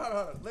 her. Hold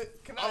on. Look,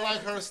 can I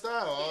like her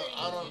style.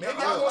 I don't. Maybe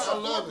I I want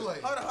some love foreplay.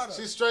 it. Hold on.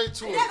 She's straight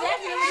to it.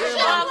 definitely She should ain't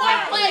have about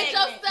to played Played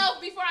yourself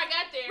before I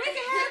got there. We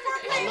can have our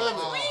I play love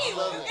it. between. I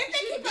love it. If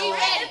they keep Be going,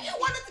 ready. if you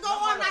wanted to go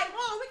all night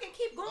long, we can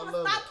keep going.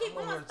 love stop. it. Keep I'm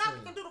on going. her Stop. team.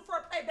 You can do the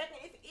foreplay back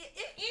and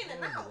it in and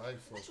I don't out. like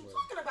What you foreplay.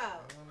 talking about?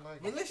 I don't like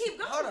But it. listen, Keep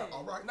going. hold on.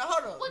 All right. Now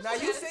hold on. What Now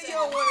you you gotta say say? you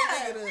don't want a Yeah,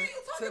 nigga what are you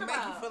to talking make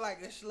you about? feel like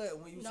a slut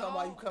when you No. talking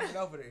about you coming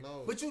over there. No.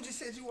 But you just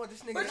said you want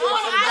this nigga. But to you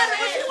come to the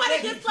door she ass wanna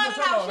nigga. get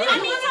flooded out. She I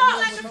don't mean,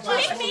 want like a She freak.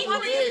 wanna She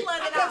wanna get get big.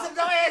 flooded I come to out. the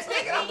door ass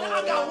nigga.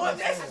 I got one.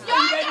 That's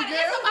Y'all not,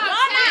 it's about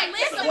tact.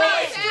 It's about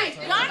tact. It's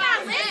Y'all about not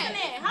tact.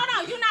 listening. Hold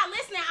on, you not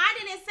listening. I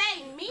didn't say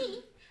me.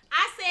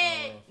 I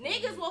said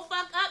niggas will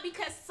fuck up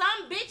because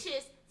some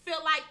bitches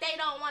feel like they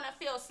don't want to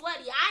feel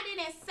slutty. I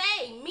didn't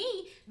say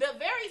me. The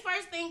very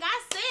first thing I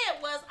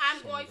said was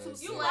I'm going to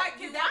You slut right,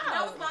 you cause that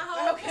was out. my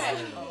whole Okay.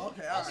 point. Oh,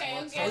 okay, all Okay,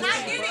 right. okay. And I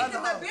get it, But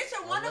cause a bitch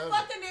will wanna I love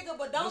fuck a nigga,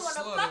 but don't You're wanna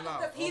slutting fuck him out.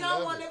 cause he I don't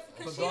love wanna, it.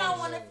 cause For she don't those-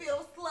 wanna feel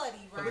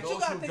slutty, But right? you those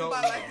gotta who think don't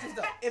about it know. like this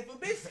though. If a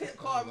bitch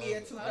called me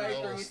at I 2:33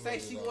 and know say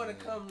it's she slutty wanna out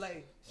come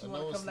late, she I wanna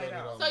know come it's late slutty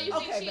out. out So you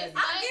Okay, think she baby. is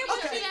slut? You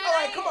think Okay, she all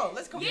right, that come on.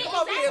 Let's come. Yeah, Come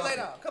over here and lay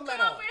exactly. down. Come lay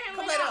Come down. over here and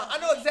Come lay lay down. down. I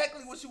know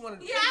exactly what you want to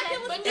do. Yeah, I get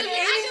what But you If you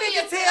saying. any actually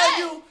nigga a tell slut.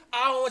 you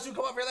I don't want you to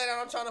come up here later,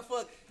 I'm trying to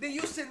fuck, then you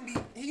shouldn't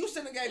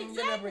have gave him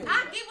your number.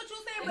 I get what you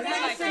saying, but You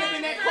at the shouldn't have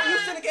been same that. You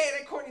time, should have gave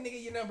that corny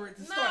nigga your number at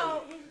the No.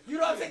 start. You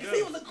know what I'm saying? Because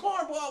he was a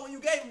cornball when you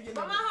gave him your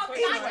But number. my whole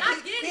He thing, was like- I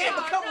he- get He it. had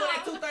to come No. on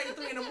at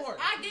 2:33 in the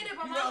morning. I get it,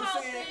 but You my know what I'm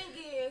whole saying?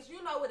 thing is,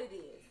 you know what it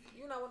is.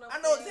 You know what I'm I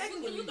saying? know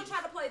exactly what You it can is.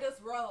 try to play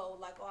this role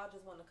like, oh, I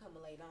just want to come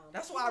and lay down.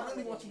 That's You why I know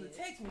really what want it you to is.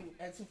 text me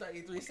at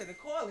 2:33 instead of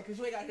calling, because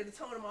you ain't got to hear the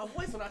tone of my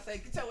voice when I say,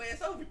 get your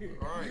ass over here.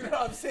 Right. You know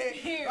what I'm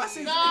saying? I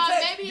see No, you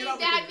text, maybe get he over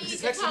got here.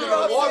 these Texting tones. me You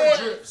know the what water I'm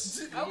saying? drips.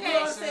 You know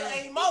what I'm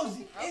saying? An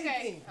emoji.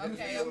 Anything.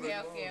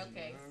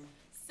 Okay.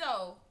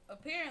 So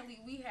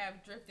apparently we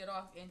have drifted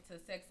off into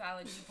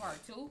sexology part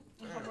 2.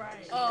 Right.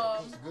 It's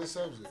a good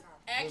subject.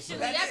 Actually,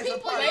 That that is a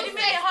people part wait of a it.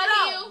 minute, Fuck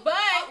hold you. on.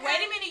 But wait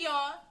a minute,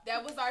 y'all.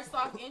 That was our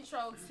soft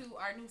intro to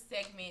our new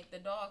segment, the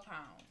Dog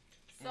Pound.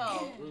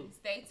 So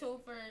stay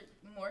tuned for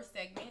more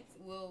segments.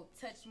 We'll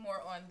touch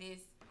more on this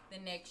the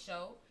next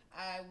show.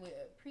 I would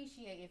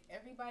appreciate if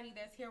everybody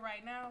that's here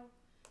right now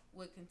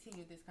would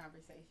continue this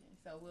conversation.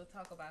 So we'll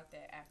talk about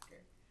that after.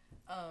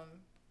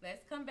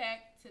 Let's come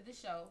back to the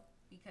show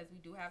because we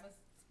do have a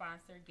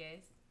sponsored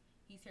guest.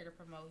 He's here to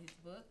promote his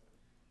book.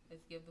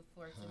 Let's give the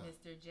floor to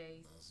Mr.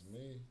 J. That's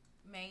me.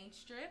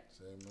 Mainstrip.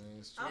 Say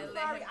Mainstrip. I'm Let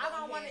sorry, him I go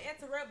don't want to ahead.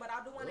 interrupt, but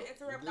I do want to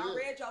Yep, interrupt. you I did.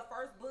 read your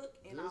first book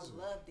and I Yes,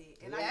 loved it,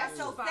 and Yes, I got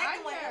your fire.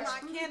 second one in my That's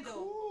pretty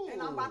Kindle, and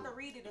I'm about to cool.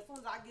 read it as soon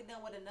as I get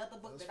done with another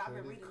book That's that I've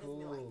been pretty reading.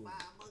 It's been like cool.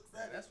 5 books of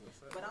it. That's what's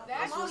up. But I'm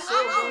That's on what's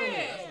I'm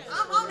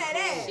up. on that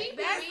ass. She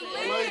That's be lit.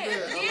 I like that.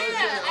 I like Yeah,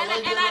 that. I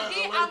like and that. I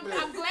did. I like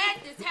that. I'm glad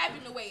this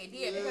happened the way it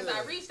did because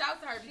I Yeah. reached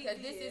out to her because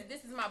She did.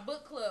 this is my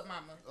book club,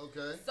 mama.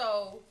 Okay.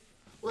 So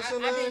What's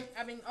I've your name?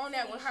 been on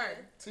that with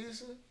her.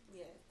 Tisha?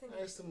 Yeah,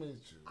 Nice to meet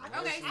you. I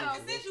Okay, can, I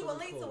can so- send you a That's link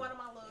pretty to cool. one of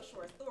my little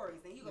short stories,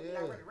 and you gonna be Yeah.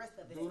 like, where the rest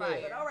of it Do is.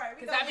 that. But all right,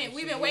 we Because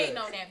We've been waiting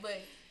on that,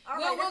 but All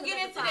we'll right,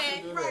 get that's into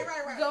another that.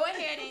 topic. Right. Go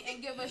ahead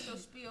and give us your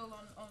spiel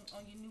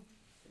on your new.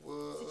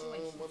 Well,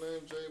 Situation. my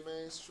name's Jay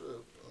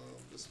Mainstrip.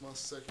 This is my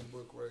second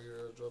book right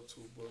here. I dropped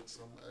 2 books.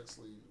 I'm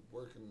actually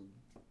working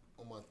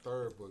on my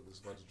 3rd book that's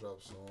about to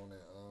drop soon.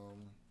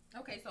 And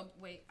Okay, so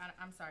wait,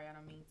 I'm sorry, I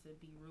don't mean to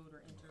be rude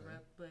or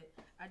interrupt, but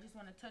I just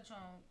want to touch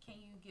on. Can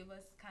you give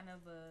us kind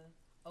of a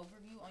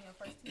overview on your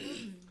first 2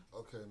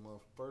 books? okay, my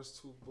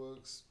first 2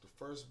 books. The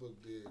first book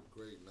did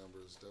great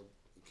numbers. That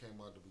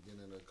came out the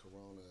beginning of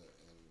Corona,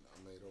 and I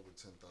made over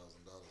 $10,000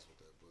 with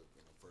that book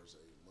in the first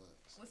 8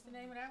 months. What's the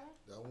name of that one?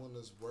 That one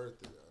is Worth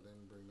It. I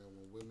didn't bring that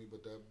one with me,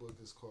 but that book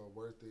is called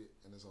Worth It,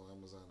 and it's on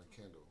Amazon and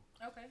Kindle.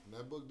 Okay. And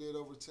that book did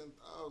over 10,000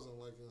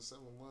 like in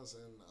 7 months,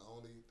 and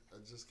I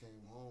just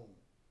came home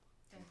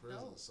from That's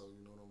prison. dope. So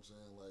you know what I'm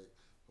saying? Like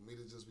for me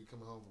to just be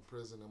coming home from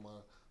prison and my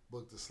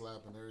book to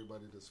slap and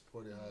everybody to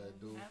support it how I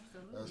do,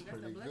 Absolutely. that's a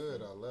pretty blessing.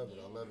 good. I love it.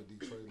 I love it.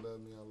 Detroit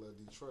love me. I love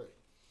Detroit.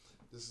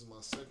 This is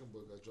my second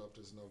book. I dropped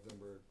this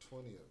November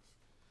 20th.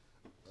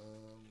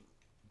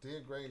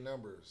 Did great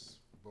numbers,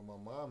 but my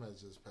mom had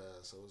just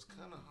passed, so it's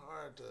kind of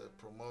hard to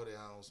promote it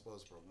how I'm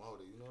supposed to promote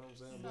it. You know what I'm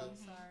saying? But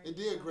So sorry. it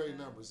did great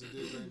numbers. It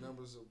did great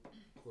numbers. Of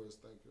course,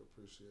 thank you.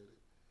 Appreciate it.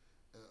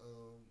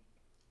 And,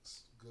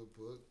 it's a good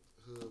book,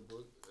 hood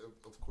book.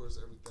 Of course,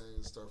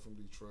 everything start from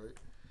Detroit.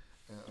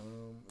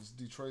 And it's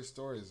Detroit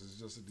stories. It's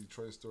just a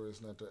Detroit story.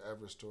 It's not the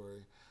average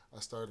story. I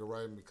started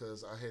writing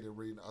because I hated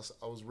reading.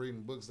 I was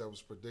reading books that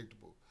was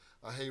predictable.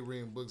 I hate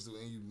reading books and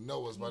you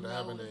know what's about to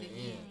happen in the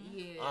end.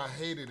 Yeah. I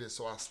hated it,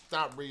 so I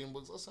stopped reading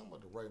books. I said, I'm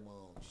about to write my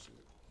own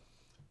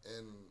shit.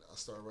 And I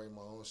started writing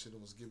my own shit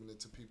and was giving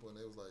it to people, and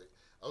they was like,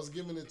 I was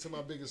giving it to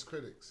my biggest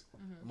critics.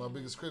 And my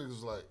biggest critics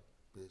was like,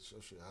 bitch,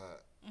 your shit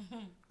hot. I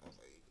was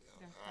like,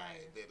 That's all right,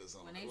 fire. that is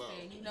on When the they low.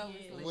 say, you know,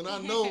 it's like,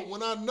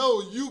 When I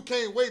know you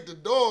can't wait to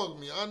dog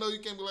me. I know you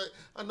can't be like,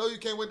 I know you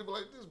can't wait to be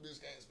like, this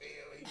bitch can't spell.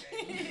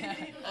 He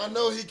can't. I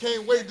know he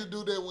can't wait to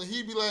do that when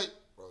he be like,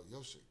 bro,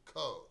 your shit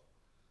cold.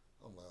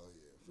 I'm like, oh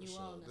yeah, for You sure.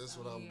 own This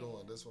it, what I'm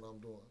doing. This what I'm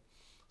doing.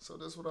 So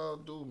that's what I'll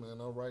do, man.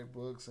 I write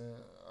books and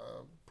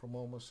I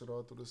promote my shit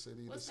all through the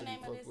city. What's the the city name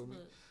of fuck this with book?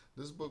 me.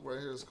 This book right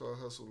here is called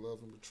Hustle, Love,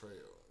 and Betrayal.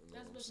 You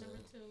know That's what I'm book saying?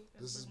 number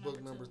 2. This is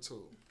book number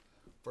 2.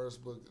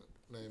 First book,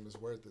 name is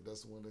Worth It.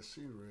 That's the one that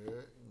she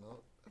read. You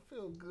know, I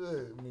feel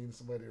good meeting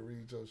somebody to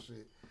read your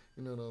shit.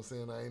 You know what I'm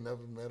saying? I ain't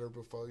never met her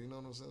before. You know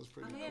what I'm saying? It's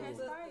pretty I know cool. your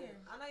sister. fire.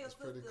 I know your It's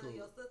pretty sister. cool.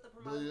 Your sister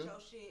Do promoted you?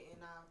 your shit, and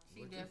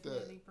She Look at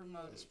definitely that.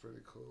 promoted. That's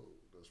pretty cool.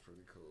 That's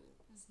pretty cool.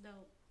 That's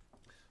dope.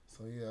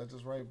 So yeah, I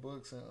just write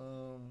books, and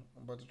I'm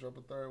about to drop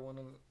a third one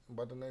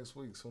about the next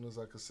week. As soon as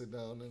I can sit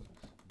down and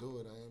do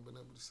it, I ain't been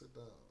able to sit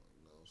down.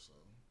 You know, so.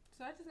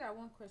 So I just got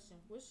one question.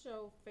 What's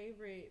your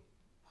favorite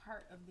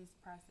part of this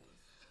process?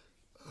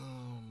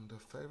 The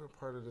favorite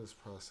part of this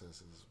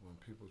process is when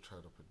people try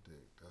to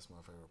predict. That's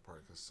my favorite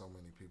part because so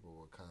many people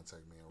will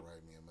contact me and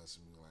write me and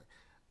message me like,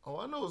 "Oh,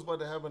 I know what's about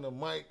to happen to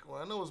Mike, or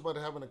I know what's about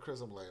to happen to Chris."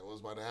 I'm like, "What's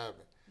about to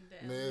happen?"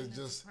 And it's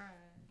just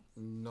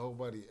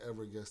nobody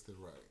ever guessed it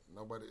right.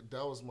 Nobody.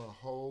 That was my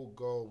whole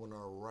goal when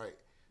I write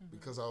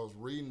because I was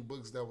reading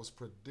books that was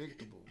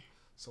predictable.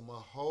 So my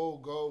whole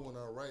goal when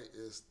I write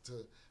is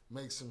to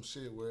make some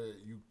shit where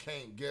you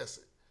can't guess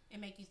it. It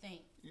make you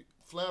think.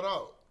 Flat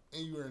out.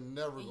 And you are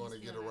never And going to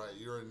you get it still right.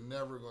 You're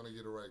never going to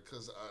get it right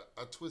because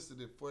I twisted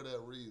it for that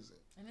reason.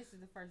 And this is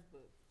the first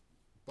book.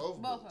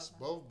 Both books. Of them.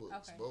 Both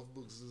books. Okay. Both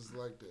books is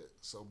like that.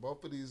 So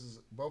both of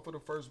the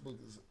first book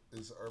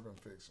is urban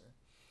fiction.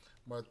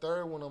 My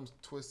third one, I'm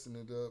twisting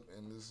it up,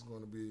 and this is going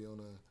to be on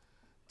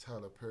a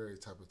Tyler Perry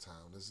type of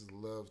time. This is a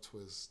love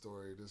twist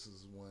story. This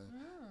is one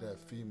that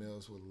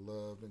females would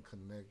love and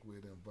connect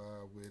with and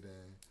vibe with,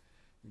 and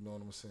you know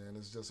what I'm saying?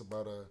 It's just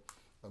about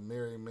a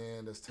married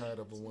man that's tired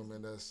of a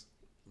woman that's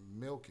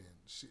milking.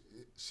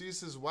 She's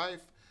his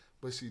wife,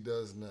 but she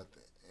does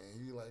nothing.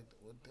 And he like,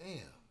 well,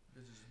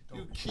 damn.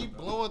 You keep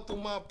blowing through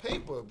my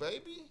paper,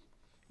 baby.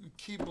 You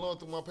keep blowing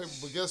through my paper.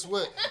 But guess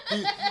what?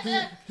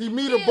 He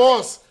meet a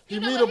boss. He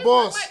meet a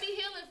boss. Might be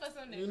healing for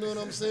some niggas. You know what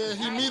I'm saying?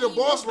 He meet a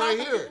boss right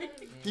here.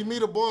 He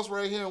meet a boss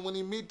right here. And when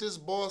he meet this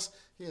boss,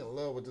 he in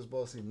love with this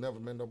boss. He never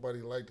met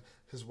nobody like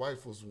his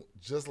wife was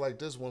just like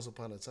this once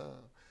upon a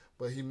time.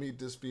 But he meet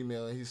this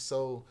female and he's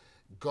so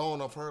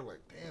gone off her like,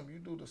 damn, you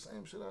do the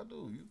same shit I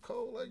do. You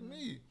cold like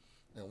me.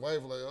 And wife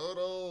like, hold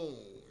on,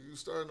 you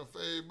starting to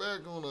fade back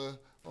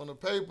on the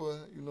paper.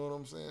 You know what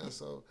I'm saying?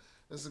 So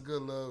it's a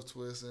good love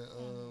twist, and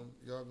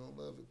y'all gonna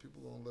love it. People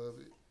gonna love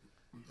it,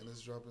 and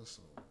it's dropping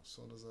soon.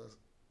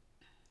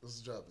 It's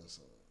dropping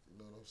soon. You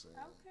know what I'm saying?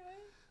 Okay.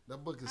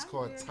 That book is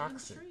called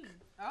Toxic.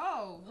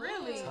 Oh,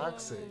 really?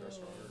 Toxic.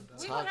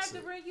 We're going to have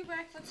to bring you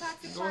back for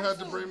Toxic. You're going to have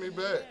to bring me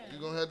back.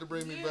 You're going to have to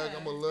bring me back.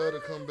 I'm going to love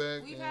to come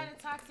back. We've had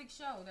a toxic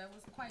show that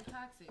was quite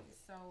toxic.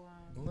 So,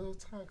 a little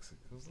toxic.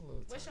 It was a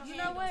little What's toxic. your You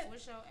know handles? what?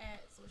 What's your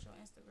ads? What's your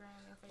Instagram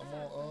and I'm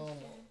Facebook? on,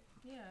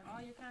 yeah, all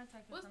your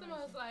contact What's the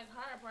information. most like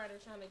hard part of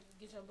trying to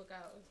get your book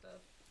out and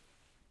stuff?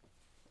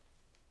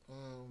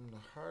 the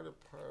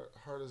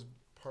hardest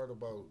part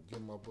about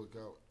getting my book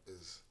out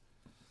is,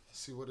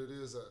 see what it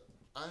is.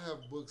 I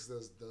have books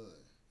that's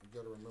done. You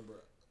got to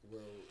remember,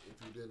 well, if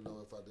you didn't know,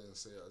 if I didn't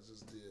say, I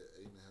just did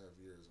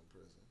 8.5 years in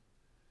prison.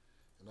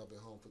 And I've been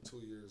home for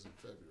 2 years in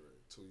February.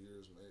 2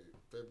 years made.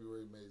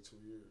 February made 2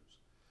 years.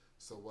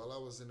 So while I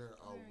was in there,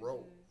 I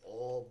wrote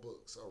all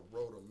books. I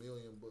wrote 1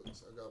 million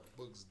books. I got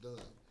books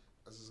done.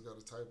 I just got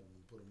to type them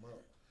and put them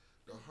out.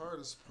 The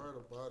hardest part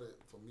about it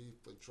for me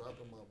for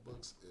dropping my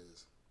books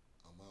is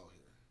I'm out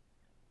here.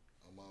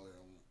 I'm out here.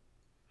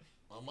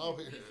 I'm out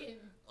here. You can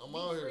I'm be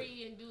out here.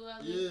 free and do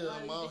all Yeah, these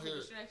I'm out different here.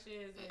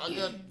 distractions. And I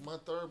got my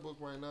third book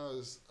right now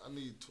is I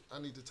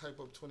need to type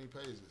up 20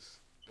 pages.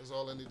 That's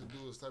all I need to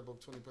do is type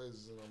up 20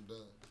 pages and I'm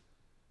done.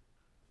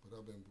 But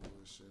I've been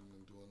bullshitting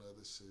and doing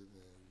other shit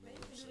and you know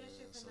what I'm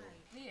saying. So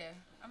Yeah,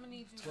 I'm gonna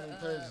need you 20 to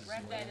pages,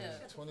 wrap man.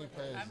 that up. 20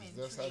 pages. I'm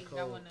That's how intrigued. I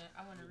cold.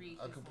 wanna read.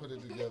 I this can one. put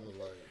it together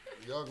like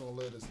y'all gonna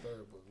love this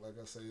third book. Like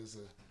I say, it's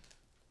a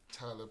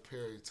Tyler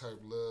Perry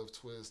type love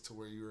twist to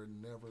where you're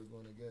never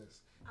gonna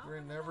guess.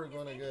 You're never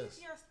gonna guess.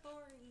 Your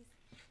stories.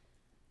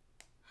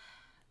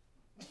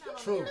 You're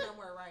not True. on air no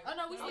more, right? Oh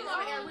no, we still Oh,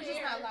 on air. We're just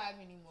yeah. not live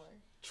anymore.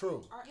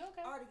 True. You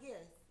okay? Or the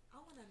guests. I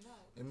want to know.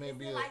 It may Is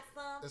be it a like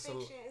some it's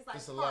fiction? It's like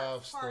it's a parts,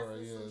 live parts story.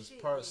 of Yeah, some it's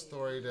shit. part Yeah.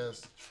 story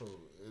that's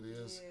true. It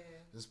is.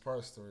 Yeah. It's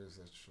part stories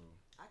that's true.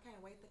 I can't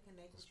wait to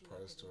connect It's with you.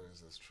 part after stories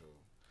this. that's true.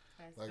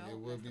 That's Like dope. it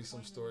would That's be the some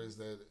point. stories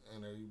that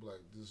and you be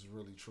like, this is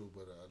really true,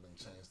 but I done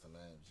changed the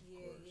names, of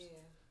Yeah, course.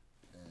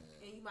 yeah. And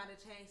And you might have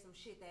changed some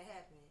shit that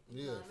happened.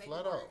 yeah, Make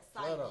flat it more out,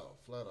 exciting.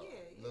 flat out. Yeah,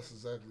 yeah. That's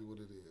exactly what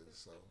it is.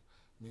 So,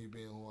 me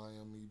being who I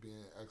am, me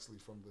being actually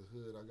from the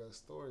hood, I got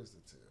stories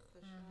to tell. For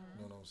sure.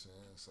 You know what I'm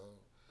saying? So,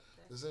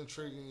 it's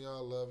intriguing.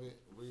 Y'all love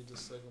it. Read the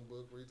second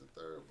book. Read the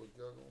third book.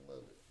 Y'all gonna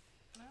love it.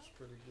 It's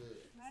pretty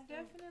good. I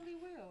definitely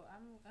will.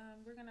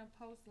 We're gonna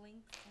post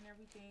links and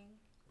everything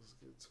Let's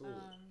get to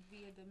it.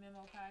 via the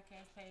Memo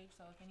Podcast page.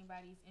 So if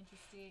anybody's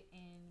interested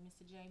in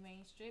Mr. J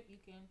Mainstrip, you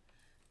can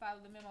follow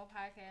the Memo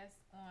Podcast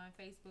on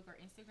Facebook or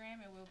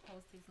Instagram, and we'll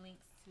post his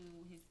links to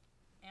his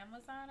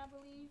Amazon, I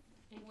believe,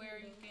 And where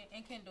Kindle. you can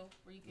and Kindle,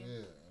 where you can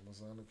Yeah,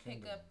 Amazon and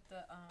pick Kindle. up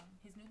the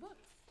his new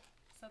books.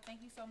 So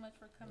thank you so much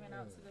for coming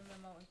out to the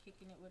Memo and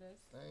kicking it with us.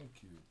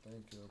 Thank you.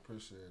 I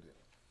appreciate it.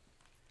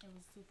 It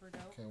was super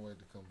dope. Can't wait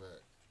to come back.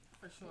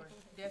 For sure.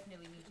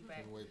 Definitely need you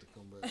back. Can't wait to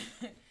come back.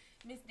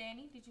 Miss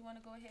Danny, did you want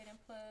to go ahead and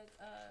plug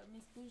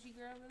Miss Bougie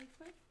Girl really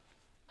quick?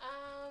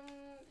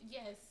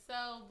 Yes.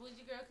 So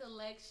Bougie Girl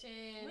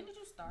Collection. When did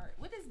you start?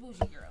 What is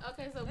Bougie Girl?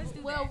 Okay, so Let's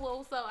do well,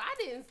 that. so I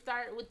didn't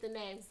start with the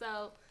name.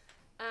 So,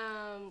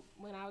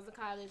 when I was in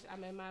college, I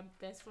met my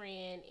best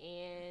friend,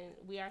 and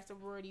we are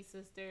sorority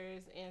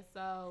sisters. And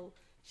so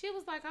she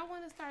was like, "I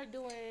want to start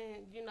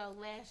doing,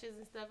 lashes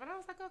and stuff." And I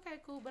was like, "Okay,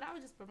 cool." But I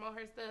would just promote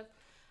her stuff.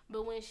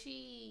 But when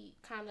she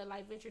kind of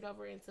like ventured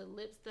over into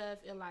lip stuff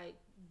and like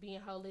being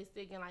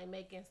holistic and like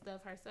making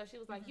stuff herself, she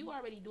was like, "You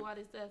already do all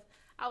this stuff."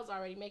 I was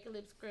already making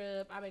lip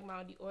scrub. I make my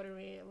own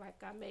deodorant. Like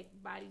I make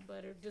body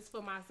butter just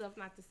for myself,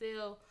 not to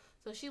sell.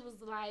 So she was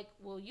like,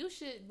 "Well, you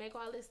should make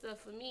all this stuff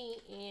for me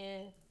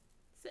and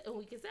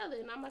we can sell it."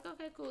 And I'm like,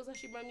 "Okay, cool." So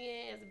she brought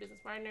me in as a business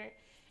partner.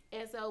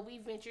 And so we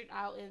ventured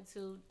out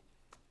into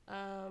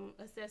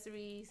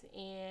accessories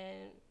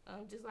and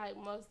just like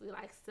mostly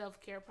like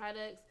self-care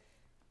products.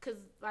 Cause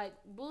like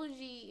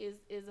Bougie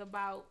is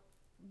about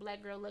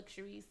black girl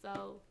luxury,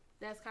 so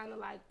that's kind of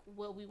like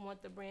what we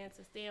want the brand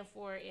to stand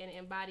for and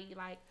embody.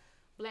 Like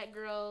black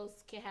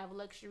girls can have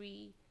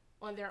luxury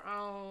on their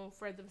own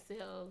for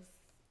themselves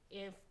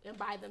and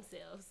by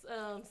themselves.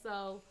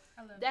 So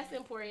that's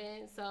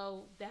important.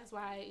 So that's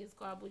why it's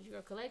called Bougie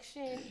Girl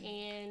Collection.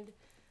 And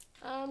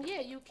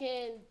you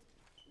can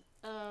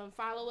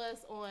follow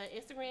us on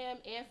Instagram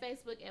and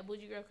Facebook at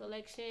Bougie Girl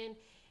Collection.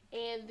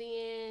 And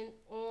then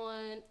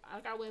on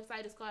our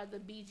website is called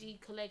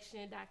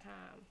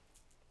thebgcollection.com.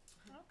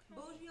 Okay.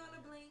 Bougie on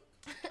the blink.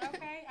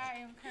 Okay, I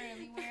am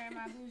currently wearing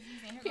my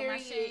bougies and here go my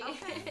shade.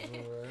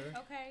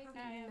 Okay, I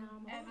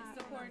am avid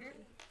supporter.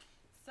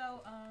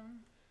 So,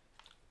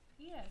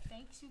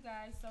 thanks you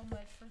guys so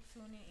much for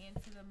tuning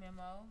into the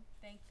memo.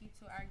 Thank you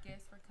to our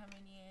guests for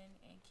coming in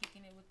and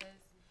kicking it with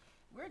us.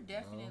 We're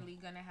definitely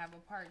gonna have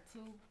a part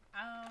 2.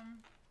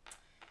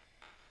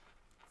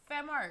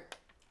 Fat Mark.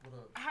 What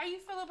up? How you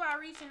feel about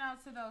reaching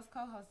out to those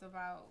co-hosts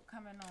about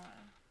coming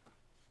on?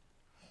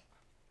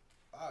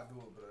 I'll do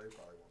it, but they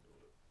probably won't do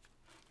it.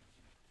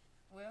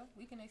 Well,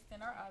 we can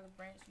extend our olive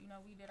branch. We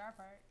did our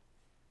part.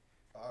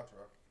 I'll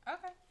try.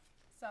 Okay.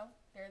 So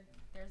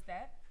there's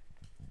that.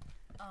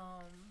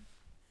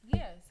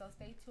 So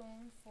stay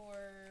tuned for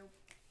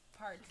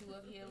part 2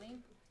 of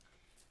Healing.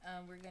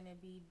 We're gonna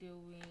be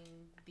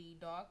doing the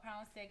dog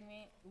pound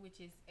segment, which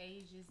is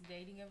Asia's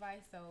dating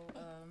advice. So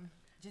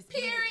just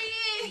Period.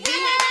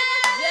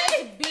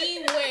 just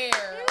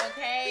beware,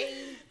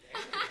 okay?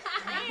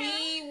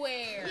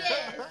 Beware.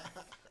 Yes.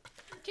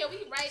 Can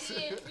we write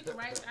in? We can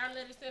write our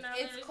letters, send our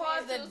letters. It's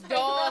called the in,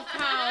 dog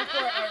pound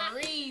for a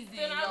reason,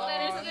 Send our y'all.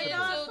 letters in to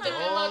Dogs on the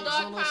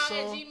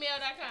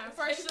thememodogpound@gmail.com.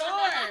 For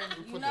sure.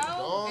 You put the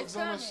dogs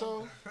on the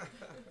show.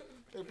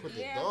 They put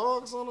the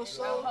dogs on the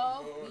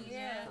show.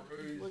 Yeah.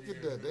 Look at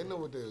that. They know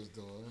what they was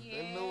doing.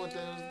 They know what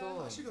they was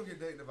doing. She gonna get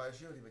dating advice.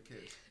 She don't even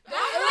kiss.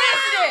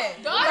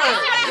 Listen. Dog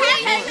pound.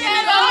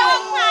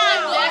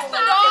 That's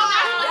the dog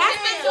pound. That's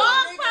the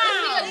dog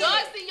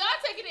pound. See, y'all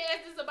taking it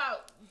as it's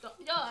about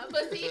y'all,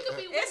 but see, it could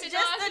be women It's just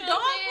dogs. the You know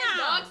what I'm dog saying? pound.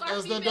 Dogs are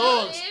That's the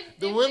female dogs. and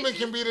The women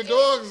can be the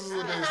dogs, is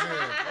what they saying. Also,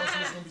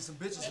 there's gonna be some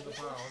bitches in the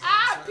pound.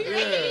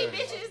 Period. Yeah.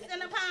 Bitches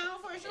in a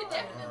pound for sure. It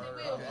definitely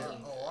will be.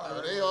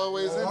 Oh, they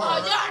always in there.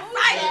 Y'all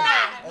fighting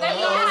now. Let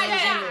me Oh, say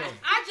yeah. that.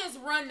 I just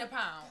run the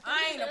pound.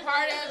 I ain't a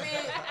part of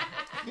it.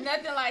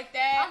 Nothing like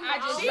that. I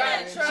just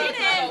run the truck. She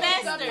the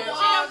investor. She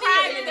Dog the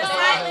private, the dog.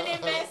 silent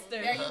investor.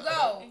 There you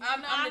go.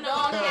 I'm the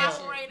dog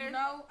catcher. operator.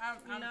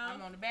 I'm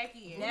on the back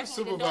end. That's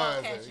You the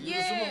supervisor. You the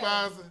Yeah.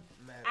 supervisor.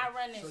 I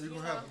run this. So you're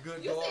gonna have a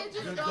good You dog, said you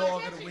the good dog dog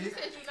of catcher. the You week,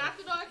 said you not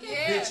the dog catcher.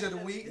 Yeah. bitch of the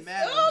week. All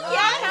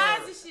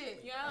kinds of shit.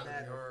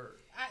 Yeah. Word.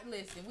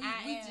 Listen, we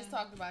am. just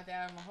talked about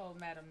that. I'm a whole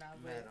madam now,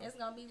 but It's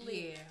gonna be lit.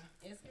 yeah.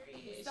 It's She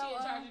in So,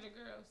 charge of the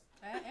girls.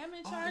 I am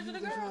in charge of the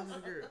girls. She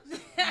is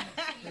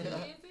in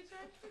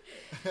charge.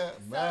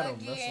 Madam,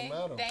 So that's a again,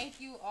 madam. thank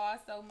you all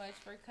so much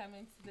for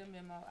coming to the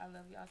memo. I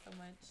love y'all so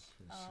much.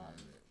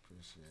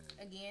 Appreciate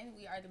it. Again,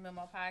 we are the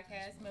Memo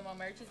Podcast. Memo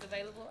merch is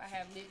available. I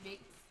have Lit Bics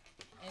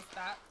in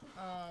stock.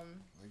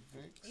 Like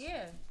Vicks?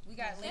 Yeah, we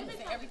got links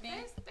and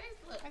everything.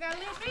 Look, I got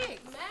Lit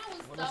Bics. mine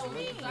What was is so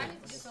Link mean. I Bics?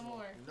 need to get some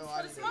more. No,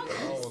 For the smokers.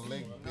 Oh,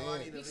 Link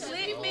Big. Because Lit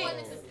people Bics.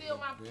 wanted to steal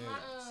my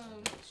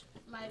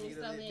I lighter need a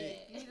so Lit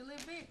bad. You need a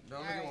Lit Bic? No,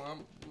 All I'm right.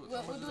 gonna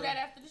We'll do that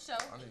after the show.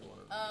 I need one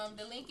of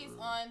The link is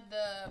on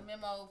the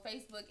Memo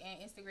Facebook and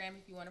Instagram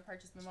if you want to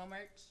purchase Memo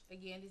merch.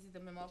 Again, this is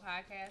the Memo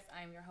Podcast.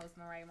 I am your host,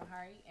 Mariah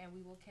Mahari, and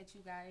we will catch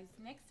you guys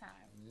next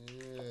time.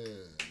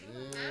 Yeah.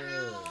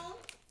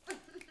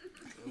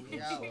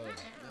 We out. Memo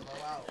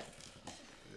out.